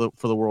challenge for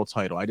the world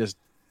title.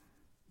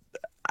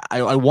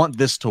 I want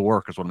this to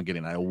work is what I'm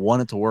getting. I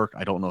want it to work.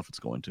 I don't know if it's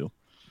going to.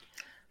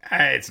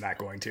 It's not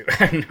going to.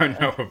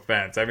 No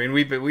offense. I mean,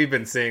 we've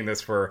been seeing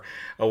this for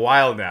a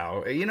while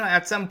now. You know,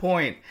 at some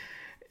point,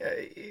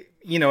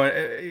 you know,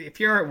 if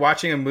you're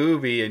watching a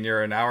movie and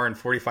you're an hour and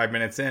 45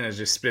 minutes in, it's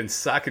just been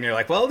sucking. You're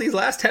like, well, these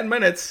last 10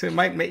 minutes, it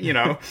might make, you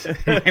know,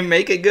 it might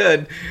make it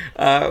good.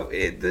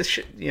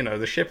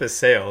 The ship has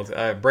sailed.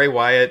 Bray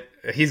Wyatt,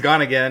 he's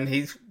gone again.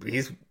 He's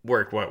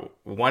worked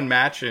one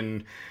match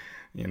in,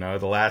 you know,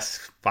 the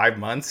last 5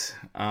 months.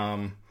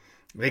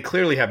 They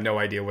clearly have no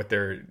idea what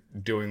they're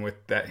doing with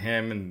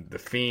him and the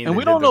Fiend. And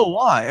we don't know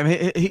why. I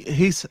mean,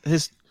 his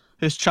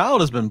child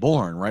has been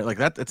born, right? Like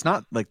that. It's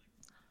not like,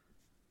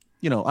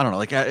 you know, I don't know.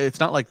 Like it's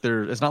not like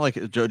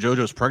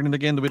JoJo's pregnant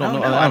again. We don't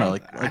know. I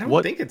don't know. I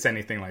don't think it's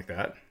anything like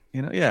that.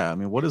 You know, yeah. I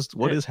mean, what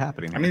is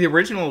happening? I mean, the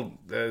original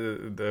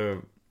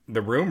the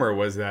rumor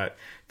was that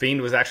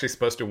Fiend was actually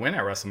supposed to win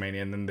at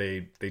WrestleMania, and then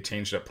they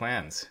changed up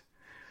plans.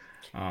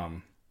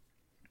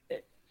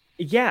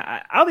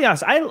 Yeah, I'll be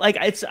honest.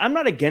 I'm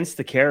not against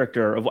the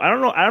character.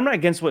 I'm not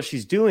against what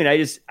she's doing.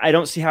 I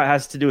don't see how it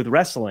has to do with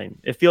wrestling.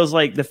 It feels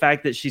like the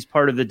fact that she's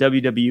part of the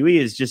WWE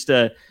is just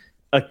a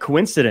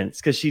coincidence,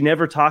 because she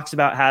never talks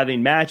about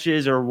having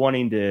matches or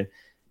wanting to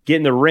get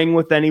in the ring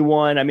with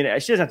anyone. I mean,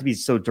 she doesn't have to be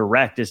so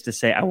direct as to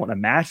say I want a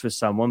match with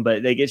someone,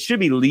 but it should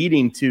be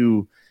leading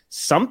to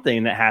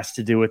something that has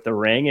to do with the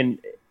ring. And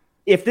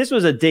if this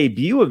was a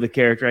debut of the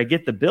character, I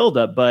get the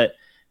buildup, but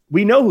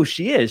we know who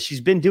she is.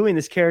 She's been doing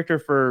this character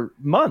for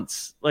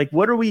months. Like,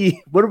 what are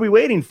we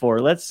waiting for?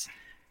 Let's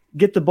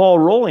get the ball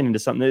rolling into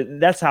something.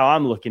 That's how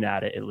I'm looking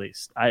at it, at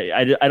least.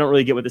 I don't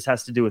really get what this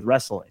has to do with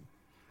wrestling.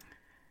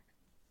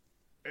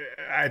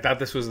 I thought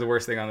this was the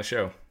worst thing on the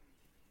show.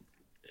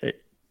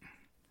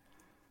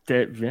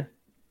 Yeah.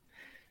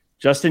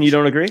 Justin, you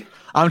don't agree?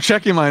 I'm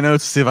checking my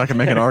notes to see if I can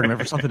make an argument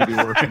for something to be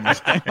worse than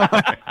this.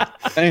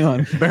 Hang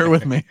on. Bear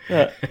with me.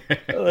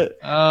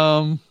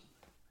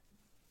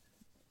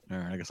 All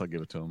right, I guess I'll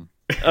give it to him.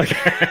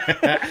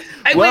 Okay.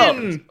 I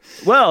win.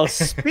 Well,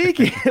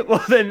 speaking.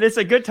 Well, then it's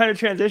a good time to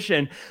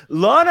transition.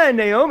 Lana and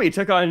Naomi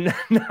took on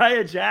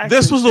Nia Jax.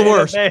 This was the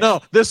worst. No,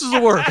 this is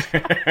the worst.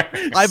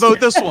 I vote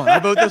this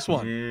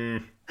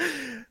one.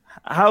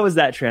 How was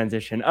that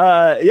transition?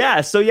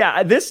 Yeah. So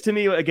yeah, this to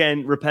me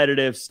again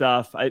repetitive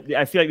stuff.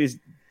 I feel like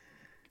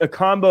a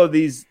combo of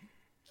these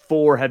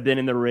four have been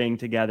in the ring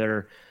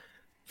together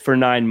for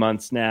 9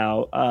 months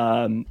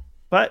now.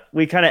 But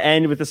we kind of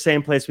end with the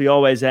same place we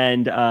always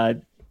end.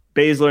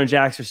 Baszler and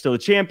Jax are still the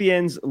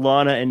champions.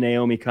 Lana and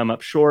Naomi come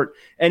up short.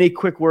 Any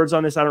quick words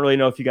on this? I don't really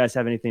know if you guys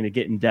have anything to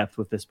get in depth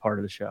with this part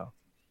of the show.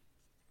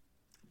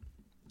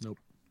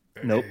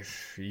 Nope.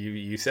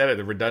 You said it.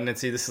 The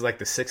redundancy. This is like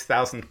the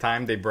 6,000th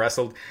time they've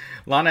wrestled.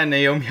 Lana and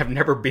Naomi have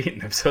never beaten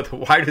them. So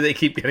why do they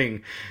keep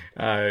getting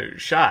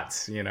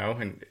shots? You know.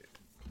 And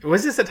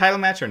was this a title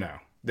match or no?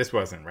 This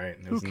wasn't, right?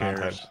 It was not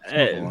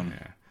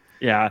a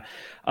yeah.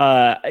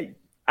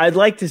 I'd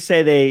like to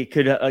say they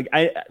could.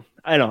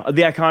 I don't know.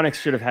 The Iconics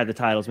should have had the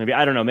titles. Maybe,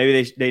 I don't know.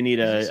 Maybe they need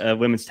a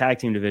women's tag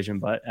team division.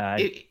 But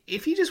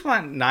if you just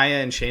want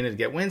Nia and Shayna to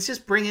get wins,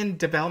 just bring in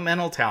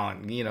developmental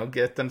talent. You know,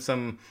 get them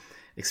some.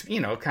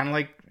 You know, kind of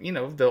like, you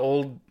know, the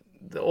old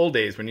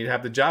days when you'd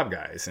have the job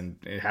guys and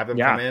have them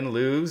come in,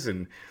 lose,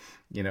 and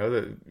you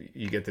know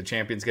you get the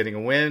champions getting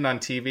a win on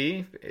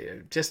TV.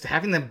 Just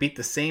having them beat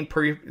the same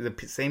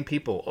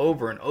people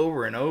over and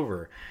over and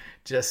over.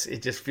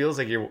 It just feels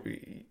like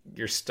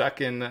you're stuck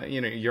in, you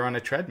know, you're on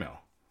a treadmill.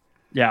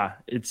 Yeah,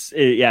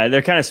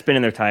 they're kind of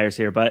spinning their tires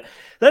here, but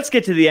let's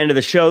get to the end of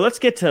the show. Let's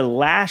get to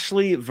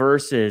Lashley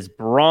versus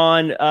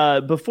Braun.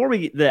 Before we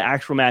get the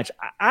actual match,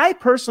 I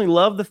personally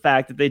love the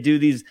fact that they do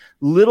these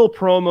little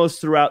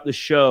promos throughout the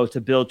show to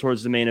build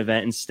towards the main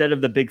event instead of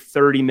the big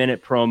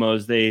 30-minute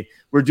promos they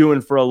were doing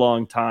for a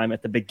long time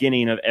at the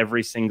beginning of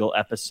every single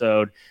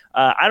episode.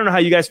 I don't know how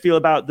you guys feel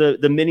about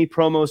the mini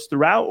promos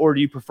throughout, or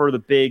do you prefer the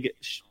big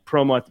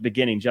promo at the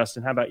beginning?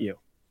 Justin, how about you?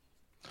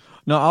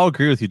 No, I'll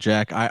agree with you,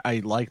 Jack.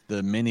 I like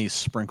the minis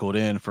sprinkled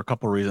in for a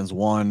couple of reasons.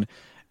 One,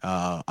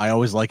 I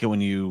always like it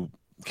when you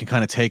can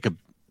kind of take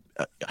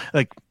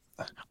like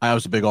I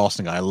was a big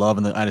Austin guy. I love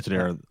in the Attitude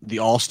Era the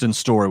Austin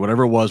story,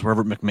 whatever it was,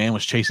 wherever McMahon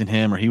was chasing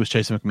him or he was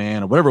chasing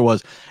McMahon or whatever it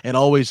was, it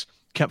always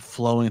kept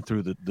flowing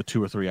through the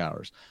 2 or 3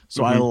 hours.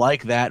 So I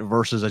like that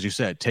versus, as you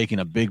said, taking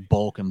a big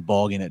bulk and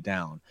bogging it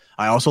down.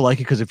 I also like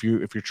it because if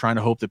you're trying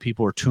to hope that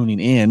people are tuning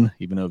in,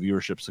 even though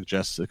viewership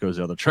suggests it goes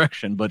the other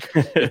direction, but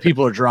if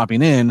people are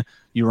dropping in,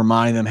 you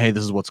remind them, hey,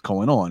 this is what's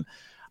going on.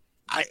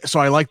 So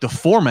I like the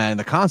format and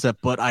the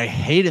concept, but I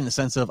hate it in the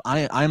sense of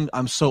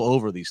I'm so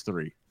over these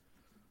three.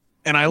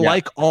 And I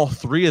like all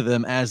three of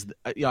them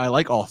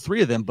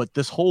but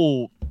this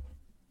whole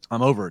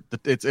I'm over it.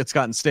 It's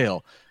gotten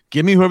stale.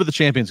 Give me whoever the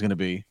champion's going to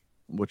be,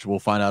 which we'll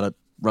find out at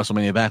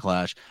WrestleMania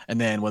Backlash. And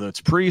then whether it's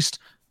Priest,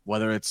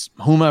 whether it's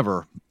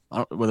whomever,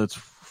 whether it's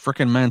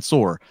frickin'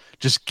 Mansoor,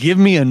 just give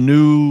me a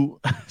new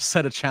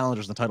set of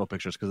challengers in the title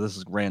pictures because this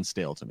is ran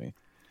stale to me.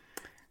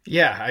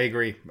 Yeah, I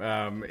agree.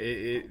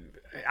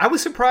 I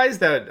was surprised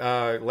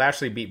that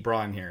Lashley beat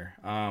Braun here.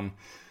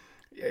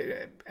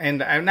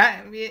 And I'm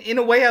not, in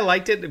a way I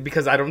liked it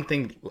because I don't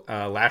think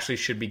Lashley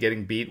should be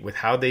getting beat with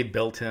how they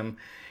built him.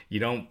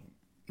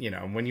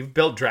 When you've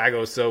built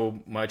Drago so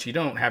much, you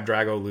don't have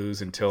Drago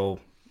lose until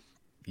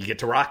you get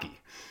to Rocky.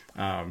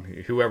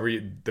 Whoever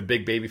the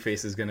big baby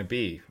face is going to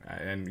be,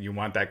 and you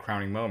want that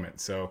crowning moment.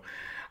 So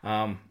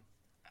I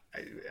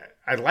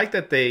like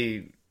that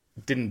they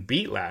didn't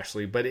beat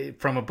Lashley, but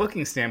from a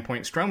booking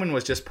standpoint, Strowman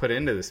was just put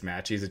into this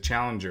match. He's a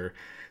challenger.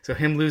 So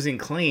him losing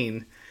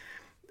clean,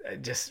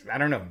 I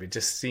don't know. It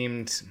just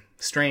seemed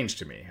strange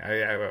to me.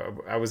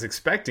 I was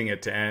expecting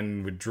it to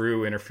end with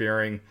Drew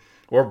interfering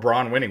or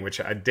Braun winning, which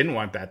I didn't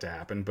want that to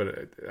happen,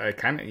 but I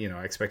kind of,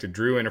 I expected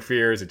Drew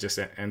interferes. It just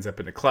ends up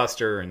in a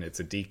cluster and it's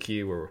a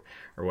DQ or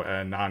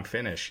a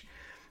non-finish.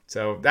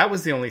 So that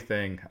was the only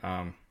thing.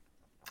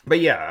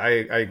 But yeah, I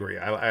agree.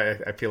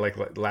 I feel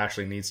like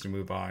Lashley needs to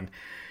move on.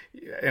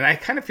 And I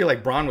kind of feel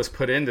like Braun was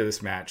put into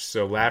this match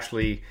so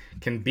Lashley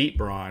can beat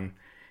Braun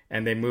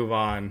and they move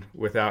on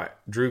without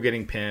Drew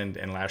getting pinned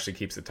and Lashley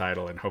keeps the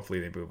title and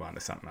hopefully they move on to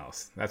something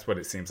else. That's what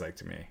it seems like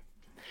to me.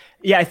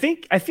 Yeah, I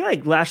feel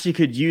like Lashley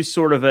could use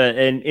sort of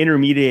an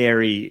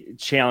intermediary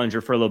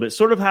challenger for a little bit,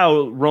 sort of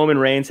how Roman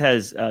Reigns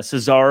has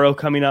Cesaro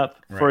coming up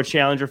for a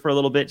challenger for a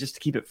little bit, just to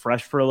keep it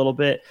fresh for a little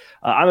bit.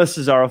 I'm a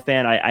Cesaro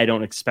fan. I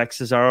don't expect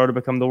Cesaro to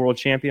become the world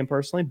champion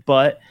personally,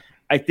 but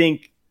I feel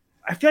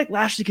like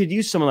Lashley could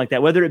use someone like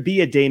that, whether it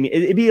be a Damian.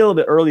 It'd be a little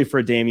bit early for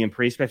a Damian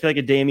Priest, but I feel like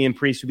a Damian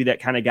Priest would be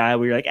that kind of guy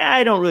where you're like,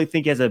 I don't really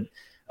think he has a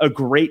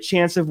great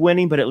chance of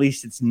winning, but at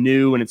least it's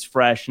new and it's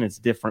fresh and it's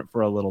different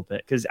for a little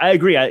bit. Because I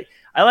agree, I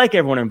like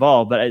everyone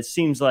involved, but it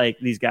seems like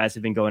these guys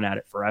have been going at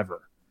it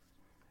forever.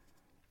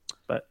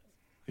 But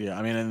yeah,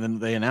 I mean, and then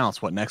they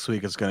announced what next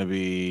week is going to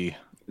be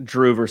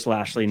Drew versus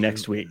Lashley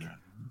next week.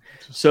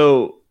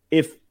 So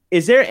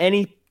is there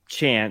any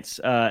chance,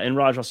 and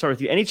Raj, I'll start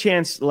with you, any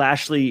chance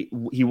Lashley,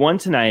 he won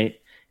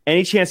tonight,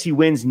 any chance he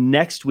wins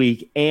next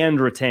week and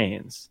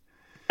retains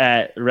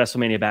at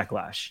WrestleMania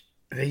Backlash?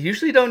 They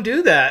usually don't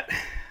do that.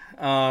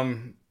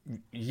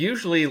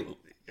 Usually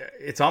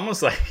it's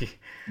almost like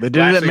they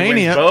did it at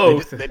Mania.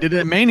 Both. They did it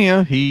at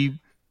Mania. He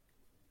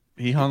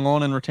hung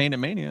on and retained at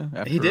Mania.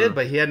 He did,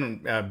 but he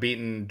hadn't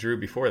beaten Drew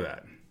before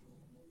that.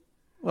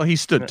 Well, he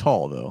stood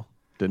tall though,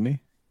 didn't he?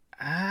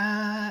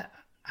 I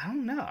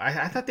don't know.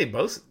 I thought they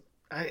both.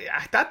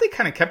 I thought they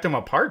kind of kept him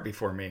apart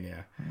before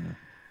Mania.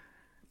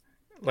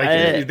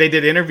 Like they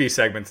did interview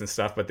segments and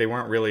stuff, but they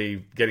weren't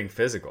really getting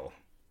physical.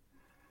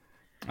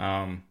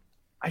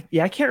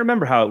 I can't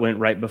remember how it went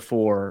right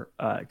before,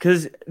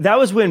 because that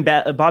was when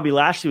Bobby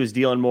Lashley was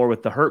dealing more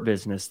with the Hurt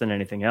Business than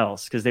anything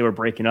else, because they were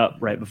breaking up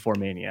right before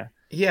Mania.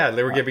 Yeah,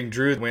 they were giving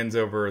Drew wins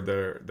over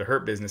the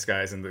Hurt Business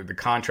guys and the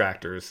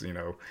contractors,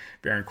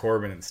 Baron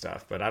Corbin and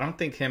stuff. But I don't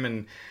think him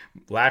and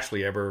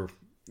Lashley ever,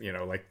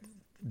 like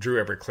Drew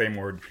ever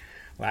claymored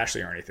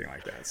Lashley or anything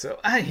like that. So,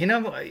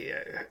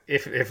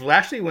 if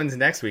Lashley wins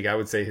next week, I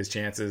would say his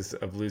chances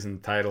of losing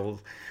the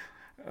title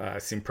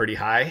seem pretty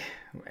high,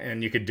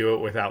 and you could do it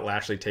without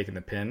Lashley taking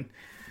the pin.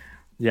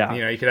 Yeah,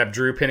 you could have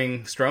Drew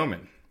pinning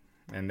Strowman,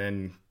 and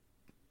then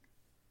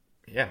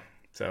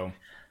so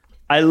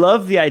I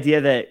love the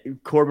idea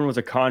that Corbin was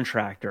a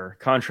contractor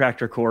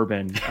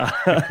Corbin.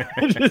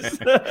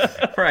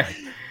 Right.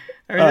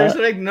 I mean, there's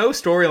like no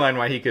storyline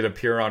why he could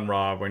appear on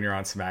Raw when you're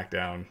on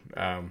SmackDown,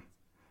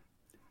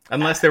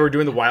 unless they were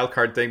doing the wild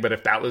card thing. But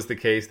if that was the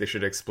case, they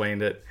should have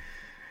explained it.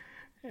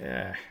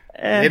 Yeah.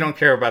 They don't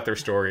care about their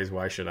stories.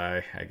 Why should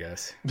I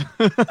guess.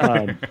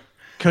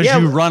 Because Yeah,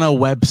 you run a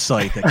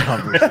website that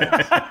covers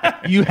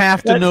it. You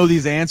have to know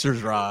these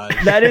answers, Rod.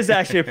 that is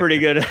actually a pretty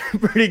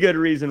good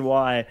reason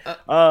why.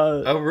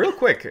 Real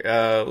quick,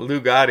 Lou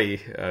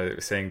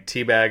Gotti saying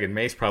Teabag and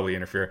Mace probably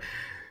interfere.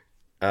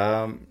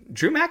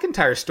 Drew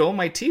McIntyre stole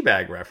my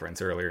Teabag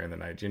reference earlier in the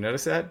night. Did you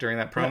notice that during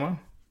that promo?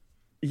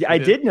 Yeah, I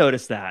did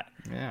notice that.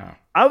 Yeah.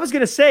 I was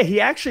going to say,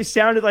 he actually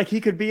sounded like he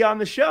could be on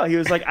the show. He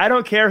was like, I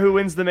don't care who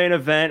wins the main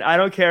event. I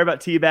don't care about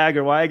Teabag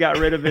or why I got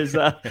rid of his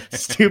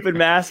stupid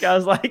mask. I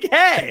was like,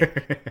 hey,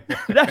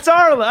 that's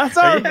our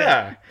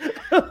Yeah.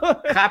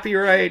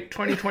 Copyright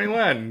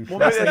 2021. Well,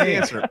 maybe that's the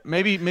answer.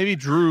 Maybe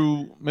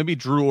Drew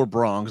or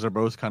Braun, because they're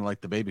both kind of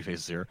like the baby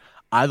faces here.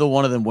 Either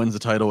one of them wins the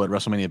title at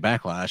WrestleMania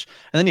Backlash.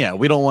 And then, yeah,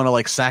 we don't want to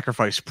like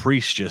sacrifice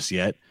Priest just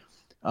yet.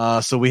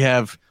 So we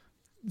have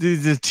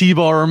the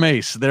T-Bar or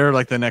Mace. They're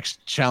like the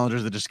next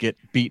challengers that just get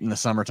beat in the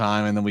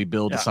summertime, and then we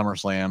build a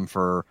SummerSlam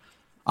for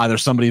either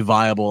somebody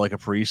viable like a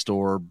Priest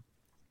or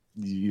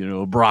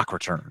Brock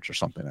returns or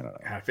something. I don't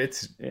know.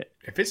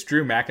 If it's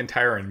Drew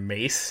McIntyre and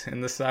Mace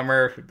in the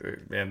summer,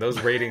 man, those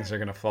ratings are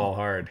gonna fall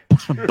hard.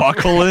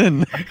 Buckle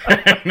in.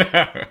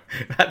 No,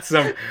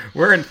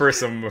 we're in for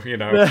some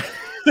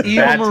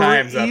bad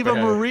times. Eva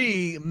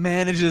Marie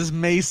manages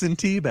Mace and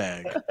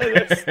Teabag.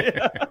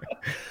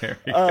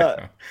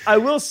 I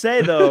will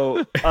say,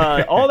 though,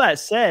 all that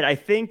said, I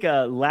think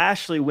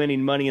Lashley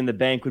winning Money in the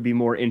Bank would be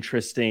more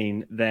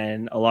interesting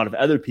than a lot of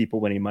other people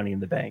winning Money in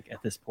the Bank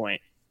at this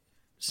point.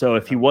 So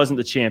if he wasn't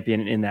the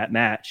champion in that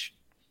match,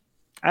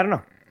 I don't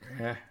know.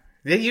 Yeah,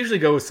 they usually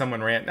go with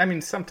someone random. I mean,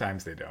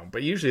 sometimes they don't,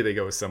 but usually they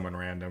go with someone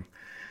random.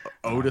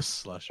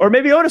 Otis, or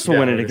maybe Otis will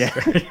win it again.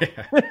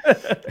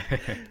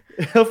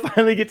 Yeah. He'll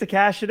finally get to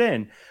cash it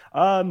in.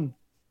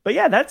 But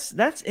yeah, that's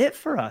it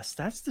for us.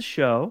 That's the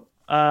show.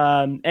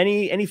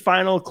 Any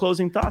final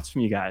closing thoughts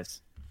from you guys?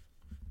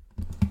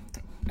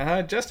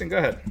 Justin, go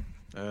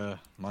ahead.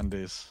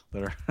 Mondays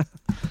that are.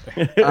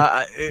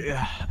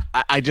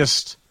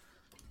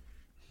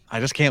 I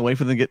just can't wait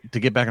for them to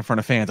get back in front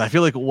of fans. I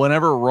feel like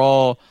whenever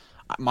Raw,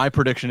 my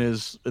prediction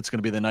is it's going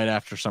to be the night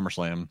after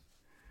SummerSlam.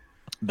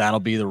 That'll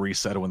be the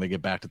reset of when they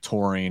get back to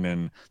touring,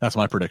 and that's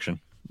my prediction.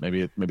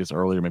 Maybe it's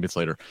earlier, maybe it's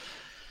later.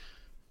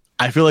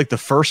 I feel like the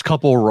first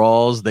couple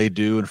Raws they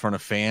do in front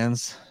of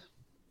fans,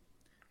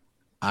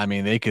 I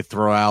mean, they could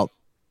throw out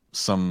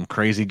some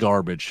crazy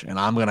garbage, and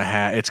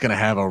it's gonna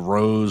have a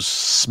rose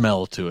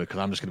smell to it because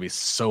I'm just gonna be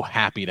so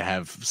happy to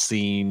have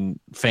seen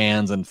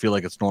fans and feel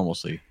like it's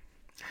normalcy.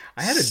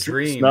 I had a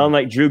dream smelling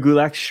like Drew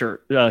Gulak's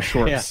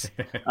shorts.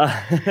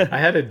 I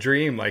had a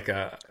dream it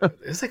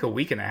was like a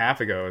week and a half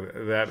ago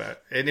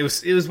that and it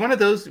was one of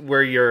those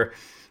where you're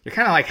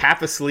kind of like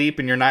half asleep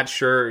and you're not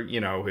sure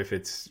if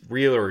it's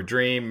real or a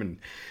dream,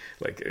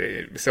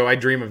 and so I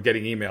dream of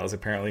getting emails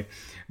apparently.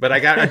 But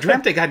I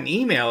dreamt I got an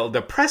email,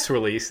 the press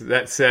release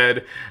that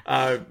said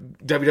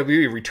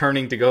WWE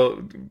returning to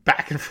go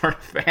back in front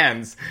of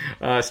fans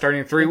starting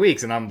in 3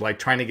 weeks, and I'm like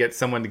trying to get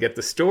someone to get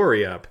the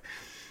story up.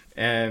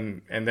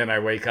 And then I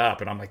wake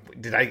up and I'm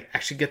like, did I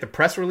actually get the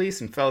press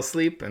release and fell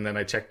asleep? And then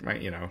I checked my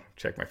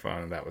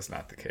phone, and that was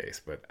not the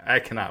case. But I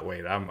cannot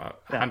wait. I'm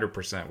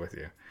 100% with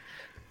you.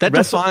 That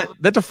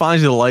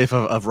defines the life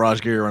of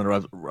Raj Giri around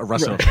a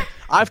wrestling.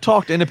 I've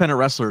talked to independent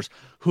wrestlers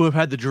who have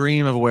had the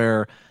dream of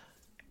where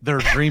they're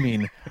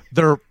dreaming,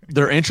 their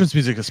entrance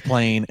music is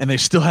playing, and they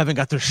still haven't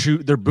got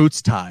their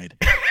boots tied.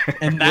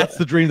 And that's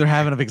the dream they're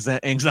having of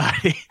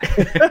anxiety.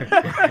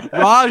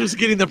 Raj is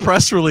getting the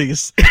press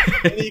release.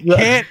 And he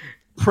can't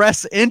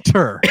press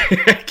enter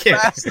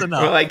fast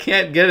enough. Well, I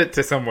can't get it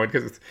to someone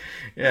because,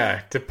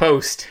 to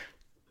post.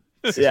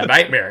 It's a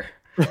nightmare.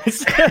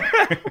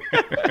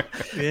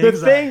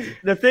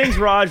 The things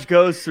Raj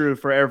goes through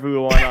for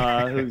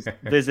everyone who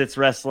visits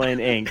Wrestling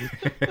Inc.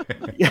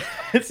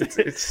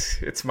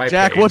 it's my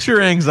Jack. pain. What's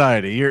your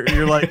anxiety?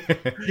 You're like,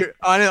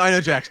 I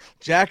know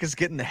Jack is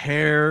getting the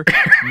hair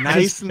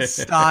nice and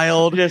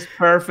styled, just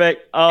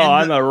perfect.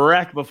 I'm a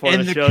wreck before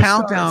the show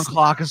countdown starts.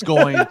 clock is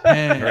going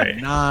 10, Right.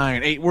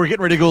 9, 8. We're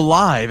getting ready to go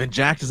live, and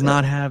Jack does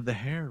not have the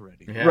hair ready.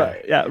 Yeah.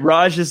 Right? Yeah.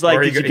 Raj is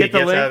like, did you get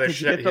the link? Did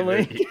you get the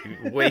link?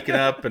 Waking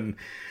up and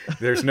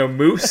there's no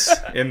moose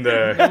in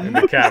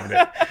the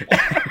cabinet.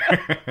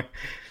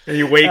 And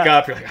you wake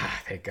up, you're like,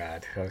 thank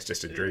God, that was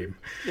just a dream.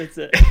 That's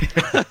it.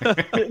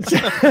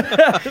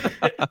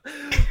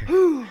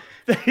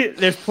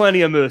 There's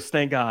plenty of moose,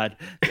 thank God.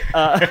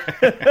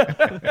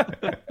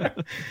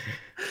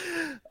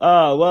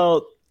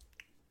 Well,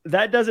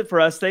 that does it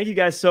for us. Thank you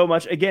guys so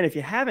much. Again, if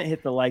you haven't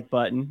hit the like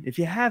button, if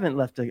you haven't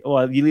left you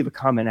leave a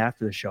comment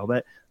after the show,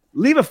 but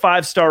leave a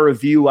 5-star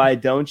review. Why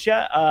don't you?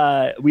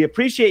 We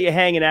appreciate you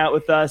hanging out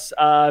with us.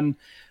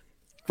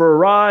 For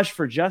Raj,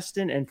 for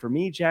Justin, and for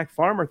me, Jack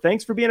Farmer,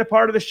 thanks for being a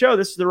part of the show.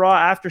 This is the Raw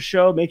After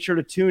Show. Make sure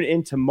to tune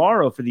in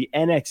tomorrow for the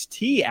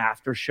NXT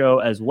After Show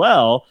as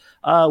well,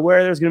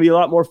 where there's going to be a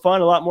lot more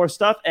fun, a lot more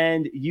stuff,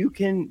 and you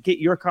can get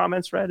your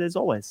comments read as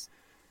always.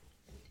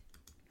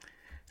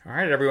 All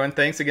right, everyone.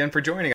 Thanks again for joining us.